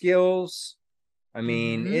Catskills. I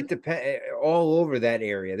mean, it depends all over that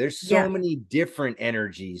area. There's so many different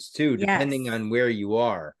energies too, depending on where you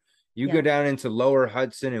are. You go down into Lower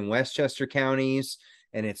Hudson and Westchester counties,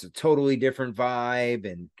 and it's a totally different vibe.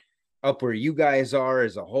 And up where you guys are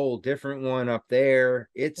is a whole different one up there.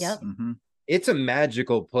 It's a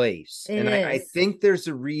magical place. I think there's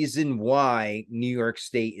a reason why New York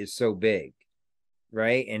State is so big,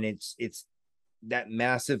 right? And it's that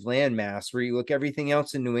massive landmass where you look, everything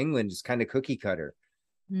else in New England is kind of cookie cutter.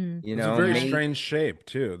 It's a very strange shape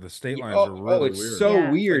too. The state lines are really weird. So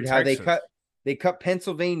weird how they cut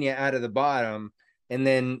Pennsylvania out of the bottom, and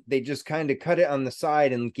then they just kind of cut it on the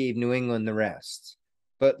side and gave New England the rest.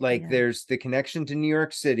 But there's the connection to New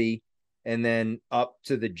York City, and then up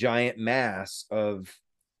to the giant mass of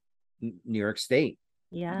New York State.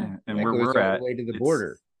 Yeah. And where we're at, all the way to the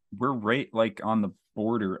border. We're right like on the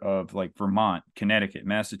border of like Vermont, Connecticut,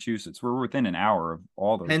 Massachusetts. We're within an hour of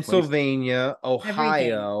all those Pennsylvania, places.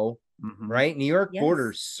 Ohio, right? New York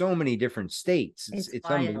borders so many different states. It's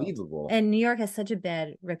unbelievable. And New York has such a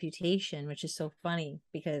bad reputation, which is so funny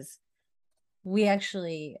because we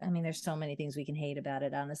actually, I mean, there's so many things we can hate about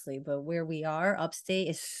it, honestly, but where we are, upstate,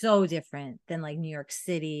 is so different than like New York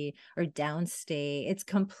City or downstate. It's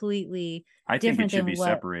completely different than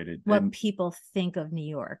separated. What people think of New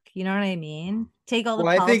York. You know what I mean? Take all the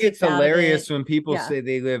I think it's hilarious when people Yeah. say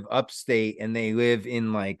they live upstate and they live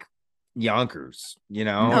in like Yonkers,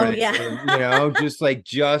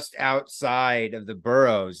 just outside of the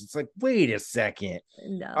boroughs. It's like, wait a second.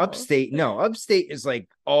 No. Upstate is like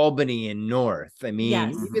Albany and North. I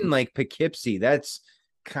mean, even like Poughkeepsie, that's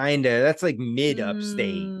like mid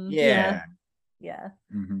upstate. Yeah.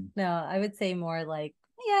 No, I would say more like,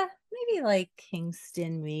 maybe like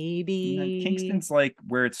Kingston, maybe. Kingston's like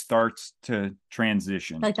where it starts to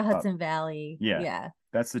transition. Like the Hudson Valley. Yeah.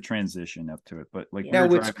 That's the transition up to it. But like now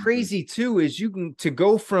what's crazy too is you can to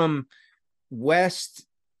go from west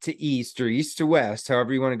to east or east to west,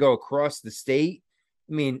 however you want to go across the state.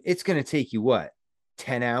 I mean, it's going to take you what,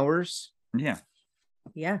 10 hours? Yeah.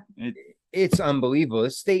 It's unbelievable.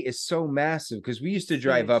 The state is so massive because we used to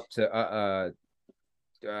drive up to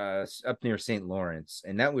up near St. Lawrence,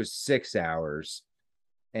 and that was 6 hours,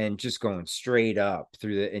 and just going straight up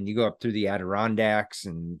through and you go up through the Adirondacks,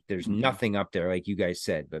 and there's nothing up there, like you guys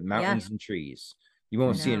said, but mountains and trees. You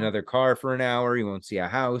won't see another car for an hour. You won't see a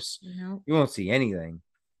house. No. You won't see anything.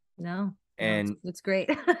 No. And it's great,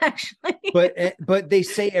 actually. but they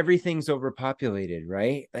say everything's overpopulated,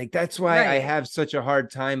 right? Like that's why I have such a hard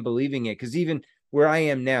time believing it, because even where I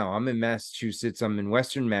am now, I'm in Massachusetts, I'm in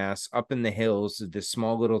Western Mass, up in the hills of this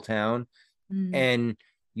small little town, and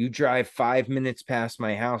you drive 5 minutes past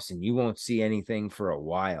my house and you won't see anything for a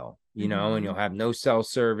while, you know, and you'll have no cell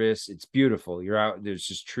service. It's beautiful. You're out, there's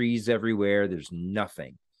just trees everywhere, there's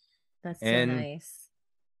nothing. That's so nice.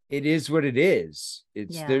 It is what it is.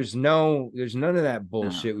 It's there's none of that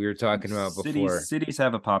bullshit we were talking about before. Cities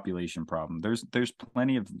have a population problem. There's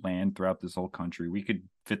plenty of land throughout this whole country. We could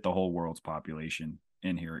fit the whole world's population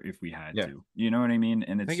in here if we had to. You know what I mean?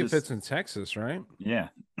 And it's I think it fits in Texas, right? Yeah.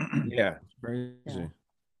 Yeah. It's crazy. Yeah.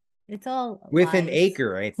 It's all with an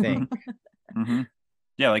acre, I think.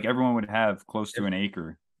 Yeah, like everyone would have close to an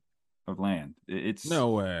acre of land. It's no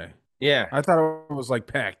way. Yeah. I thought it was like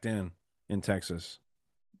packed in Texas.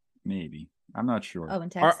 Maybe. I'm not sure. Oh,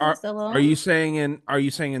 in Texas alone? Are you saying in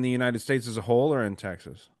the United States as a whole or in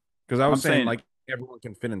Texas? Because I was saying like everyone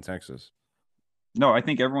can fit in Texas. No, I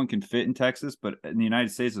think everyone can fit in Texas, but in the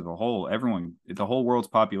United States as a whole, the whole world's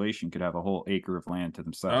population could have a whole acre of land to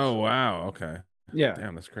themselves. Oh wow, okay. Yeah.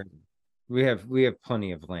 Damn, that's crazy. We have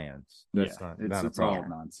plenty of land. That's it's all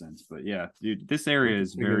nonsense. But yeah, dude, this area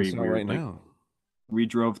is very weird. Right now. We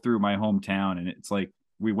drove through my hometown, and it's like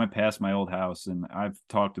we went past my old house, and I've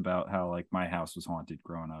talked about how like my house was haunted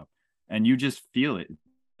growing up, and you just feel it.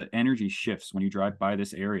 The energy shifts when you drive by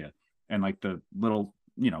this area, and like the little,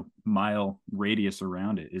 mile radius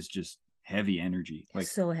around it is just heavy energy. Like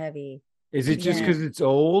so heavy. Is it just because it's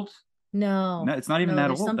old? No, it's not even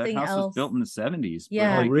that old. That house was built in the 70s.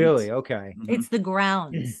 Yeah. Oh, really? Okay. It's the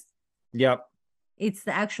grounds. Yep. It's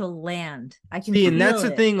the actual land. I can see, and that's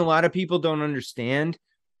the thing a lot of people don't understand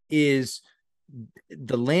is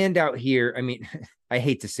the land out here. I mean, I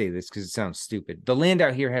hate to say this because it sounds stupid. The land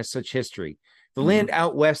out here has such history. The land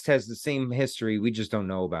out west has the same history. We just don't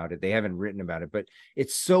know about it. They haven't written about it, but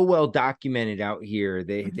it's so well documented out here.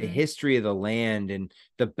 The history of the land and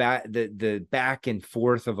the back and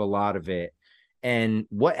forth of a lot of it. And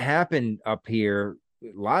what happened up here,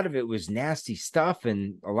 a lot of it was nasty stuff,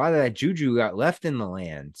 and a lot of that juju got left in the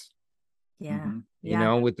land. Yeah.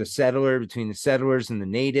 With between the settlers and the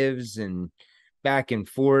natives, and back and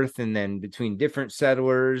forth, and then between different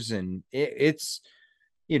settlers, and it's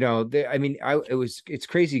it's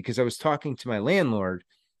crazy because I was talking to my landlord,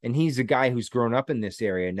 and he's a guy who's grown up in this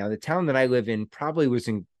area. Now, the town that I live in probably was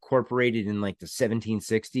incorporated in like the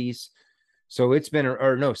 1760s. So it's been,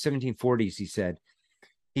 1740s,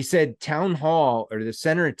 he said town hall, or the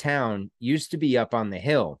center of town, used to be up on the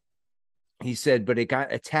hill. He said, but it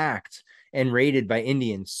got attacked and raided by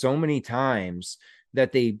Indians so many times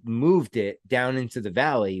that they moved it down into the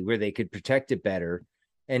valley where they could protect it better.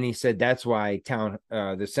 And he said that's why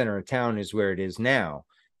the center of town is where it is now.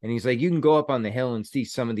 And he's like, you can go up on the hill and see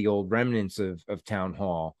some of the old remnants of town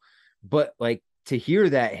hall. But like, to hear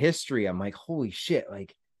that history, I'm like, holy shit,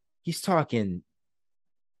 like he's talking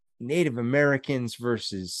Native Americans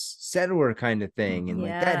versus settler kind of thing. And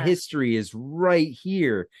like that history is right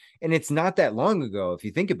here. And it's not that long ago, if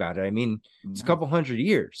you think about it. I mean, it's a couple hundred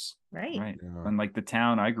years. Right. Yeah. And like the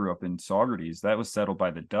town I grew up in, Saugerties, that was settled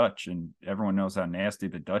by the Dutch, and everyone knows how nasty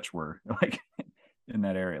the Dutch were, like in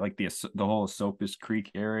that area, like the whole Esopus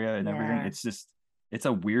Creek area and everything. It's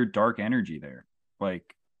a weird dark energy there.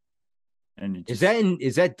 Like, and is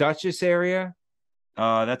that Dutchess area?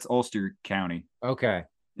 That's Ulster County. Okay.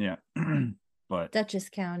 Yeah. But Dutchess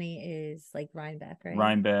County is like Rhinebeck, right?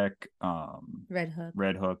 Rhinebeck,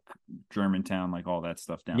 Red Hook, Germantown, like all that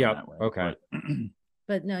stuff down that way. Okay.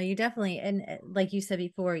 But no, you definitely, and like you said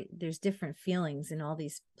before, there's different feelings in all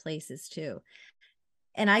these places too.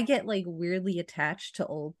 And I get like weirdly attached to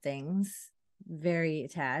old things, very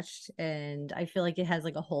attached. And I feel like it has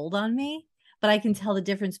like a hold on me, but I can tell the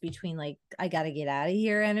difference between like, I got to get out of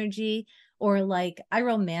here energy, or like I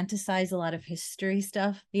romanticize a lot of history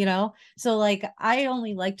stuff, So like, I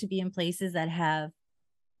only like to be in places that have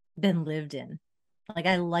been lived in. Like,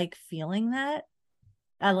 I like feeling that.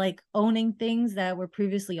 I like owning things that were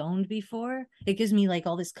previously owned before. It gives me like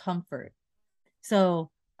all this comfort.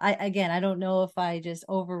 So I don't know if I just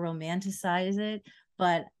over romanticize it,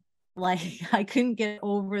 but like I couldn't get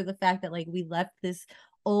over the fact that like we left this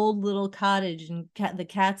old little cottage in the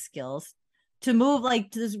Catskills to move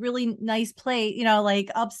like to this really nice place, you know,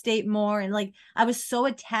 like upstate more. And like I was so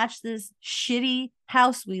attached to this shitty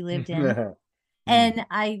house we lived in. And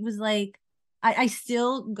I was like, I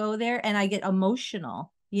still go there and I get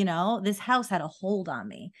emotional, you know, this house had a hold on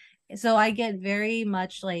me. So I get very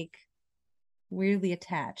much like weirdly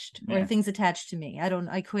attached, or things attached to me.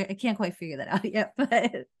 I can't quite figure that out yet,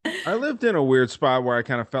 but I lived in a weird spot where I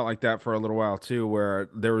kind of felt like that for a little while too, where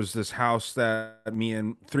there was this house that me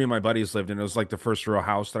and 3 of my buddies lived in. It was like the first real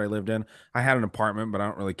house that I lived in. I had an apartment, but I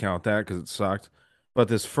don't really count that because it sucked. But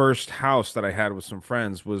this first house that I had with some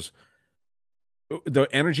friends was, the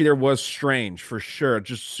energy there was strange for sure,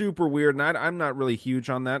 just super weird. And I'm not really huge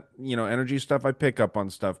on that, you know, energy stuff. I pick up on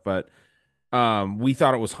stuff, but we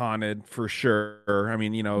thought it was haunted for sure. I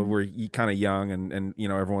mean, you know, we're kind of young, and you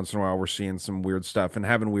know, every once in a while we're seeing some weird stuff and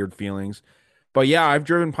having weird feelings. But yeah, I've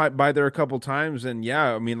driven by there a couple times, and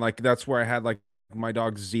yeah, I mean, like that's where I had like my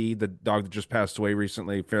dog Z, the dog that just passed away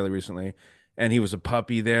fairly recently, and he was a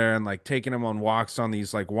puppy there, and like taking him on walks on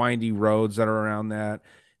these like windy roads that are around that.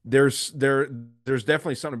 There's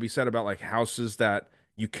definitely something to be said about like houses that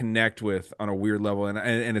you connect with on a weird level,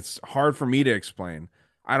 and it's hard for me to explain.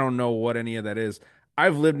 I don't know what any of that is.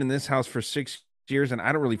 I've lived in this house for 6 years and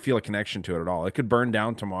I don't really feel a connection to it at all. It could burn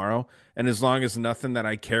down tomorrow. And as long as nothing that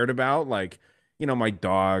I cared about, like, you know, my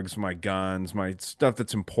dogs, my guns, my stuff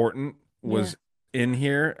that's important was in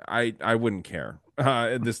here, I wouldn't care.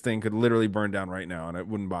 This thing could literally burn down right now and it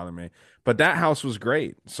wouldn't bother me. But that house was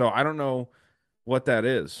great. So I don't know what that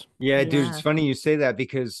is. Yeah, dude, it's funny you say that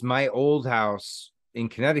because my old house in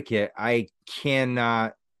Connecticut, I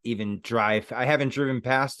cannot even drive. I haven't driven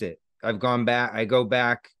past it. I've gone back. I go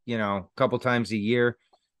back, you know, a couple times a year,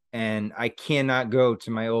 and I cannot go to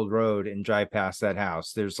my old road and drive past that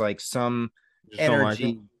house. There's like some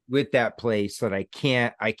energy with that place that I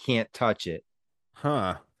can't touch it.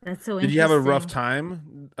 Huh. That's so interesting. Did you have a rough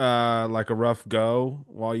time? Like a rough go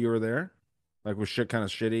while you were there? Like was shit kind of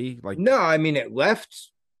shitty? Like no, I mean it left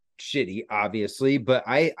shitty obviously, but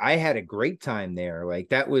I had a great time there. Like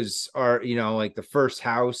that was our, you know, like the first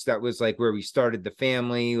house, that was like where we started the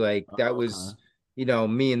family. Like that was, you know,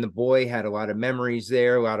 me and the boy had a lot of memories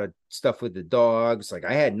there, a lot of stuff with the dogs. Like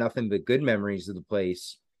I had nothing but good memories of the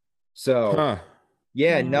place. So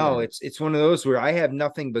yeah, no, it's one of those where I have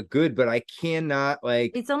nothing but good, but I cannot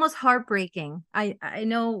like. It's almost heartbreaking. I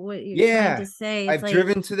know what you're trying to say. I've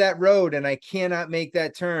driven to that road and I cannot make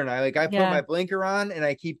that turn. I put my blinker on and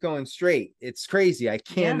I keep going straight. It's crazy. I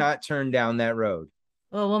cannot turn down that road.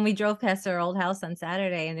 Well, when we drove past our old house on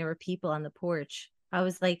Saturday and there were people on the porch, I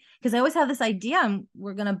was like, because I always have this idea,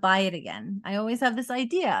 we're gonna buy it again. I always have this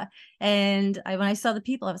idea, and when I saw the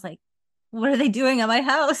people, I was like, what are they doing at my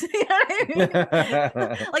house? You know what I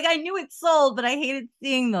mean? Like I knew it sold, but I hated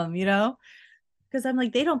seeing them, you know, because I'm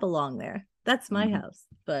like, they don't belong there. That's my house.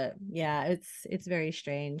 But yeah, it's very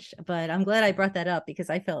strange. But I'm glad I brought that up because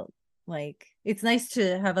I felt like it's nice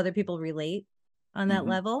to have other people relate on that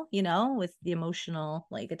level, you know, with the emotional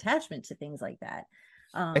like attachment to things like that.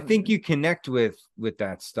 I think you connect with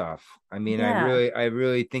that stuff. I mean, I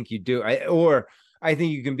really think you do. I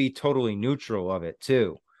think you can be totally neutral of it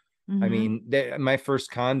too. I mean, my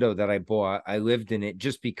first condo that I bought, I lived in it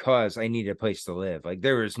just because I needed a place to live. Like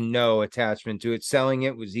there was no attachment to it. Selling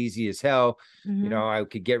it was easy as hell. You know, I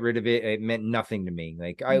could get rid of it. It meant nothing to me.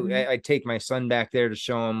 Like I'd take my son back there to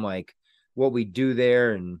show him like what we do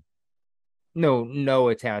there, and no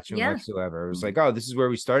attachment whatsoever. It was like, oh, this is where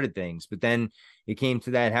we started things. But then it came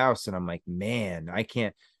to that house and I'm like, man, I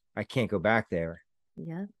can't go back there.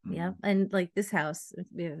 Yeah. And like this house,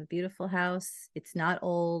 we have a beautiful house. It's not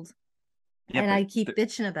old. And I keep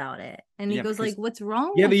bitching about it. And he goes like, what's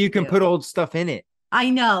wrong? Yeah, but you can put old stuff in it. I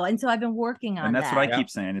know. And so I've been working on that. And that's what I keep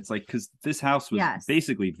saying. It's like, because this house was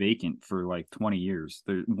basically vacant for like 20 years.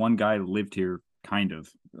 One guy lived here kind of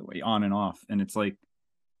on and off. And it's like,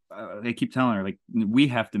 they keep telling her, like, we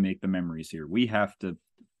have to make the memories here. We have to.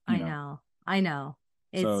 I know.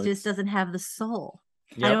 It just doesn't have the soul.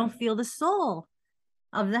 I don't feel the soul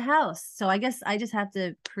of the house. So I guess I just have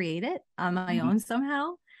to create it on my own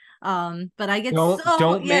somehow. But I get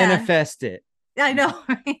don't manifest it. I know.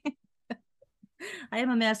 Right? I am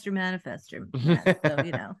a master manifester. So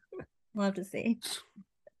you know, we'll have to see.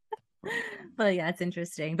 But yeah, it's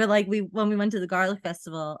interesting. But like when we went to the Garlic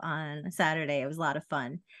Festival on Saturday, it was a lot of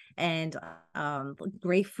fun and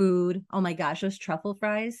great food. Oh my gosh, those truffle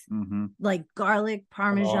fries, like garlic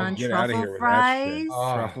parmesan truffle fries.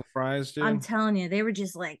 Truffle fries, dude. I'm telling you, they were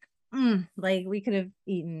just like we could have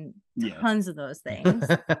eaten tons of those things.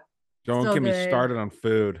 Don't get me started on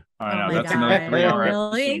food. I know that's another 3 hour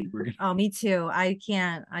really? Oh, me too. I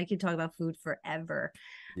could talk about food forever.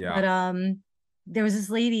 Yeah. But there was this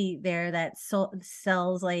lady there that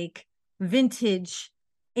sells like vintage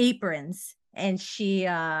aprons, and she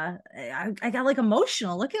I got like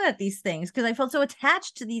emotional looking at these things because I felt so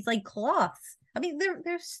attached to these like cloths. I mean,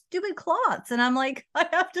 they're stupid cloths, and I'm like, I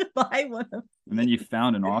have to buy one of them. And then you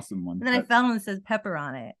found an awesome one. And then I found one that says Pepper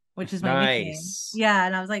on it, which is my nickname. Yeah,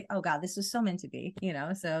 and I was like, oh god, this was so meant to be, you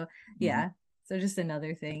know. So yeah, so just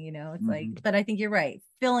another thing, you know. It's like, but I think you're right,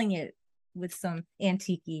 filling it with some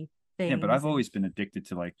antique-y things. Yeah, but I've always been addicted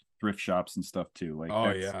to like thrift shops and stuff too. Like,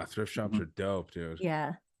 oh yeah, thrift shops are dope, dude.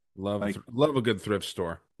 Yeah, love a good thrift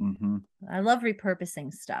store. I love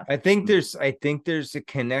repurposing stuff. I think there's a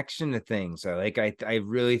connection to things. I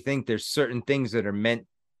really think there's certain things that are meant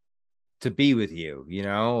to be with you, you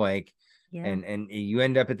know, like, and you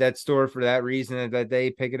end up at that store for that reason, that day,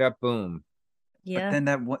 pick it up, boom. Yeah.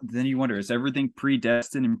 But then you wonder, is everything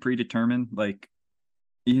predestined and predetermined? Like,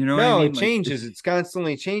 you know, no, what I mean? It changes. It's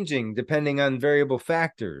constantly changing depending on variable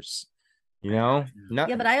factors, you know.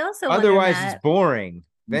 Yeah, but I also otherwise it's boring.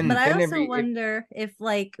 But I also wonder if,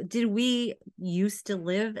 like, did we used to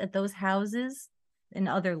live at those houses in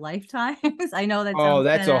other lifetimes? I know that. Oh,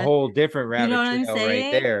 that's a whole different rabbit trail, you know what I'm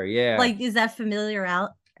saying? Right there. Yeah. Like, is that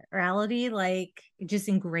familiarity like just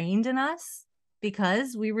ingrained in us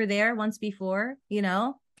because we were there once before? You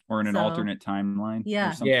know, or in an alternate timeline?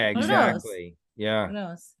 Yeah. Yeah. Exactly. Yeah. Who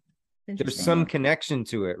knows? There's some connection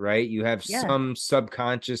to it, right? You have some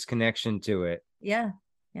subconscious connection to it. Yeah.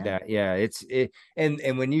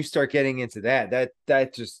 And when you start getting into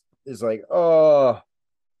that just is like, oh,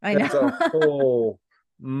 I know. That's a whole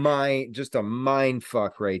just a mind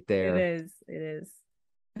fuck right there. It is.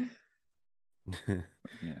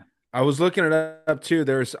 Yeah. I was looking it up too.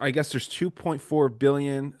 I guess there's 2.4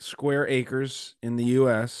 billion square acres in the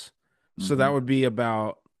US. So that would be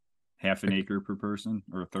about half an acre per person,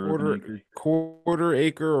 or a third of an acre. Quarter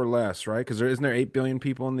acre or less, right? Because isn't there 8 billion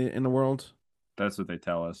people in the world? That's what they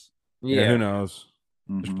tell us. Yeah, who knows?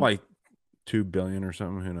 There's probably 2 billion or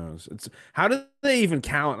something. Who knows? How do they even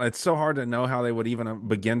count? It's so hard to know how they would even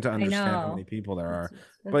begin to understand how many people there are.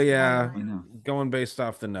 But yeah, going based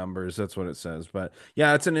off the numbers, that's what it says. But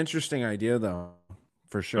yeah, it's an interesting idea though,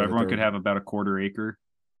 for sure. So everyone could have about a quarter acre.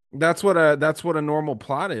 That's what a normal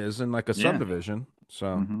plot is in like a subdivision.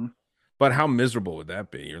 So, but how miserable would that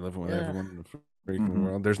be? You're living with everyone in the freaking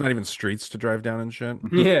world. There's not even streets to drive down and shit.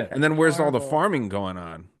 Yeah. And then where's all the farming going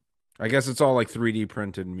on? I guess it's all like 3D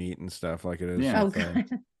printed meat and stuff like it is. Yeah.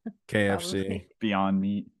 KFC. Beyond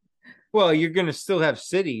Meat. Well, you're going to still have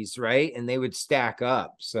cities, right? And they would stack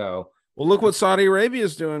up. So, well, look what Saudi Arabia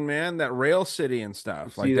is doing, man. That rail city and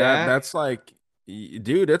stuff like that. That's like,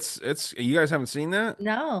 dude, it's you guys haven't seen that?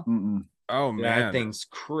 No. Oh man, that thing's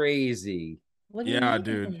crazy. What do you mean?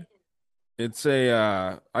 Dude. It's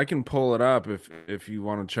I can pull it up if you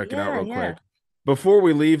want to check it out real quick. Before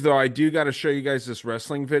we leave, though, I do got to show you guys this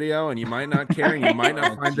wrestling video, and you might not care, and you might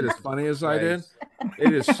not find it as funny as I did.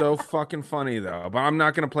 It is so fucking funny, though. But I'm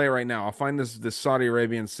not going to play it right now. I'll find this Saudi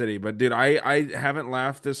Arabian city. But, dude, I haven't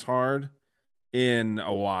laughed this hard in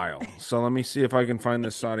a while. So let me see if I can find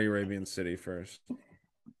this Saudi Arabian city first.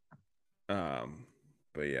 But,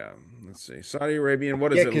 yeah, let's see. Saudi Arabian,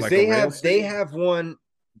 what is it? Because like they have one.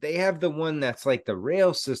 They have the one that's like the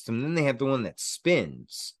rail system. Then they have the one that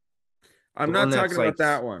spins. I'm not talking about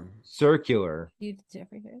that one. Circular. Did you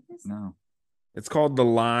ever hear this? No. It's called The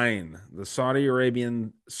Line. The Saudi Arabia,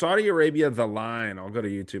 The Line. I'll go to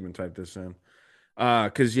YouTube and type this in.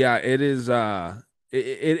 Because it is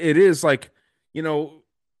it is like, you know,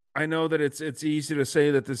 I know that it's easy to say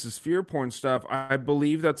that this is fear porn stuff. I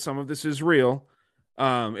believe that some of this is real.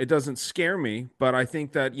 It doesn't scare me, but I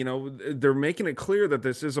think that, you know, they're making it clear that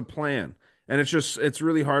this is a plan. And it's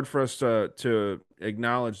really hard for us to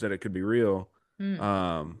acknowledge that it could be real.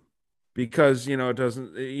 Because, you know, it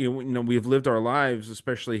doesn't, you know, we've lived our lives,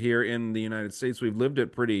 especially here in the United States, we've lived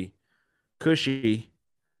it pretty cushy.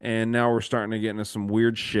 And now we're starting to get into some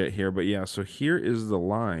weird shit here. But yeah, so here is The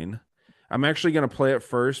Line. I'm actually going to play it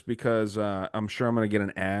first because I'm sure I'm going to get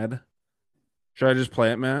an ad. Should I just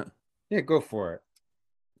play it, Matt? Yeah, go for it.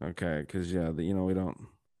 Okay, because, you know,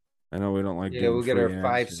 I know we don't like. Yeah, we'll get our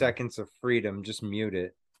 5 seconds of freedom. Just mute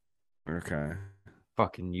it. Okay.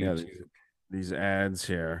 Fucking YouTube. Yeah, these ads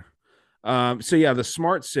here. So yeah, the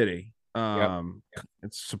smart city.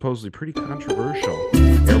 It's supposedly pretty controversial.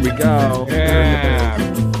 Here we go.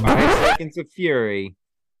 Yeah. 5 seconds of fury.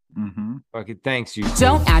 Fucking thanks, you.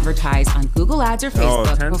 Don't advertise on Google Ads or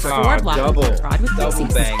Facebook before blocking fraud with double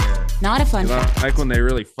banger. Not a fun fact. Like when they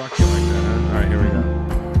really fuck you like that. Huh? All right, here we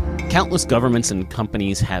go. Countless governments and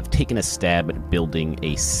companies have taken a stab at building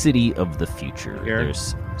a city of the future.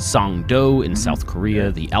 There's Songdo in South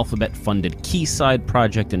Korea, the Alphabet-funded Quayside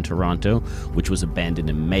project in Toronto, which was abandoned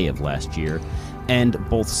in May of last year, and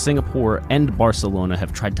both Singapore and Barcelona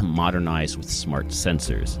have tried to modernize with smart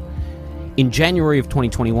sensors. In January of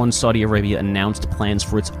 2021, Saudi Arabia announced plans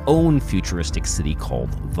for its own futuristic city called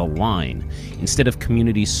The Line. Instead of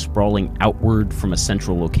communities sprawling outward from a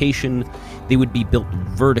central location, they would be built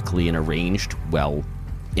vertically and arranged, well,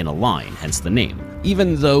 in a line, hence the name.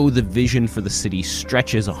 Even though the vision for the city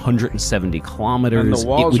stretches 170 kilometers, it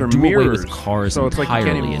would do away with cars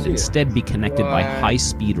entirely and instead be connected by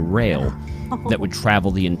high-speed rail that would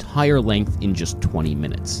travel the entire length in just 20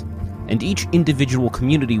 minutes. And each individual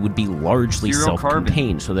community would be largely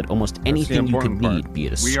self-contained, so that almost anything you could need, be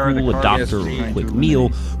it a school, a doctor, or a quick meal,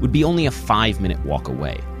 would be only a 5-minute walk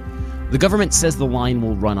away. The government says the line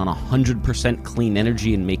will run on 100% clean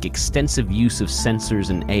energy and make extensive use of sensors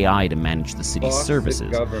and AI to manage the city's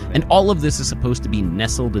services. And all of this is supposed to be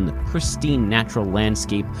nestled in the pristine natural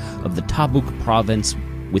landscape of the Tabuk province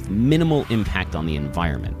with minimal impact on the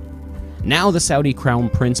environment. Now the Saudi Crown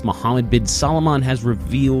Prince Mohammed bin Salman has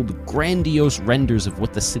revealed grandiose renders of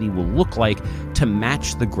what the city will look like to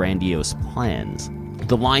match the grandiose plans.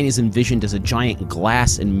 The line is envisioned as a giant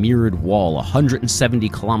glass and mirrored wall, 170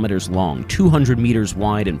 kilometers long, 200 meters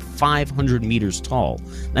wide, and 500 meters tall.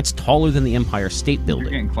 That's taller than the Empire State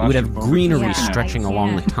Building. It would have greenery stretching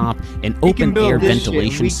along the top, an open-air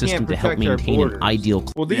ventilation system to help maintain an ideal...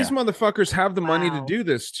 Well, these motherfuckers have the money to do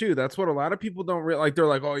this, too. That's what a lot of people don't realize. Like, they're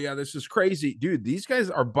like, oh, yeah, this is crazy. Dude, these guys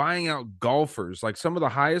are buying out golfers, like some of the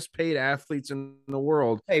highest paid athletes in the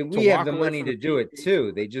world. Hey, we have the money to do it,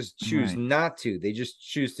 too. They just choose not to. They just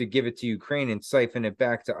choose to give it to Ukraine and siphon it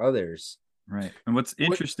back to others. Right. And what's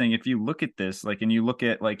interesting, if you look at this, like, and you look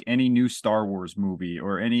at like any new Star Wars movie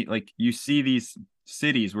or any, like, you see these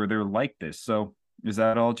cities where they're like this. So is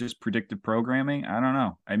that all just predictive programming? I don't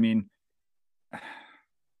know. I mean,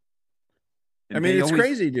 it's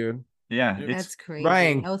crazy, dude. Yeah, that's crazy.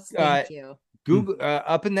 Ryan, thank you. Google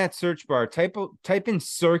up in that search bar, type in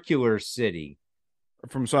circular city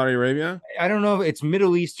from Saudi Arabia. I don't know if it's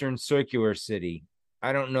Middle Eastern circular city.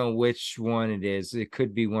 I don't know which one it is. It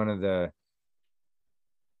could be one of the.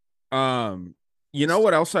 You know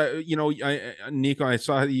what else? Nico, I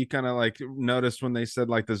saw you kind of like noticed when they said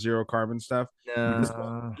like the zero carbon stuff. This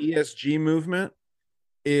ESG movement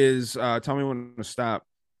is. Tell me when to stop.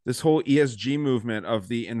 This whole ESG movement of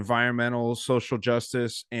the environmental, social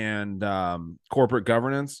justice, and corporate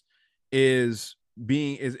governance it's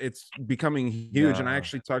becoming huge. And I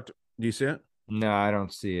actually talked. Do you see it? No, I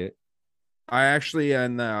don't see it. I actually,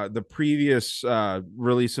 in the previous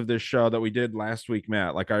release of this show that we did last week,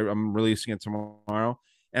 Matt, like I'm releasing it tomorrow,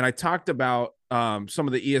 and I talked about some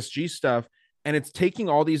of the ESG stuff, and it's taking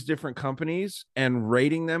all these different companies and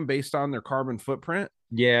rating them based on their carbon footprint.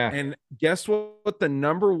 Yeah. And guess what the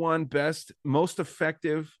number one best, most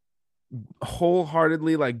effective,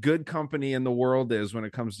 wholeheartedly like good company in the world is when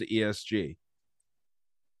it comes to ESG?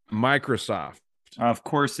 Microsoft. Of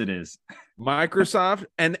course it is. Microsoft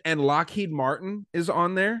and Lockheed Martin is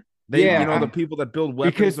on there. The people that build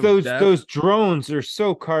weapons because those drones are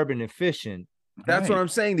so carbon efficient. That's what I'm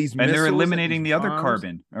saying. These and they're eliminating the other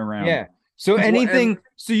carbon around. Yeah. So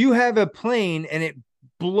so you have a plane and it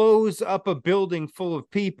blows up a building full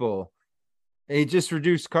of people. It just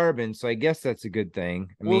reduced carbon, so I guess that's a good thing.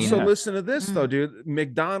 Listen to this though, dude.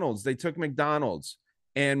 McDonald's. They took McDonald's.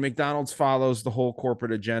 And McDonald's follows the whole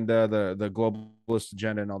corporate agenda, the globalist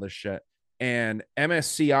agenda and all this shit. And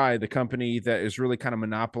MSCI, the company that is really kind of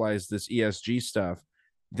monopolized this ESG stuff,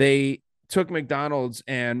 they took McDonald's,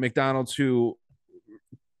 and McDonald's, who,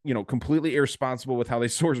 completely irresponsible with how they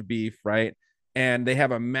source beef, right? And they have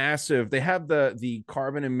the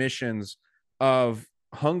carbon emissions of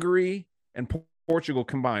Hungary and Portugal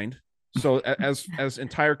combined. So as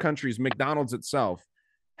entire countries, McDonald's itself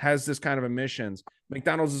has this kind of emissions.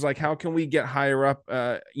 McDonald's is like, how can we get higher up,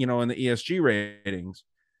 in the ESG ratings?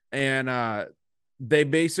 And they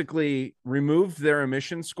basically removed their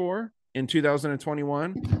emission score in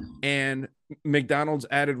 2021, and McDonald's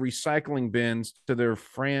added recycling bins to their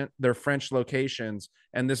French locations,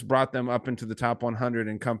 and this brought them up into the top 100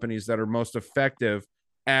 in companies that are most effective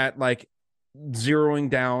at like zeroing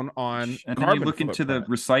down on and then you look into the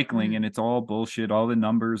recycling and it's all bullshit. All the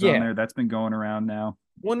numbers on there, that's been going around now.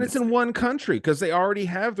 When it's in one country, because they already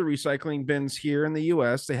have the recycling bins here in the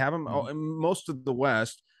US. They have them in most of the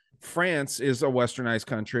West. France is a westernized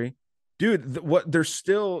country. Dude,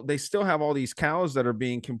 they still have all these cows that are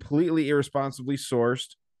being completely irresponsibly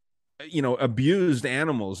sourced, abused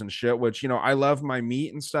animals and shit, which, I love my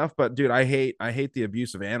meat and stuff, but dude, I hate the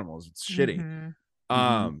abuse of animals. It's shitty.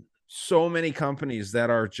 so many companies that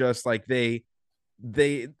are just like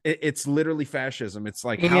it's literally fascism. It's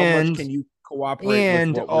like, how much can you cooperate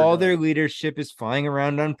and with what all we're their doing? leadership is flying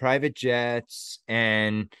around on private jets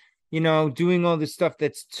and doing all this stuff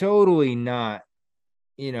that's totally not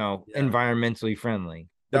environmentally friendly.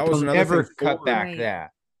 That But was they'll another never thing cut Ford- back Right.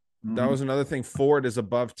 that. That was another thing. Ford is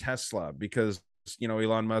above Tesla because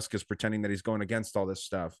Elon Musk is pretending that he's going against all this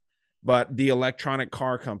stuff. But the electronic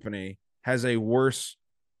car company has a worse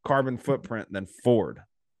carbon footprint than Ford.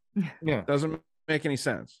 Yeah. Doesn't make any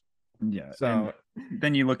sense. Yeah. So and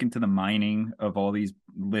then you look into the mining of all these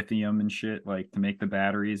lithium and shit, like to make the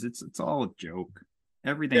batteries. It's all a joke.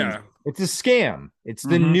 Everything is It's a scam. It's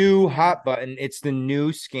the new hot button. It's the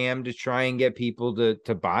new scam to try and get people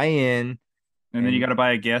to buy in. And then you got to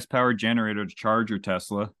buy a gas powered generator to charge your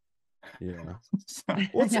Tesla. Yeah.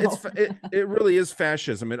 Well, it really is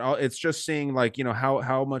fascism. It's just seeing like,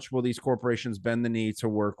 how much will these corporations bend the knee to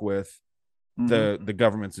work with the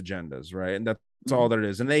government's agendas, right? And that's all that it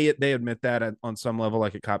is. And they admit that on some level,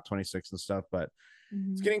 like at COP26 and stuff, but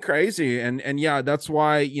it's getting crazy. And yeah, that's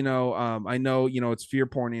why, I know, it's fear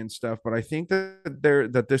porny and stuff, but I think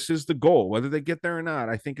that this is the goal, whether they get there or not.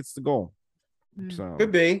 I think it's the goal. So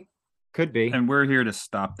Could be. And we're here to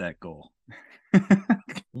stop that goal.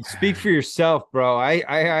 Speak for yourself, bro.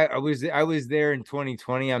 I was there in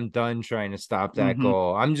 2020. I'm done trying to stop that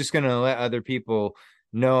goal. I'm just gonna let other people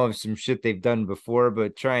know of some shit they've done before,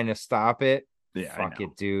 but trying to stop it, fuck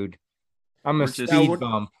it, dude. I'm a speed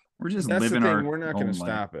bump. We're just that's living the thing. our We're not own going to life.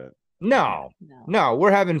 stop it. No,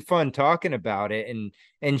 we're having fun talking about it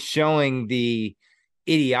and showing the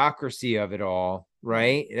idiocracy of it all,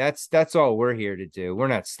 right? That's all we're here to do. We're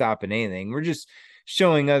not stopping anything. We're just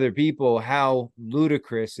showing other people how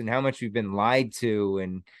ludicrous and how much we've been lied to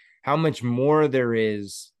and how much more there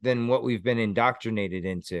is than what we've been indoctrinated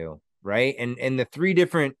into, right? And the 3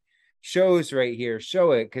 different shows right here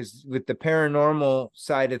show it, because with the paranormal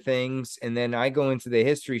side of things, and then I go into the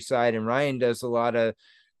history side, and Ryan does a lot of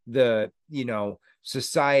the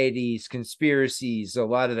societies, conspiracies, a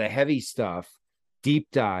lot of the heavy stuff, deep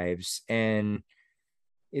dives, and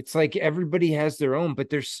it's like everybody has their own, but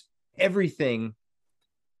there's everything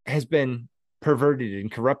has been perverted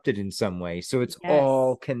and corrupted in some way, so it's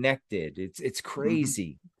all connected. It's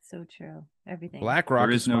crazy. So true. Everything. BlackRock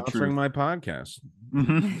There is is no sponsoring truth. my podcast.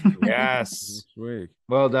 Yes. Next week.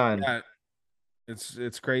 Well done. Yeah,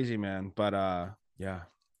 it's crazy, man. But yeah,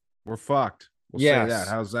 we're fucked. We'll say Yes. that.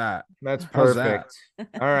 How's that? That's How's that?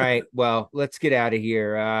 perfect. All right. Well, let's get out of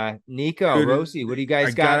here. Nico, Dude, Rosie, what do you guys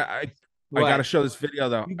I got? gotta show this video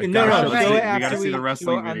though. You I can, gotta no, show this show it video. after see the we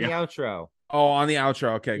wrestling show it on the video. outro. Oh, on the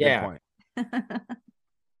outro. Okay, Yeah. good point.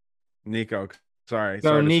 Nico, sorry. So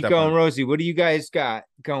sorry to step Nico on- and Rosie, what do you guys got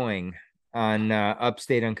going on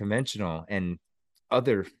Upstate Unconventional and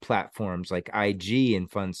other platforms like IG and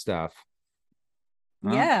fun stuff?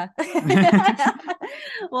 Yeah.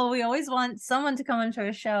 Well, we always want someone to come onto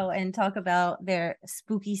our show and talk about their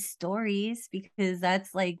spooky stories, because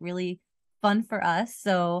that's like really fun for us.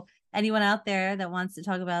 So anyone out there that wants to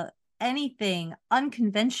talk about anything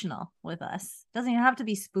unconventional with us, doesn't even have to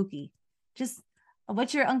be spooky. Just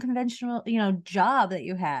what's your unconventional, job that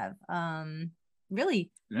you have?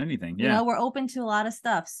 Really Anything. you Yeah. know, we're open to a lot of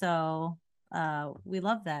stuff, so we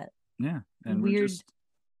love that. Yeah. And Weird. we're just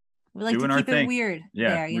We like to doing our keep it thing. weird.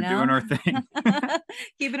 Yeah, there, we're doing our thing.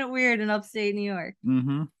 Keeping it weird in upstate New York.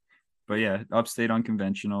 But yeah, Upstate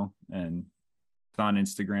Unconventional, and it's on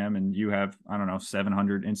Instagram, and you have, I don't know,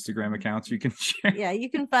 700 Instagram accounts you can share. Yeah, you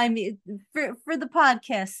can find me for the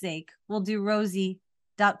podcast's sake. We'll do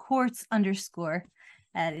Rosie.quartz_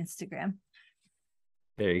 at Instagram.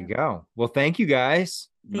 There you go. Well, thank you guys.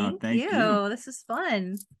 Thank you. This is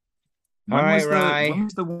fun. All right, When Ryan.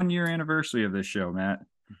 was the 1 year anniversary of this show, Matt?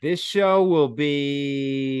 This show will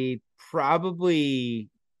be probably,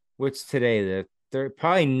 what's today? The third,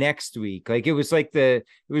 probably next week. Like it was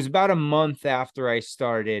about a month after I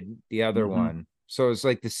started the other one. So it's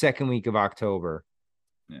like the second week of October.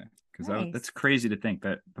 Yeah. Because Nice. that's crazy to think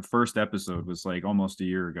that the first episode was like almost a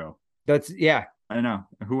year ago. Yeah. I know.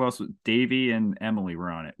 Who else? Davey and Emily were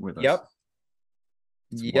on it with us. Yep.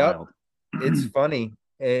 It's Yep. wild. It's funny.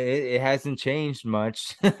 It hasn't changed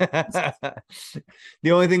much. The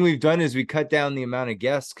only thing we've done is we cut down the amount of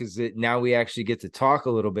guests, because now we actually get to talk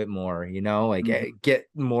a little bit more, get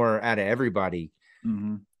more out of everybody.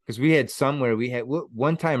 Because we had somewhere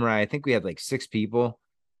one time, Ryan, I think we had like 6 people.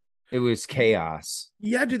 It was chaos.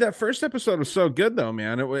 Yeah, dude, that first episode was so good though,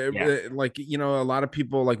 man. It like, a lot of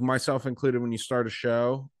people, like myself included, when you start a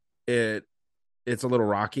show, it's a little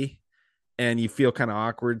rocky. and you feel kind of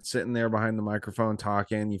awkward sitting there behind the microphone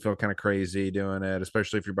talking. You feel kind of crazy doing it,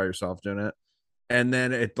 especially if you're by yourself doing it. And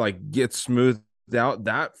then it like gets smoothed out.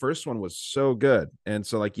 That first one was so good. And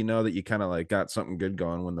so like, you know, that you kind of like got something good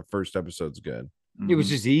going when the first episode's good. It was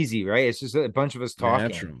just easy, right? It's just a bunch of us talking.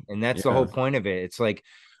 Natural. And that's the whole point of it. It's like,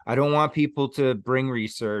 I don't want people to bring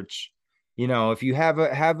research. You know, if you have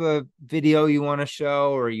a video you want to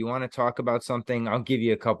show or you want to talk about something, I'll give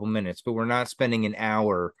you a couple minutes, but we're not spending an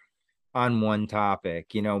hour on one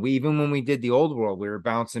topic. You know, even when we did the old world, we were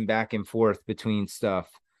bouncing back and forth between stuff.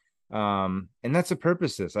 And that's the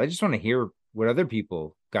purpose of this. I just want to hear what other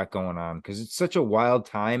people got going on, because it's such a wild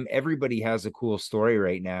time. Everybody has a cool story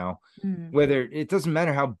right now. Whether it doesn't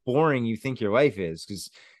matter how boring you think your life is, because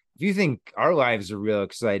if you think our lives are real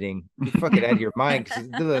exciting, you fucking out of your mind.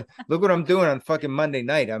 Because look what I'm doing on fucking Monday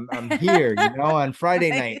night. I'm here, you know, on Friday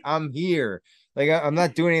night, I'm here. Like I'm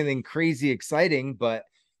not doing anything crazy exciting, but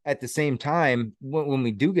at the same time, when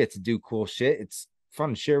we do get to do cool shit, it's fun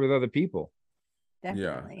to share with other people.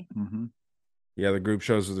 Definitely. Yeah, the group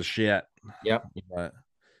shows are the shit. Yep. But,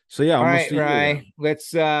 so yeah, all right, Ryan,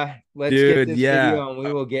 let's get this video and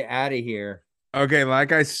we will get out of here. Okay,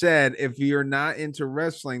 like I said, if you're not into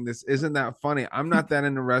wrestling, this isn't that funny. I'm not that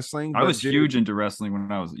into wrestling. I was huge into wrestling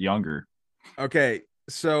when I was younger. Okay,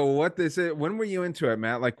 so what this is? When were you into it,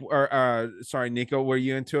 Matt? Like, or sorry, Nico, were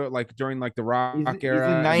you into it like during like the Rock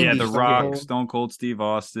era? Yeah, the Rock, Stone Cold Steve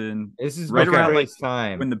Austin. This is right around like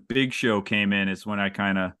time when the Big Show came in. Is when I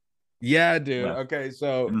kind of. Yeah, dude. Okay,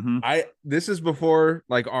 so this is before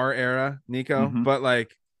like our era, Nico, but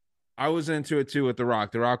like I was into it too with The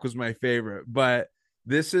Rock. The Rock was my favorite, but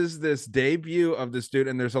this is this debut of this dude,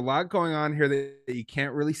 and there's a lot going on here that you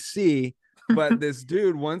can't really see. But this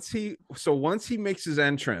dude, once he makes his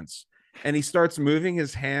entrance and he starts moving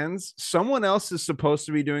his hands, someone else is supposed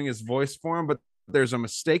to be doing his voice for him, but there's a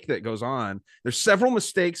mistake that goes on. There's several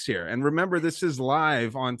mistakes here. And remember, this is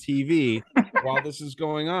live on TV while this is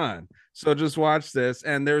going on. So just watch this.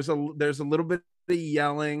 And there's a little bit of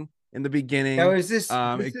yelling in the beginning. Now, is this is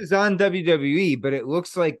on WWE, but it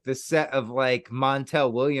looks like the set of like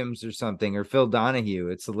Montel Williams or something, or Phil Donahue.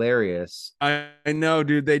 It's hilarious. I know,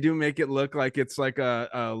 dude. They do make it look like it's like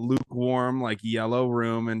a lukewarm, like yellow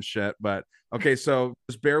room and shit. But okay, so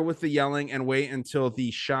just bear with the yelling and wait until the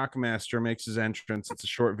Shockmaster makes his entrance. It's a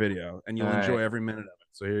short video, and you'll enjoy every minute of it.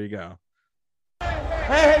 So here you go.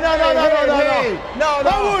 Hey, no.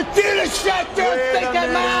 I want you to shut your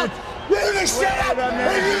stinking mouth. You just shut up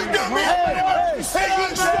and you do me a favor. You shut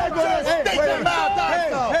your stinking mouth.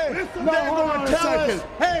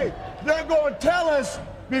 They're going to tell us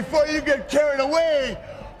before you get carried away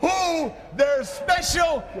who their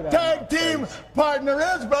special tag team partner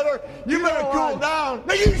is, brother. You better cool down.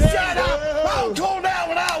 Now you shut up. I'll cool down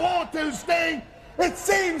when I want to, Sting. It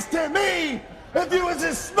seems to me if you was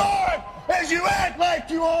as smart as you act like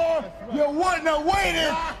you are, you wouldn't have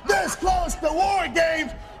waited this close to War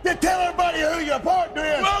Games to tell everybody who your partner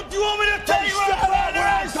is. Well, do you want me to tell you what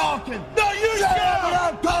I'm talking? No, you shut up when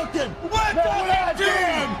I'm talking. What I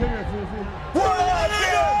did? What I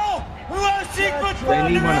did? My secret partner is. They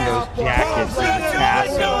need one of those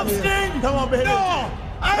jackets. Come on, baby. No,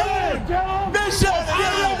 I Bishop,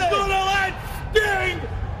 I'm gonna let Sting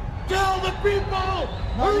tell the people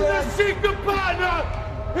who the secret partner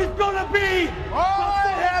is gonna be. All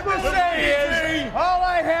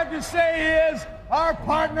I have to say is our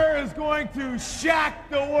partner is going to shock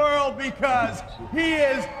the world because he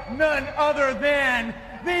is none other than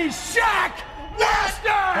the Shock Master!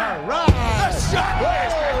 All right. The Shock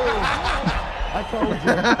Master! I told you.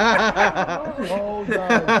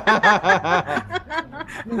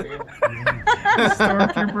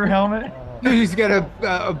 Stormtrooper helmet. He's got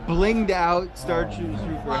a blinged out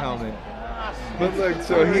Stormtrooper helmet. But look,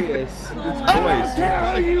 so it's I don't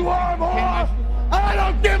care who you are, boy! I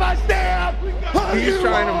don't give a damn! He's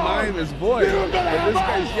trying to mime his voice, but this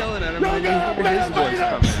guy's yelling at him and then you hear his voice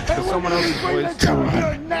coming because someone else's voice. Come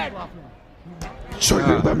on. So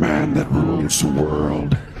you're the man that rules the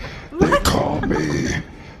world. They call me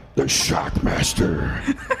the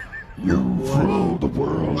Shockmaster. You rule the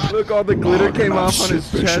world. Look, all the glitter came off on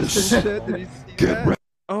his chest and shit. Did you see Get that? ready.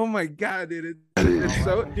 Oh my god, dude! It's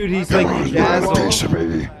so, dude. He's Come like on, you want a piece of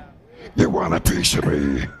me? You want a piece of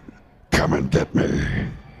me? Come and get me.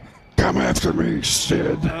 Come after me,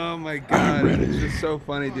 Sid. Oh my god, I'm ready. it's just so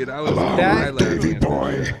funny, dude. I was Along with Davey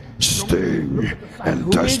Boy, Sting,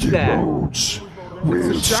 and Dusty Rhodes.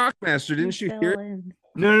 It's the Shockmaster, didn't you hear it?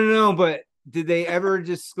 No. But did they ever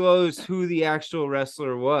disclose who the actual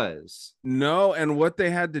wrestler was? No, and what they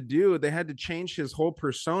had to do, they had to change his whole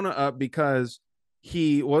persona up because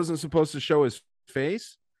he wasn't supposed to show his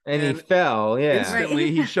face. And he fell. Yeah.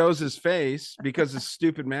 Instantly, he shows his face because his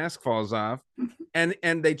stupid mask falls off, and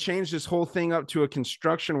they changed this whole thing up to a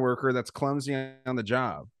construction worker that's clumsy on the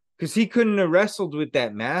job. Because he couldn't have wrestled with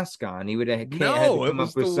that mask on. He would have had to come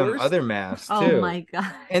up with some other mask too. Oh my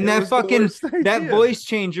god! And that voice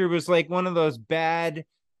changer was like one of those bad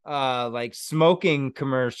like smoking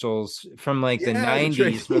commercials from like the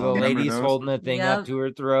 90s where the lady's holding a thing up to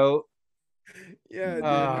her throat.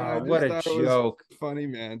 Yeah, dude, what a joke. Funny,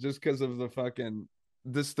 man, just because of the fucking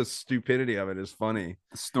the stupidity of it is funny.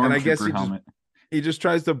 The and I guess helmet. He just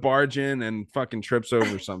tries to barge in and fucking trips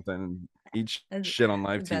over something and eats shit on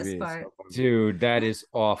live TV. So dude, that is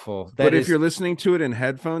awful. But if you're listening to it in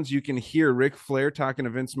headphones, you can hear Ric Flair talking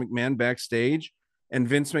to Vince McMahon backstage, and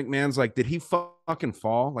Vince McMahon's like, "Did he fucking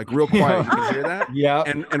fall?" Like real quiet, you can hear that. Yeah.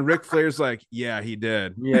 And Ric Flair's like, "Yeah, he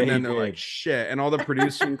did." Yeah, and then they're like, "Shit!" And all the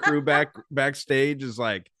producing crew backstage is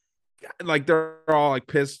like they're all like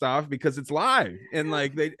pissed off because it's live, and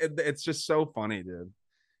like it's just so funny, dude.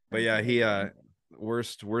 But yeah, he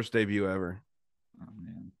worst debut ever. Oh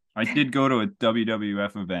man, I did go to a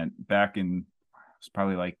WWF event back in it's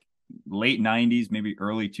probably like late 90s, maybe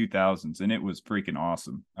early 2000s, and it was freaking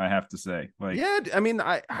awesome, I have to say. Like, yeah, I mean,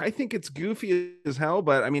 I think it's goofy as hell,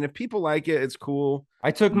 but I mean, if people like it, it's cool.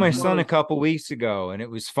 I took my son a couple weeks ago, and it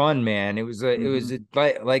was fun, man. It was all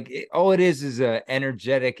it is a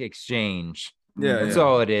energetic exchange. Yeah, that's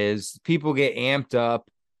all it is. People get amped up.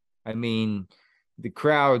 I mean, the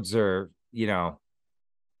crowds are,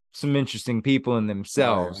 some interesting people in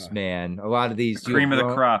themselves, man. A lot of these cream of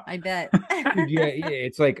the crop. I bet. yeah,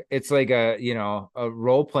 it's like a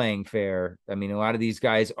role-playing fair. I mean, a lot of these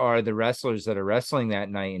guys are the wrestlers that are wrestling that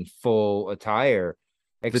night in full attire.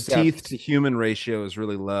 The teeth to human ratio is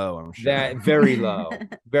really low, I'm sure. That very low.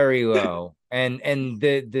 Very low. And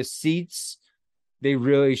the seats, they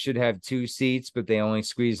really should have 2 seats, but they only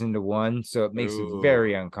squeeze into 1, so it makes it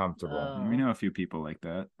very uncomfortable. We know a few people like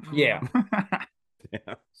that. Yeah.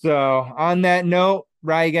 Yeah. So on that note,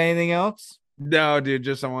 Ryan, you got anything else? No, dude,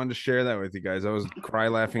 I wanted to share that with you guys. I was cry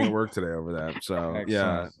laughing at work today over that. So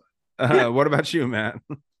excellent. Yeah. What about you, Matt?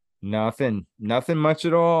 Nothing much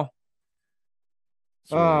at all.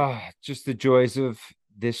 Just the joys of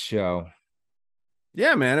this show.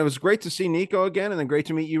 Yeah, man. It was great to see Nico again, and then great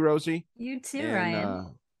to meet you, Rosie. You too,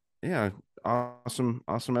 Ryan. Yeah, awesome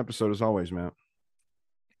episode as always, Matt.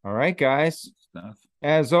 All right, guys.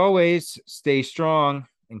 As always, stay strong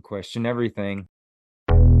and question everything.